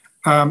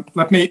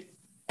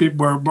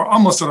 We're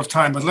almost out of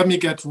time, but let me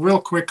get real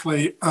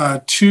quickly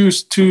two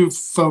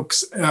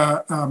folks.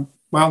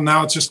 Well,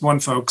 now it's just one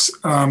folks.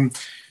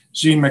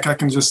 Jean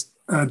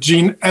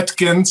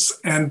Atkins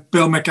and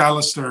Bill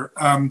McAllister.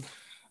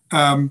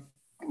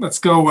 Let's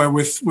go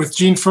with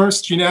Jean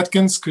first. Jean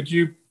Atkins, could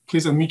you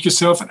please unmute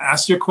yourself and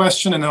ask your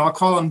question? And then I'll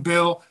call on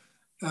Bill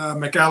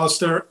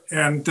McAllister,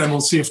 and then we'll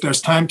see if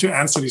there's time to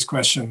answer these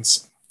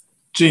questions.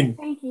 Jean.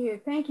 Thank you.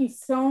 Thank you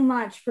so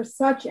much for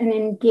such an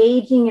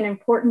engaging and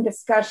important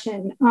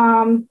discussion.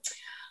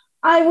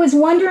 I was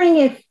wondering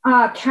if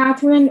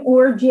Catherine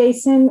or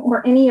Jason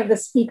or any of the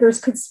speakers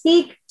could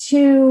speak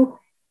to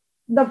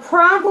the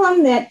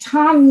problem that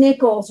Tom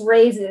Nichols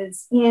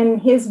raises in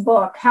his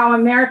book, How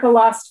America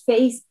Lost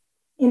Faith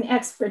in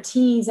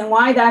Expertise, and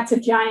why that's a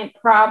giant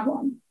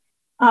problem.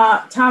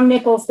 Tom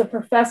Nichols, the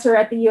professor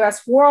at the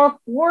U.S.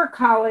 War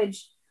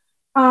College,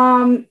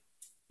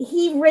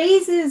 he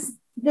raises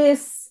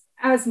this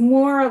as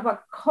more of a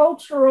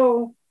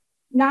cultural,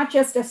 not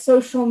just a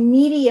social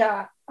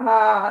media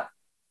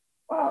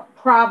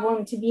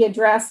problem to be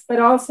addressed, but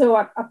also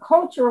a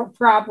cultural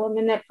problem,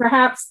 and that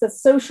perhaps the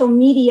social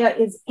media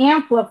is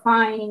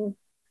amplifying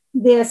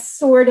this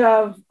sort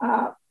of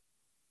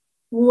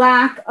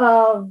lack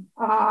of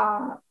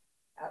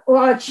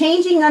a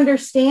changing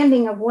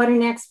understanding of what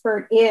an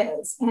expert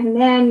is. And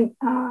then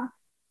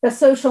the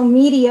social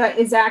media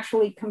is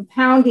actually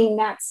compounding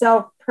that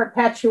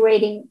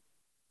self-perpetuating,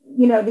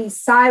 these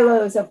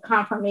silos of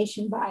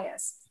confirmation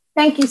bias.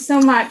 Thank you so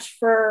much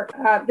for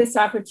this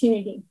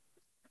opportunity.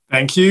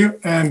 Thank you.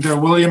 And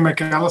William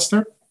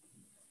McAllister,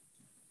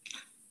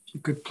 if you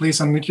could please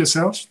unmute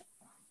yourself.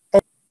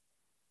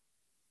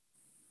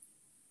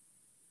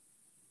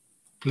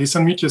 Please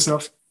unmute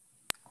yourself.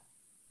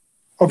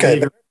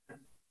 Okay.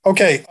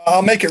 Okay,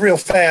 I'll make it real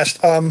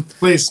fast.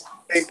 Please.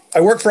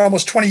 I worked for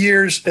almost 20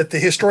 years at the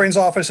historian's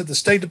office at the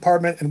State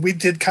Department, and we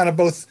did kind of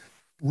both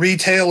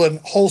retail and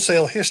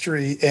wholesale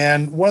history.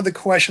 And one of the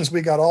questions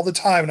we got all the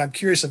time, and I'm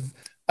curious if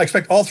I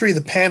expect all three of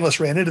the panelists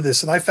ran into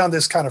this, and I found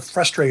this kind of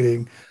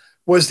frustrating,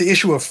 was the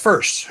issue of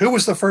firsts. Who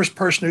was the first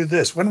person who did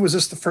this? When was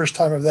this the first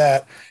time of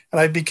that?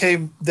 And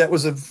that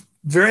was a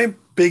very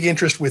big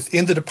interest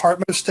within the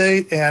Department of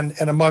State and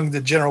among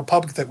the general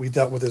public that we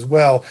dealt with as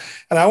well.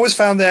 And I always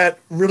found that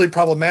really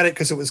problematic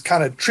because it was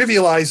kind of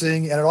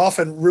trivializing, and it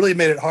often really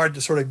made it hard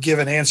to sort of give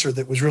an answer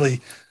that was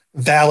really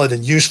valid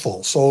and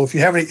useful. So if you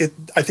have any,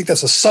 I think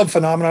that's a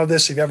sub-phenomenon of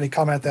this. If you have any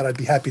comment on that, I'd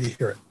be happy to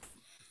hear it.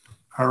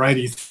 All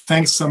righty.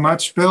 Thanks so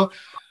much, Bill.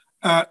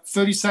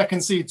 30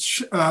 seconds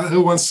each.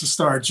 Who wants to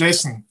start?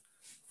 Jason,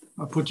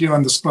 I'll put you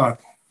on the spot.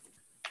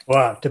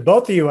 Well, to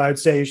both of you, I would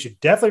say you should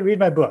definitely read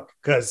my book,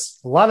 because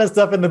a lot of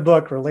stuff in the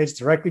book relates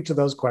directly to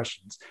those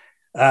questions.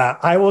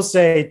 I will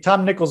say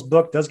Tom Nichols'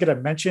 book does get a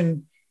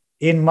mention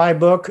in my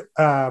book.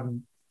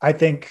 I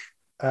think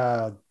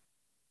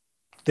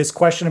this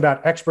question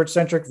about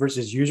expert-centric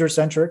versus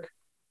user-centric,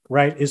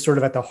 right, is sort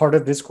of at the heart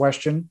of this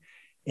question.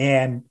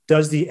 And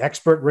does the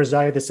expert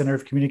reside at the center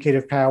of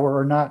communicative power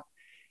or not?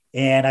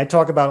 And I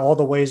talk about all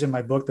the ways in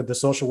my book that the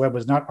social web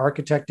was not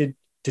architected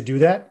to do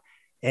that.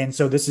 And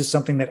so this is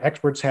something that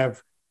experts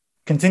have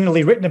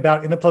continually written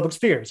about in the public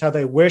sphere, is how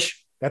they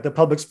wish that the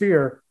public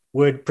sphere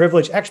would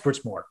privilege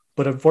experts more.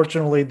 But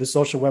unfortunately, the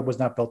social web was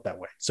not built that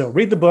way. So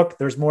read the book.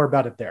 There's more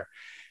about it there.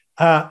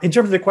 In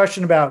terms of the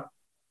question about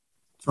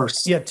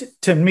first, yeah,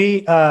 to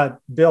me,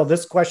 Bill,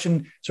 this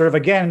question sort of,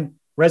 again,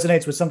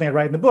 resonates with something I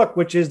write in the book,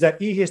 which is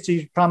that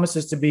e-history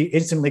promises to be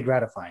instantly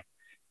gratifying.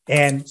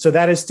 And so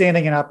that is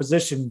standing in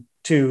opposition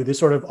to the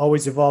sort of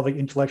always evolving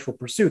intellectual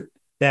pursuit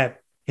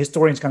that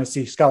historians kind of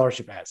see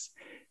scholarship as.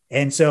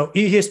 And so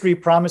e-history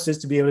promises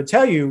to be able to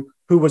tell you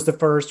who was the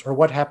first or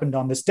what happened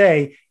on this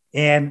day.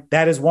 And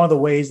that is one of the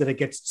ways that it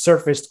gets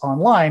surfaced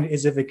online,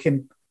 is if it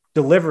can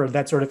deliver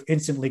that sort of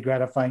instantly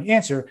gratifying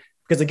answer,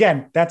 because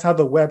again, that's how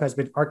the web has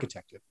been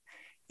architected.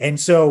 And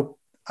so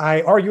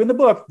I argue in the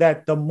book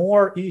that the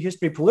more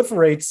e-history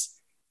proliferates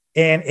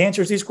and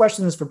answers these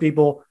questions for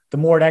people, the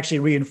more it actually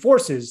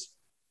reinforces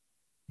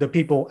the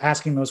people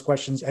asking those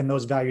questions and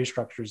those value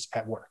structures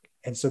at work.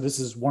 And so this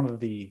is one of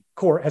the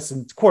core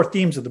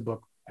themes of the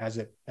book as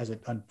it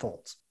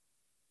unfolds.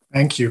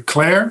 Thank you.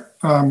 Claire,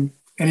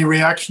 any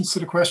reactions to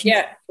the question?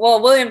 Yeah, well,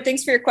 William,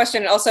 thanks for your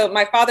question. Also,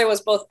 my father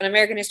was both an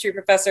American history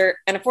professor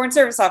and a foreign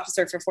service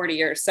officer for 40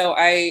 years. So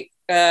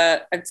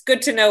it's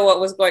good to know what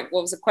was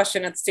the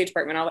question at the State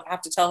Department. I'll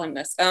have to tell him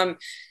this.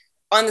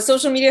 On the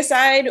social media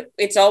side,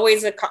 it's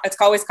always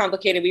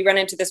complicated. We run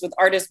into this with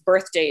artists'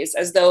 birthdays,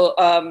 as though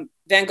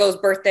Van Gogh's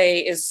birthday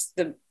is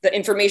the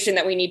information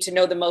that we need to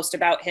know the most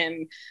about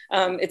him.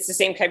 It's the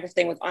same type of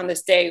thing with on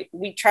this day.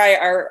 We try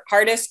our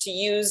hardest to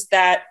use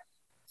that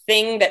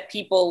thing that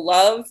people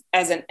love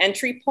as an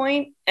entry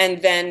point,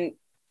 and then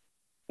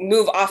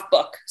move off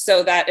book,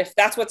 so that if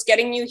that's what's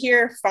getting you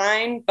here,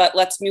 fine, but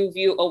let's move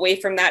you away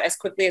from that as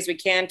quickly as we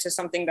can to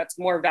something that's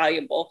more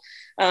valuable.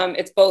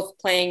 It's both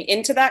playing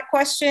into that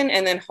question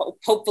and then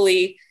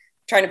hopefully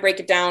trying to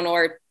break it down,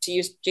 or to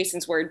use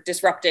Jason's word,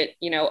 disrupt it,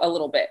 a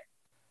little bit.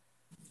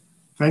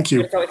 Thank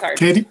you. It's always hard.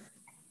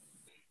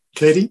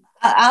 Katie?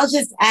 I'll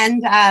just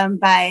end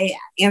by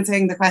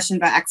answering the question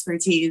about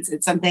expertise.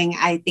 It's something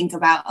I think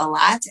about a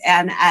lot.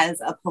 And as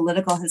a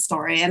political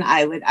historian,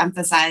 I would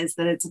emphasize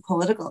that it's a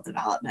political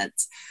development.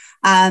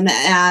 And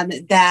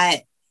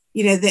that,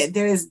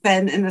 there's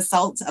been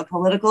a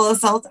political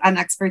assault on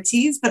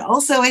expertise, but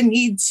also a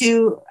need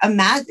to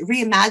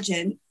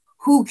reimagine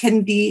who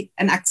can be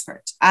an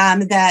expert,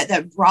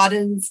 that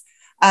broadens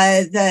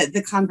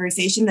the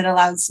conversation, that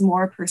allows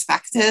more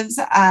perspectives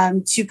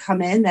to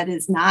come in, that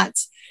is not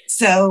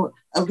so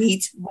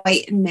elite,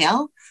 white, and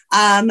male.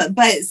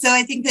 But so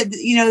I think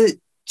that,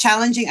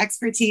 challenging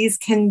expertise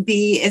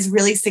is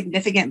really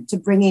significant to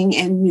bringing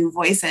in new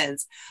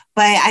voices.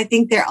 But I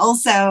think there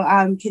also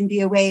can be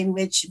a way in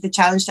which the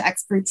challenge to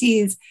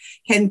expertise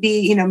can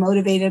be,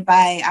 motivated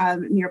by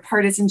mere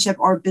partisanship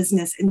or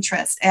business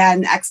interest.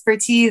 And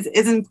expertise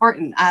is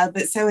important,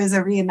 but so is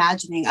a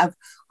reimagining of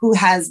who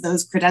has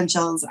those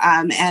credentials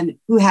and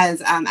who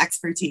has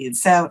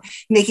expertise. So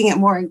making it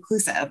more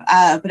inclusive.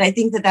 But I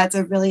think that that's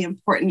a really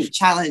important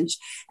challenge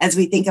as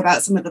we think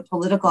about some of the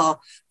political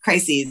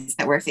crises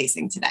that we're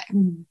facing today.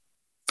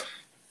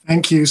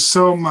 Thank you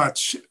so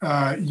much.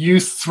 You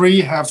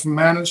three have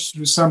managed to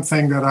do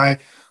something that I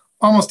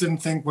almost didn't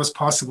think was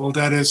possible.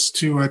 That is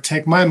to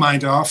take my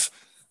mind off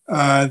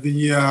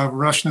the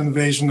Russian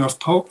invasion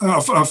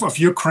of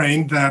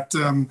Ukraine that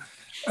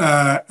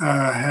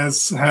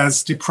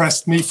has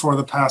depressed me for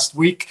the past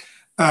week.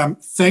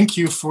 Thank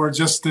you for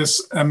just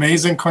this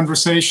amazing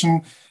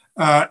conversation.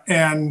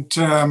 And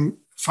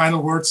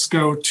final words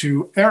go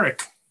to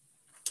Eric.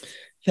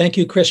 Thank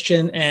you,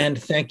 Christian,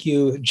 and thank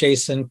you,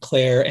 Jason,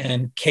 Claire,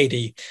 and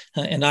Katie.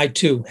 And I,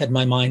 too, had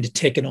my mind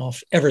taken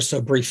off ever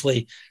so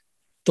briefly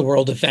the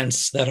world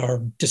events that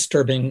are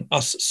disturbing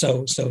us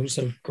so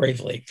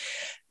gravely.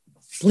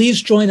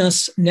 Please join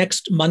us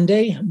next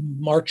Monday,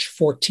 March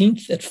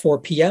 14th at 4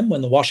 p.m.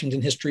 when the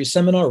Washington History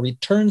Seminar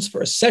returns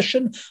for a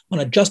session on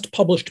a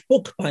just-published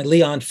book by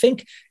Leon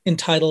Fink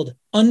entitled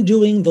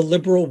Undoing the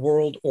Liberal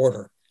World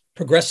Order: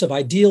 Progressive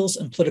Ideals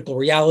and Political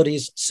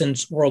Realities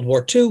Since World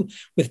War II,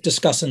 with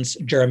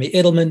discussants Jeremy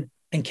Edelman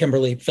and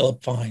Kimberly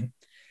Philip Fine.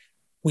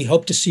 We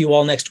hope to see you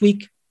all next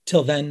week.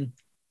 Till then,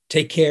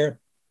 take care,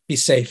 be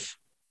safe.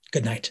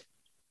 Good night.